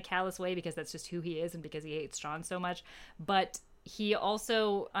a callous way because that's just who he is and because he hates Sean so much. But he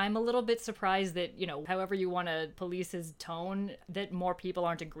also, I'm a little bit surprised that, you know, however you want to police his tone, that more people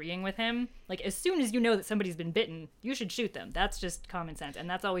aren't agreeing with him. Like, as soon as you know that somebody's been bitten, you should shoot them. That's just common sense. And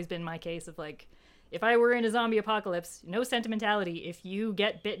that's always been my case of, like, if I were in a zombie apocalypse, no sentimentality. If you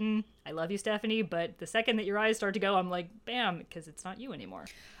get bitten, I love you, Stephanie, but the second that your eyes start to go, I'm like, bam, because it's not you anymore.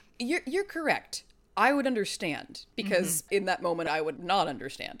 You're correct. I would understand, because in that moment I would not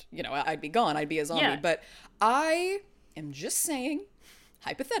understand. You know, I'd be gone. I'd be a zombie. Yeah. But I am just saying,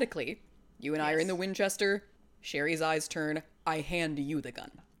 hypothetically, you and I are in the Winchester, Sherry's eyes turn, I hand you the gun.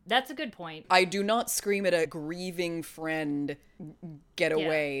 That's a good point. I do not scream at a grieving friend, get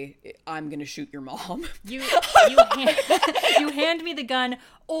away, I'm gonna shoot your mom. You hand me the gun,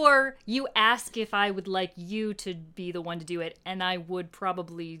 or you ask if I would like you to be the one to do it, and I would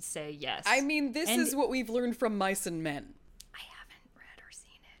probably say yes. I mean, this is what we've learned from Mice and Men. I haven't read or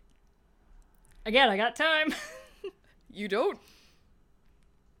seen it. Again, I got time. You don't?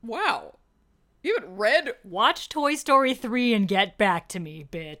 Wow. You haven't read? Watch Toy Story 3 and get back to me,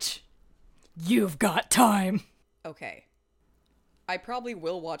 bitch. You've got time. Okay. I probably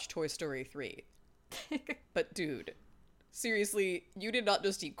will watch Toy Story 3. But dude, seriously, you did not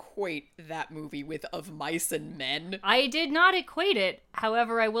just equate that movie with Of Mice and Men. I did not equate it.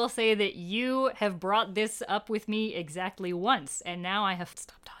 However, I will say that you have brought this up with me exactly once, and now I have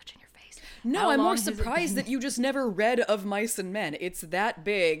stopped dodging your face. No, I'm more surprised that you just never read Of Mice and Men. It's that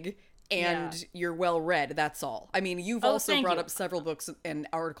big, and you're well read, that's all. I mean, you've also brought up several books and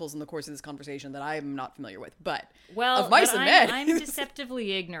articles in the course of this conversation that I'm not familiar with, but Of Mice and Men. I'm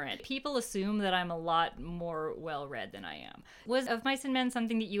deceptively ignorant. People assume that I'm a lot more well-read than I am. Was Of Mice and Men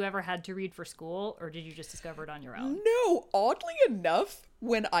something that you ever had to read for school, or did you just discover it on your own? No, oddly enough,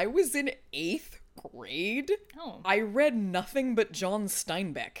 when I was in 8th grade, I read nothing but John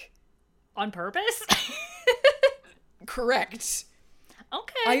Steinbeck. On purpose? Correct.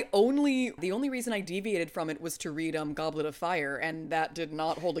 Okay. The only reason I deviated from it was to read Goblet of Fire, and that did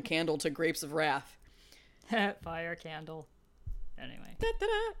not hold a candle to Grapes of Wrath. Fire candle. Anyway.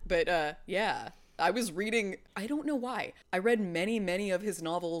 But, yeah. I was reading, I don't know why. I read many, many of his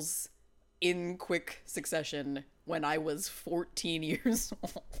novels in quick succession when I was 14 years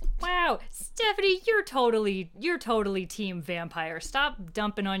old. Wow, Stephanie, you're totally team vampire. Stop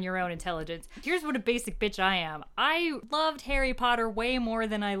dumping on your own intelligence. Here's what a basic bitch I am. I loved Harry Potter way more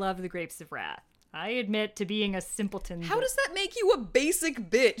than I loved The Grapes of Wrath. I admit to being a simpleton. How does that make you a basic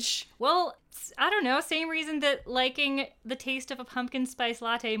bitch? Well, I don't know, same reason that liking the taste of a pumpkin spice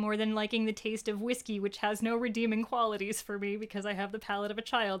latte more than liking the taste of whiskey, which has no redeeming qualities for me because I have the palate of a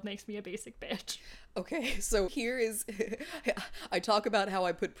child, makes me a basic bitch. Okay, so here is... I talk about how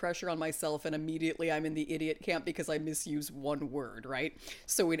I put pressure on myself and immediately I'm in the idiot camp because I misuse one word, right?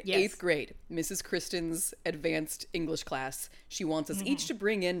 So in 8th grade, Mrs. Kristen's advanced English class, she wants us each to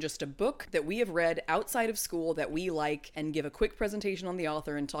bring in just a book that we have read outside of school that we like and give a quick presentation on the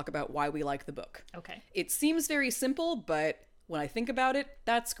author and talk about why we like the book. Okay. It seems very simple, but when I think about it,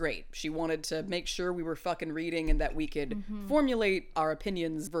 that's great. She wanted to make sure we were fucking reading and that we could formulate our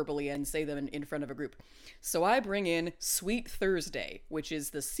opinions verbally and say them in front of a group. So I bring in Sweet Thursday, which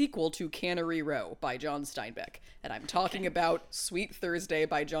is the sequel to Cannery Row by John Steinbeck. And I'm talking about Sweet Thursday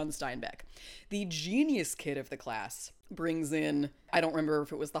by John Steinbeck. The genius kid of the class brings in, I don't remember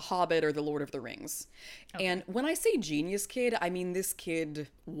if it was The Hobbit or The Lord of the Rings. Okay. And when I say genius kid, I mean this kid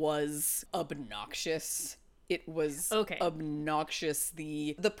was obnoxious. It was obnoxious,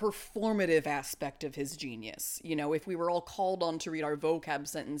 the performative aspect of his genius. You know, if we were all called on to read our vocab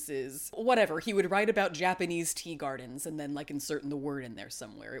sentences, whatever, he would write about Japanese tea gardens and then like insert the word in there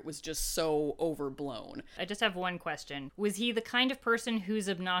somewhere. It was just so overblown. I just have one question. Was he the kind of person who's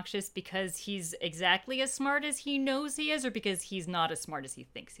obnoxious because he's exactly as smart as he knows he is, or because he's not as smart as he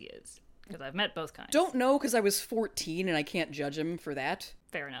thinks he is? Because I've met both kinds. Don't know, because I was 14 and I can't judge him for that.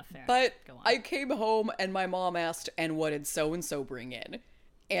 Fair enough. But I came home and my mom asked, and what did so-and-so bring in?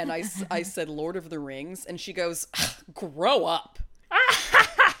 And I said Lord of the Rings, and she goes, grow up.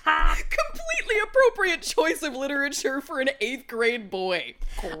 Completely appropriate choice of literature for an 8th grade boy.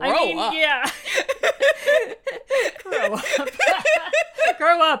 Grow up. Yeah. Grow up.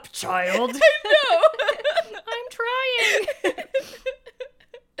 Grow up, child. I know. I'm trying.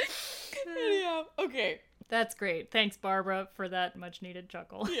 Yeah, okay. That's great. Thanks, Barbara, for that much-needed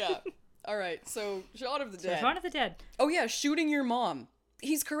chuckle. Yeah. All right, so Shaun of the Dead. Shaun of the Dead. Oh yeah, shooting your mom.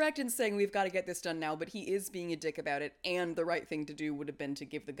 He's correct in saying we've got to get this done now, but he is being a dick about it, and the right thing to do would have been to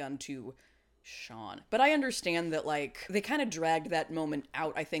give the gun to Shaun. But I understand that, like, they kind of dragged that moment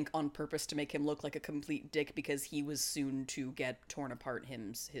out, I think, on purpose to make him look like a complete dick because he was soon to get torn apart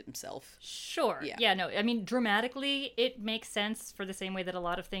himself. Sure. Yeah, no, I mean, dramatically, it makes sense for the same way that a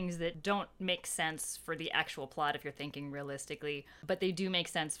lot of things that don't make sense for the actual plot if you're thinking realistically, but they do make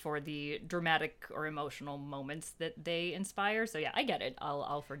sense for the dramatic or emotional moments that they inspire. So yeah, I get it.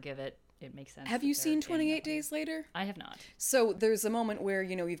 I'll forgive it. It makes sense. Have you seen 28 Days Later? I have not. So there's a moment where,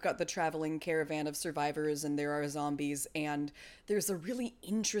 you know, you've got the traveling caravan of survivors and there are zombies, and there's a really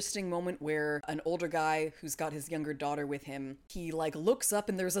interesting moment where an older guy who's got his younger daughter with him, he like looks up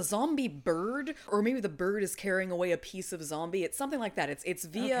and there's a zombie bird, or maybe the bird is carrying away a piece of zombie. It's something like that. It's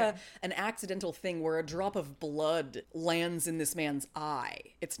via an accidental thing where a drop of blood lands in this man's eye.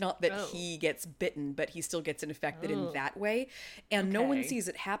 It's not that he gets bitten, but he still gets infected in that way. And no one sees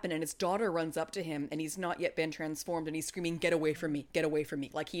it happen, and his daughter runs up to him and he's not yet been transformed and he's screaming, get away from me, get away from me.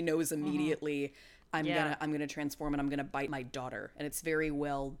 Like he knows immediately I'm gonna transform and I'm gonna bite my daughter. And it's very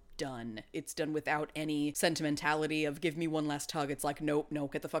well done. It's done without any sentimentality of give me one last hug. It's like, nope, no,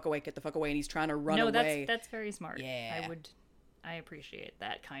 get the fuck away. And he's trying to run away. No, that's very smart. Yeah. I appreciate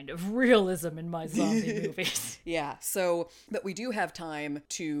that kind of realism in my zombie movies. Yeah, so, but we do have time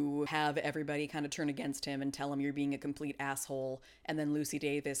to have everybody kind of turn against him and tell him you're being a complete asshole. And then Lucy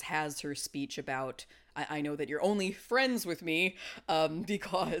Davis has her speech about, I know that you're only friends with me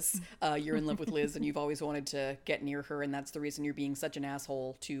because you're in love with Liz and you've always wanted to get near her. And that's the reason you're being such an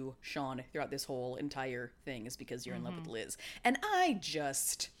asshole to Shaun throughout this whole entire thing is because you're in love with Liz. And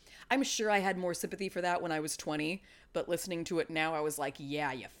I'm sure I had more sympathy for that when I was 20, but listening to it now, I was like,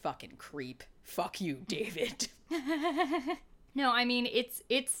 yeah, you fucking creep. Fuck you, David. No, I mean,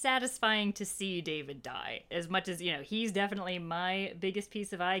 it's satisfying to see David die. As much as, you know, he's definitely my biggest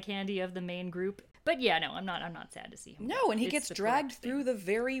piece of eye candy of the main group. But yeah, no, I'm not sad to see him. No, and he gets dragged through the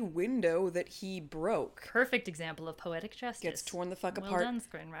very window that he broke. Perfect example of poetic justice. Gets torn the fuck apart. Well done,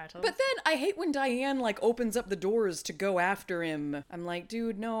 screenwriter. But then I hate when Diane like opens up the doors to go after him. I'm like,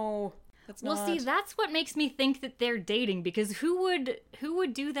 dude, no. Well, see, that's what makes me think that they're dating, because who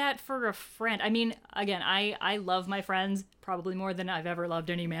would do that for a friend? I mean, again, I love my friends probably more than I've ever loved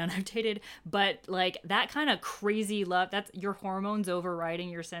any man I've dated, but like that kind of crazy love, that's your hormones overriding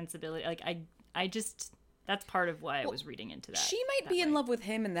your sensibility. Like I just, that's part of why I was reading into that. She might be in love with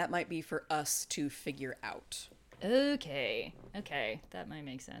him, and that might be for us to figure out. Okay, that might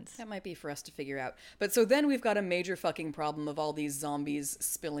make sense. That might be for us to figure out. But so then we've got a major fucking problem of all these zombies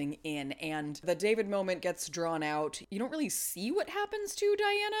spilling in, and the David moment gets drawn out. You don't really see what happens to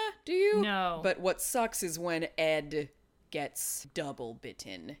Diana, do you? No. But what sucks is when Ed gets double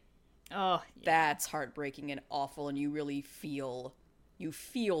bitten. Oh, yeah. That's heartbreaking and awful, and you really feel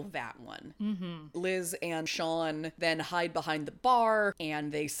that one. Mm-hmm. Liz and Sean then hide behind the bar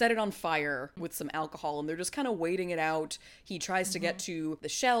and they set it on fire with some alcohol, and they're just kind of waiting it out. He tries to get to the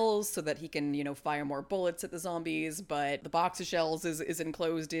shells so that he can, fire more bullets at the zombies, but the box of shells is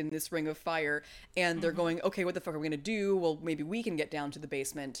enclosed in this ring of fire, and they're going, okay, what the fuck are we gonna do? Well, maybe we can get down to the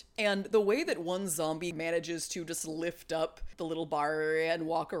basement. And the way that one zombie manages to just lift up the little bar area and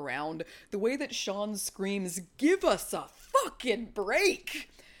walk around, the way that Sean screams, "Give us a fucking break!"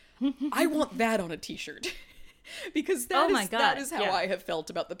 I want that on a t-shirt. Because that is how I have felt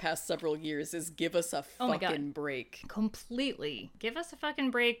about the past several years, is give us a fucking break. Completely. Give us a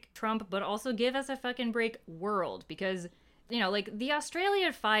fucking break, Trump, but also give us a fucking break, world. Because, like the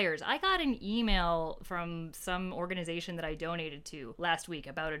Australian fires, I got an email from some organization that I donated to last week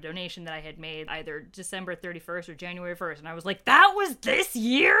about a donation that I had made either December 31st or January 1st. And I was like, that was this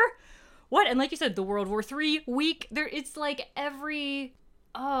year? What? And like you said, the World War III week, it's like every...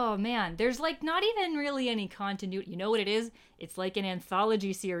 Oh man, there's like not even really any continuity. You know what it is? It's like an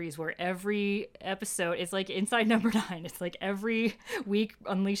anthology series where every episode, it's like Inside Number 9. It's like every week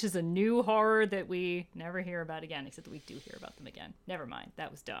unleashes a new horror that we never hear about again, except that we do hear about them again. Never mind.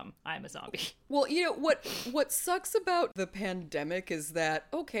 That was dumb. I'm a zombie. Well, what sucks about the pandemic is that,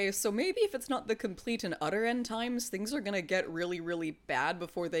 okay, so maybe if it's not the complete and utter end times, things are gonna get really, really bad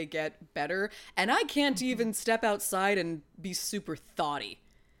before they get better. And I can't even step outside and be super thoughty.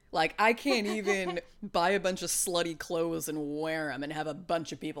 Like, I can't even buy a bunch of slutty clothes and wear them and have a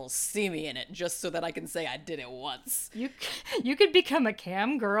bunch of people see me in it just so that I can say I did it once. You could become a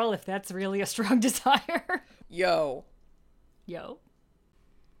cam girl if that's really a strong desire. Yo.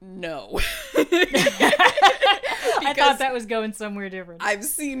 No. I thought that was going somewhere different. I've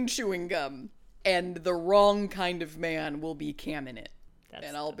seen chewing gum, and the wrong kind of man will be camming it.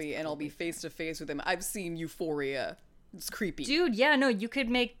 I'll be face to face with him. I've seen Euphoria. It's creepy. Dude, yeah, no, you could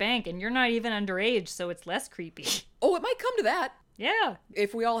make bank, and you're not even underage, so it's less creepy. Oh, it might come to that. Yeah.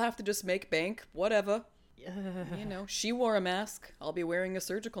 If we all have to just make bank, whatever. She wore a mask. I'll be wearing a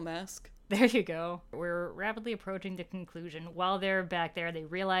surgical mask. There you go. We're rapidly approaching the conclusion. While they're back there, they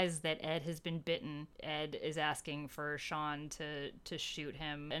realize that Ed has been bitten. Ed is asking for Sean to shoot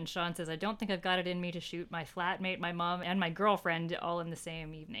him. And Sean says, I don't think I've got it in me to shoot my flatmate, my mom, and my girlfriend all in the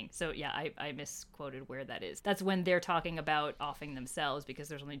same evening. So yeah, I misquoted where that is. That's when they're talking about offing themselves because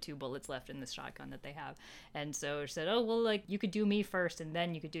there's only 2 bullets left in the shotgun that they have. And so she said, oh, well, like, you could do me first and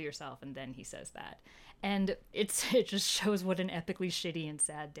then you could do yourself. And then he says that. And it just shows what an epically shitty and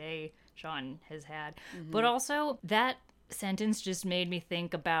sad day Sean has had. Mm-hmm. But also, that sentence just made me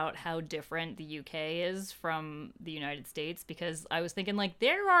think about how different the UK is from the United States, because I was thinking, like,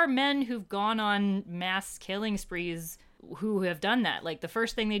 there are men who've gone on mass killing sprees who have done that. Like, the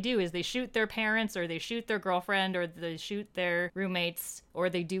first thing they do is they shoot their parents, or they shoot their girlfriend, or they shoot their roommates, or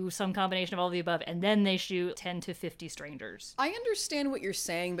they do some combination of all of the above, and then they shoot 10 to 50 strangers. I understand what you're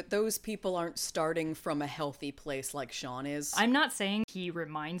saying, but those people aren't starting from a healthy place like Sean is. I'm not saying he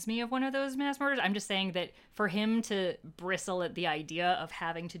reminds me of one of those mass murders. I'm just saying that for him to bristle at the idea of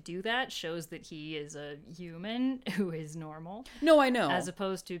having to do that shows that he is a human who is normal. No, I know. As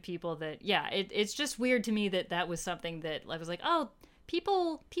opposed to people that, yeah, it's just weird to me that was something that I was like, oh,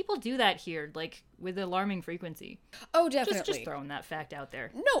 people do that here, like, with alarming frequency. Oh, definitely. Just throwing that fact out there.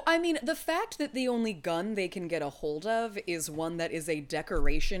 No, I mean, the fact that the only gun they can get a hold of is one that is a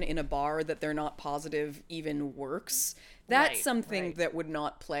decoration in a bar that they're not positive even works, that's something that would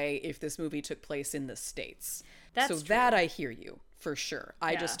not play if this movie took place in the States. That's so true. that I hear you, for sure.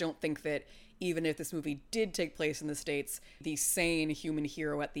 I Yeah. just don't think that even if this movie did take place in the States, the sane human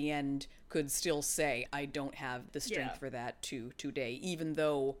hero at the end could still say, I don't have the strength for that today, even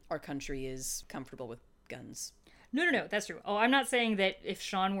though our country is comfortable with guns. No, that's true. Oh, I'm not saying that if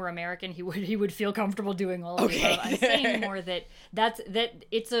Sean were American, he would feel comfortable doing all of the above. I'm saying more that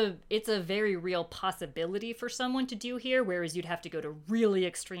it's a very real possibility for someone to do here, whereas you'd have to go to really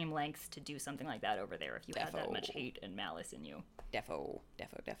extreme lengths to do something like that over there if you had that much hate and malice in you. Defo.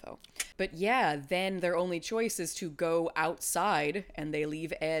 But yeah, then their only choice is to go outside, and they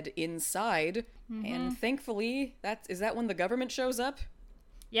leave Ed inside. Mm-hmm. And thankfully, is that when the government shows up?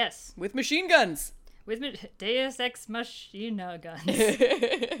 Yes. With machine guns. With Deus Ex Machina guns.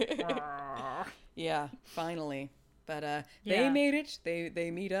 Yeah, finally. But Yeah. they made it. They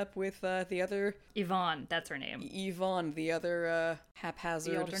meet up with the other Yvonne, that's her name. Yvonne, the other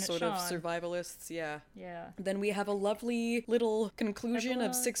haphazard alternate sort of Sean. survivalists. Yeah. Yeah. Then we have a lovely little conclusion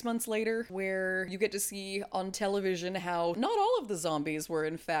of Epilogue. 6 months later where you get to see on television how not all of the zombies were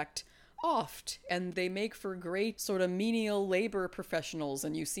in fact offed, and they make for great sort of menial labor professionals,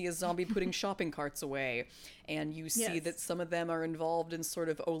 and you see a zombie putting shopping carts away, and you see Yes. that some of them are involved in sort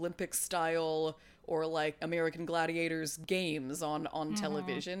of Olympic style or like American Gladiators games on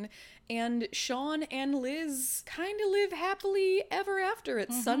television. And Sean and Liz kind of live happily ever after.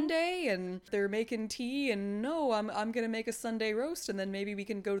 It's Sunday and they're making tea, and no, I'm going to make a Sunday roast, and then maybe we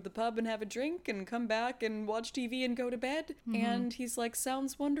can go to the pub and have a drink and come back and watch TV and go to bed. And he's like,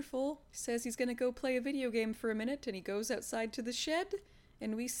 sounds wonderful. He says he's going to go play a video game for a minute, and he goes outside to the shed.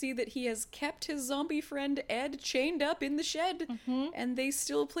 And we see that he has kept his zombie friend Ed chained up in the shed, and they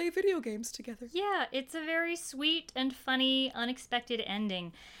still play video games together. Yeah, it's a very sweet and funny, unexpected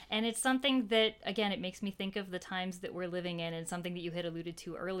ending. And it's something that, again, it makes me think of the times that we're living in, and something that you had alluded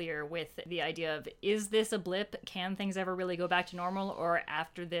to earlier with the idea of, is this a blip? Can things ever really go back to normal? Or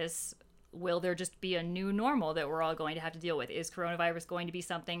after this, will there just be a new normal that we're all going to have to deal with? Is coronavirus going to be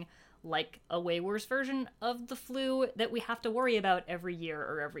something like a way worse version of the flu that we have to worry about every year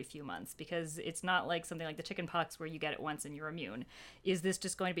or every few months? Because it's not like something like the chicken pox where you get it once and you're immune. Is this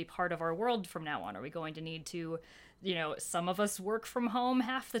just going to be part of our world from now on? Are we going to need to, you know, some of us work from home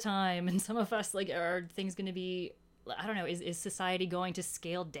half the time, and some of us, like, are things going to be, I don't know, is society going to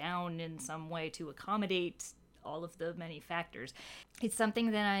scale down in some way to accommodate all of the many factors? It's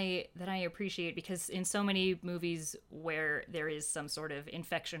something that I appreciate, because in so many movies where there is some sort of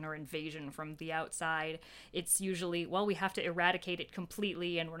infection or invasion from the outside, it's usually, well, we have to eradicate it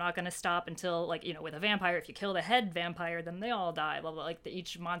completely, and we're not going to stop until, like, you know, with a vampire, if you kill the head vampire, then they all die, blah, blah, like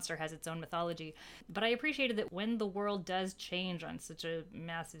each monster has its own mythology. But I appreciated that when the world does change on such a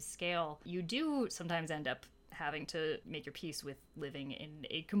massive scale, you do sometimes end up having to make your peace with living in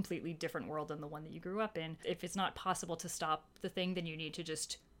a completely different world than the one that you grew up in. If it's not possible to stop the thing, then you need to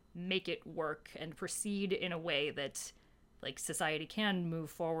just make it work and proceed in a way that, like, society can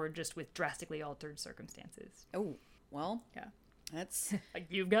move forward just with drastically altered circumstances. Oh, well, Yeah. that's Like,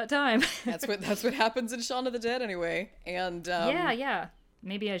 you've got time. that's what happens in Shaun of the Dead anyway. And Yeah.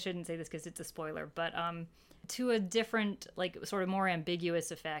 Maybe I shouldn't say this because it's a spoiler, but to a different, like, sort of more ambiguous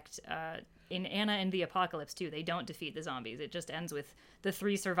effect, in Anna and the Apocalypse, too, they don't defeat the zombies. It just ends with the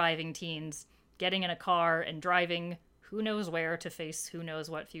 3 surviving teens getting in a car and driving who knows where to face who knows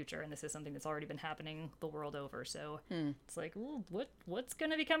what future. And this is something that's already been happening the world over. So it's like, ooh, what's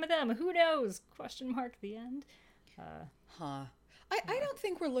going to become of them? Who knows? Question mark, the end. I don't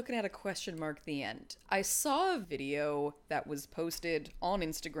think we're looking at a question mark at the end. I saw a video that was posted on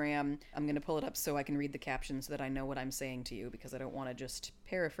Instagram. I'm going to pull it up so I can read the caption so that I know what I'm saying to you, because I don't want to just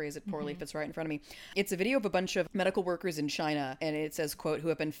paraphrase it poorly if it's right in front of me. It's a video of a bunch of medical workers in China, and it says, quote, who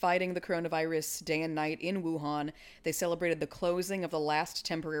have been fighting the coronavirus day and night in Wuhan. They celebrated the closing of the last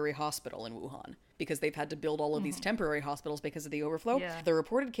temporary hospital in Wuhan, because they've had to build all of these temporary hospitals because of the overflow. Yeah. The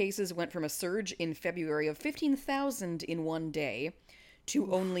reported cases went from a surge in February of 15,000 in one day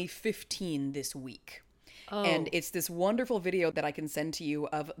to only 15 this week. And it's this wonderful video that I can send to you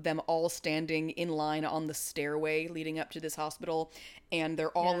of them all standing in line on the stairway leading up to this hospital, and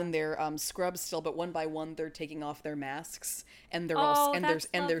they're all in their scrubs still, but one by one they're taking off their masks, and they're all and that's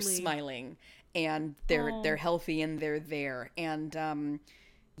they're lovely. smiling, and they're healthy, and they're there, and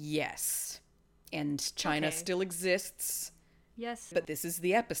yes, and China Okay. still exists. Yes. But this is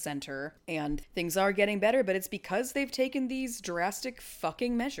the epicenter, and things are getting better, but it's because they've taken these drastic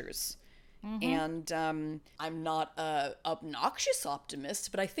fucking measures. And I'm not a obnoxious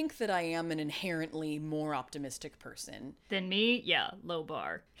optimist, but I think that I am an inherently more optimistic person. Than me? Yeah, low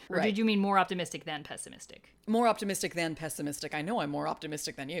bar. Or Right. did you mean more optimistic than pessimistic? More optimistic than pessimistic. I know I'm more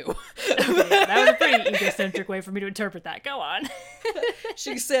optimistic than you. Yeah, that was a pretty egocentric way for me to interpret that. Go on.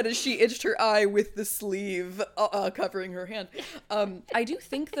 She said as she itched her eye with the sleeve covering her hand. I do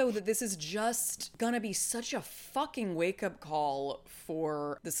think, though, that this is just gonna be such a fucking wake-up call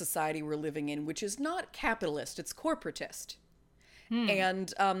for the society we're living in, which is not capitalist, it's corporatist.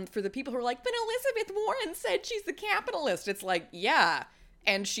 And for the people who are like, but Elizabeth Warren said she's a capitalist, it's like, yeah.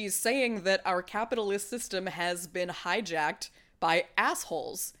 And she's saying that our capitalist system has been hijacked by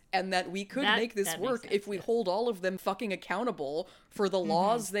assholes, and that we could make this that work makes if sense, we yes. hold all of them fucking accountable for the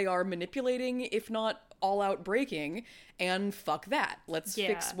laws they are manipulating, if not all out breaking, and fuck that. Let's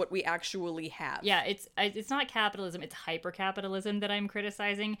fix Yeah. what we actually have. Yeah, it's not capitalism, it's hyper-capitalism that I'm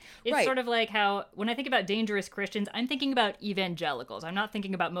criticizing. It's Right. sort of like how, when I think about dangerous Christians, I'm thinking about evangelicals. I'm not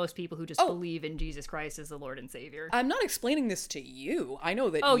thinking about most people who just believe in Jesus Christ as the Lord and Savior. I'm not explaining this to you. I know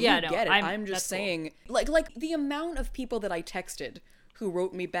that Oh, you yeah, no, get it. I'm that's just cool. saying, like the amount of people that I texted who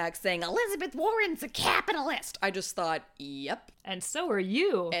wrote me back saying, Elizabeth Warren's a capitalist. I just thought, yep. And so are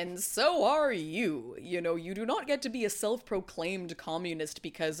you. And so are you. You know, you do not get to be a self-proclaimed communist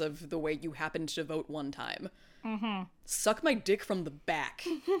because of the way you happened to vote one time. Mm-hmm. Suck my dick from the back.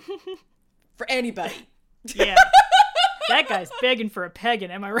 For anybody. Yeah. That guy's begging for a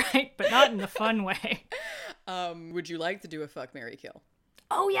pegging, am I right? But not in the fun way. Would you like to do a fuck, marry, kill?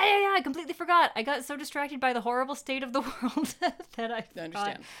 Oh, yeah, I completely forgot. I got so distracted by the horrible state of the world that I forgot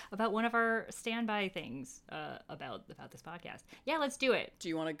understand. about one of our standby things about this podcast. Yeah, let's do it. Do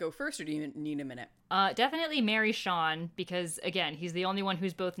you want to go first, or do you need a minute? Definitely marry Sean, because, again, he's the only one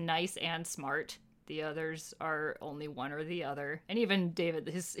who's both nice and smart. The others are only one or the other. And even David,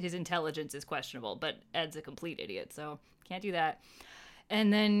 his intelligence is questionable, but Ed's a complete idiot, so can't do that.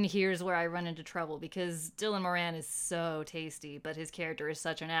 And then here's where I run into trouble, because Dylan Moran is so tasty, but his character is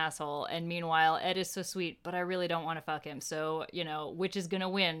such an asshole. And meanwhile, Ed is so sweet, but I really don't want to fuck him. So, you know, which is gonna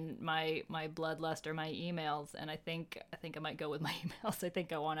win, my bloodlust or my emails? And I think I might go with my emails. I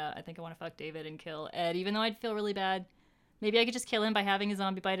think I wanna fuck David and kill Ed, even though I'd feel really bad. Maybe I could just kill him by having a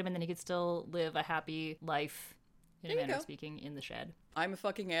zombie bite him, and then he could still live a happy life, in a There you manner of go. speaking, in the shed. I'm a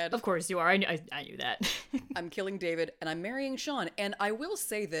fucking Ed. Of course you are. I knew that. I'm killing David, and I'm marrying Sean. And I will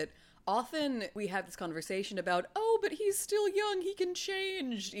say that often we have this conversation about, oh, but he's still young, he can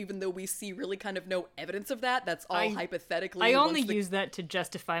change, even though we see really kind of no evidence of that. That's all hypothetically. I only once the- use that to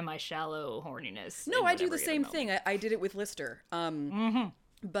justify my shallow horniness. No, in I do whatever the given same thing. moment. I did it with Lister.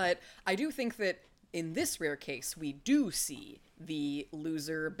 But I do think that in this rare case, we do see the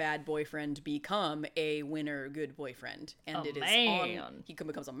loser bad boyfriend become a winner good boyfriend, and it is on, he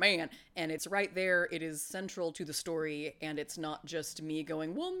becomes a man, and it's right there. It is central to the story, and it's not just me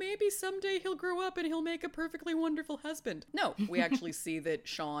going, well, maybe someday he'll grow up and he'll make a perfectly wonderful husband. No, we actually see that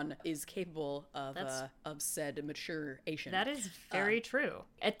Sean is capable of said maturation. That is very true.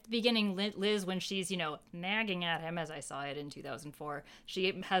 At the beginning, Liz, when she's, nagging at him, as I saw it in 2004,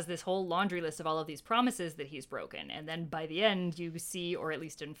 she has this whole laundry list of all of these promises that he's broken. And then by the end, you see, or at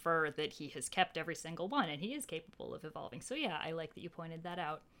least infer, that he has kept every single one, and he is capable of evolving. So yeah, I like that you pointed that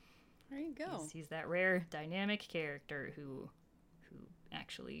out. There you go. He's that rare, dynamic character who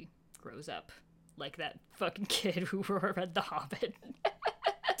actually grows up. Like that fucking kid who read The Hobbit.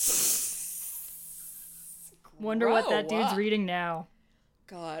 Wonder what that Grow dude's up. reading now.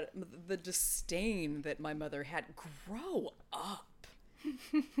 God, the disdain that my mother had. Grow up.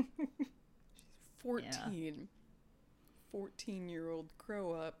 14. 14-year-old,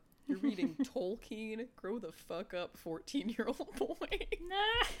 grow up. You're reading Tolkien. Grow the fuck up, 14-year-old boy.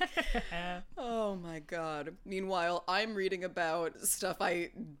 Oh my god. Meanwhile, I'm reading about stuff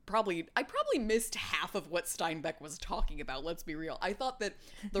I probably missed half of what Steinbeck was talking about, let's be real. I thought that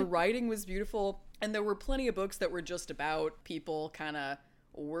the writing was beautiful, and there were plenty of books that were just about people kind of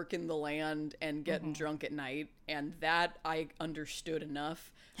working the land and getting drunk at night, and that I understood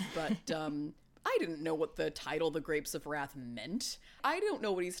enough, but I didn't know what the title The Grapes of Wrath meant. I don't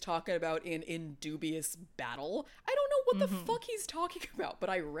know what he's talking about in Dubious Battle. I don't know what the fuck he's talking about, but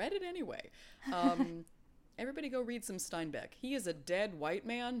I read it anyway. Everybody go read some Steinbeck. He is a dead white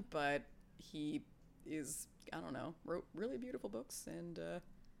man, but he is, I don't know, wrote really beautiful books, and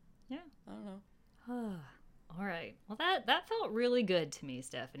Yeah. I don't know. All right. Well, that felt really good to me,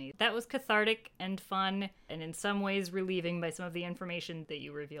 Stephanie. That was cathartic and fun, and in some ways relieving by some of the information that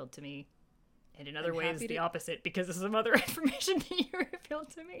you revealed to me. And in other I'm ways, happy the to- opposite, because of some other information that you revealed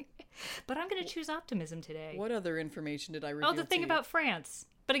to me. But I'm going to choose optimism today. What other information did I reveal Oh, the thing to you? about France.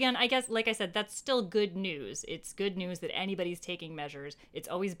 But again, I guess, like I said, that's still good news. It's good news that anybody's taking measures. It's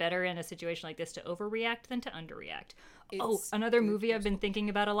always better in a situation like this to overreact than to underreact. It's Another good movie I've been news. thinking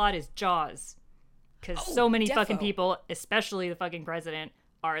about a lot is Jaws. Because Oh, so many fucking defo. people, especially the fucking president,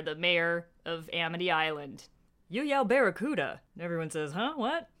 are the mayor of Amity Island. You yell Barracuda. And everyone says, huh,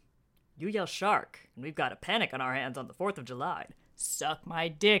 what? You yell shark. And we've got a panic on our hands on the 4th of July. Suck my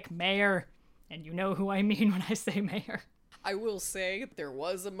dick, mayor. And you know who I mean when I say mayor. I will say there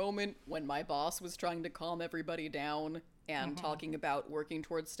was a moment when my boss was trying to calm everybody down and talking about working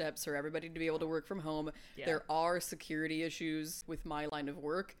towards steps for everybody to be able to work from home. Yeah. There are security issues with my line of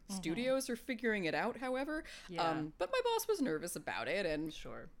work. Studios are figuring it out, however. Yeah. But my boss was nervous about it, and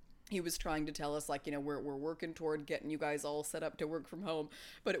Sure. he was trying to tell us, like, you know, we're working toward getting you guys all set up to work from home.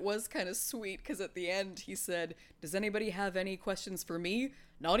 But it was kind of sweet because at the end he said, does anybody have any questions for me?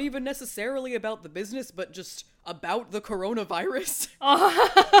 Not even necessarily about the business, but just about the coronavirus.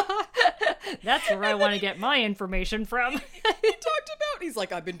 That's where I want to get my information from. He talked about, he's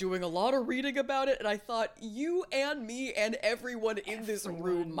like, I've been doing a lot of reading about it, and I thought, you and me and everyone in this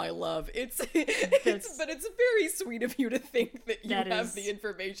room, my love, but it's very sweet of you to think that you have the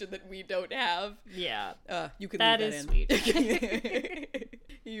information that we don't have. Yeah. You can that leave is that in. sweet.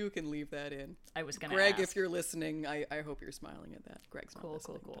 You can leave that in. I was gonna Greg, ask. if you're listening, I hope you're smiling at that. Greg's not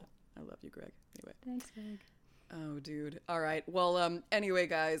listening, cool. but I love you, Greg. Anyway. Thanks, Greg. Oh, dude. All right. Well, anyway,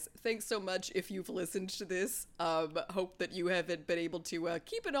 guys, thanks so much if you've listened to this. Hope that you have been able to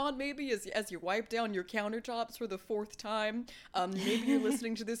keep it on maybe as you wipe down your countertops for the 4th time. Maybe you're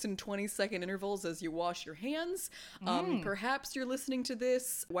listening to this in 20-second intervals as you wash your hands. Perhaps you're listening to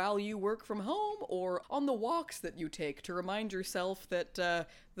this while you work from home or on the walks that you take to remind yourself that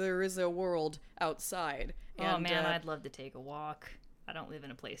there is a world outside. Oh, man, I'd love to take a walk. I don't live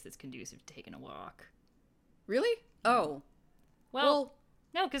in a place that's conducive to taking a walk. Really? Oh. Well,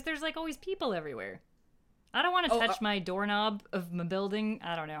 no, because there's like always people everywhere. I don't want to touch my doorknob of my building.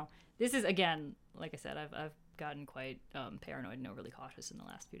 I don't know. This is, again, like I said, I've gotten quite paranoid and overly cautious in the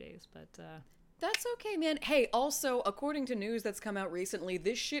last few days, but... That's okay, man. Hey, also, according to news that's come out recently,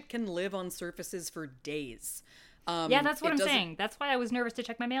 this shit can live on surfaces for days. Yeah, that's what I'm saying. That's why I was nervous to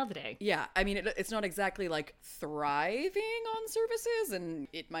check my mail today. Yeah, I mean, it's not exactly, like, thriving on surfaces, and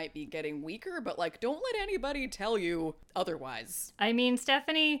it might be getting weaker, but, like, don't let anybody tell you otherwise. I mean,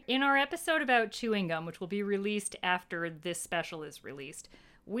 Stephanie, in our episode about chewing gum, which will be released after this special is released,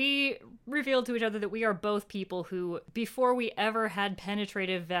 we revealed to each other that we are both people who, before we ever had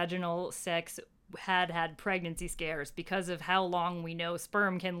penetrative vaginal sex, had pregnancy scares because of how long we know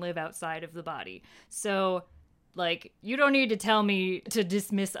sperm can live outside of the body. So... like, you don't need to tell me to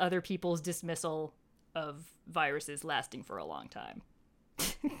dismiss other people's dismissal of viruses lasting for a long time.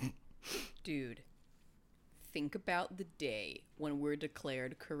 Dude, think about the day when we're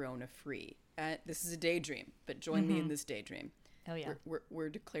declared corona-free. This is a daydream, but join me in this daydream. Oh, yeah. We're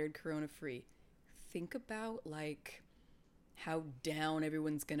declared corona-free. Think about, like, how down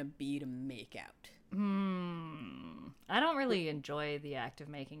everyone's gonna be to make out. I don't really enjoy the act of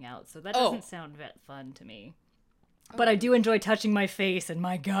making out, so that doesn't sound fun to me. But I do enjoy touching my face, and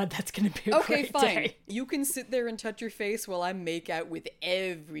my God, that's going to be a great fine. day. You can sit there and touch your face while I make out with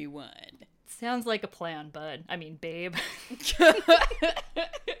everyone. Sounds like a plan, bud. I mean, babe.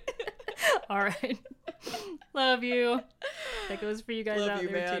 All right. Love you. That goes for you guys out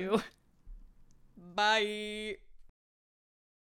there, too. Bye.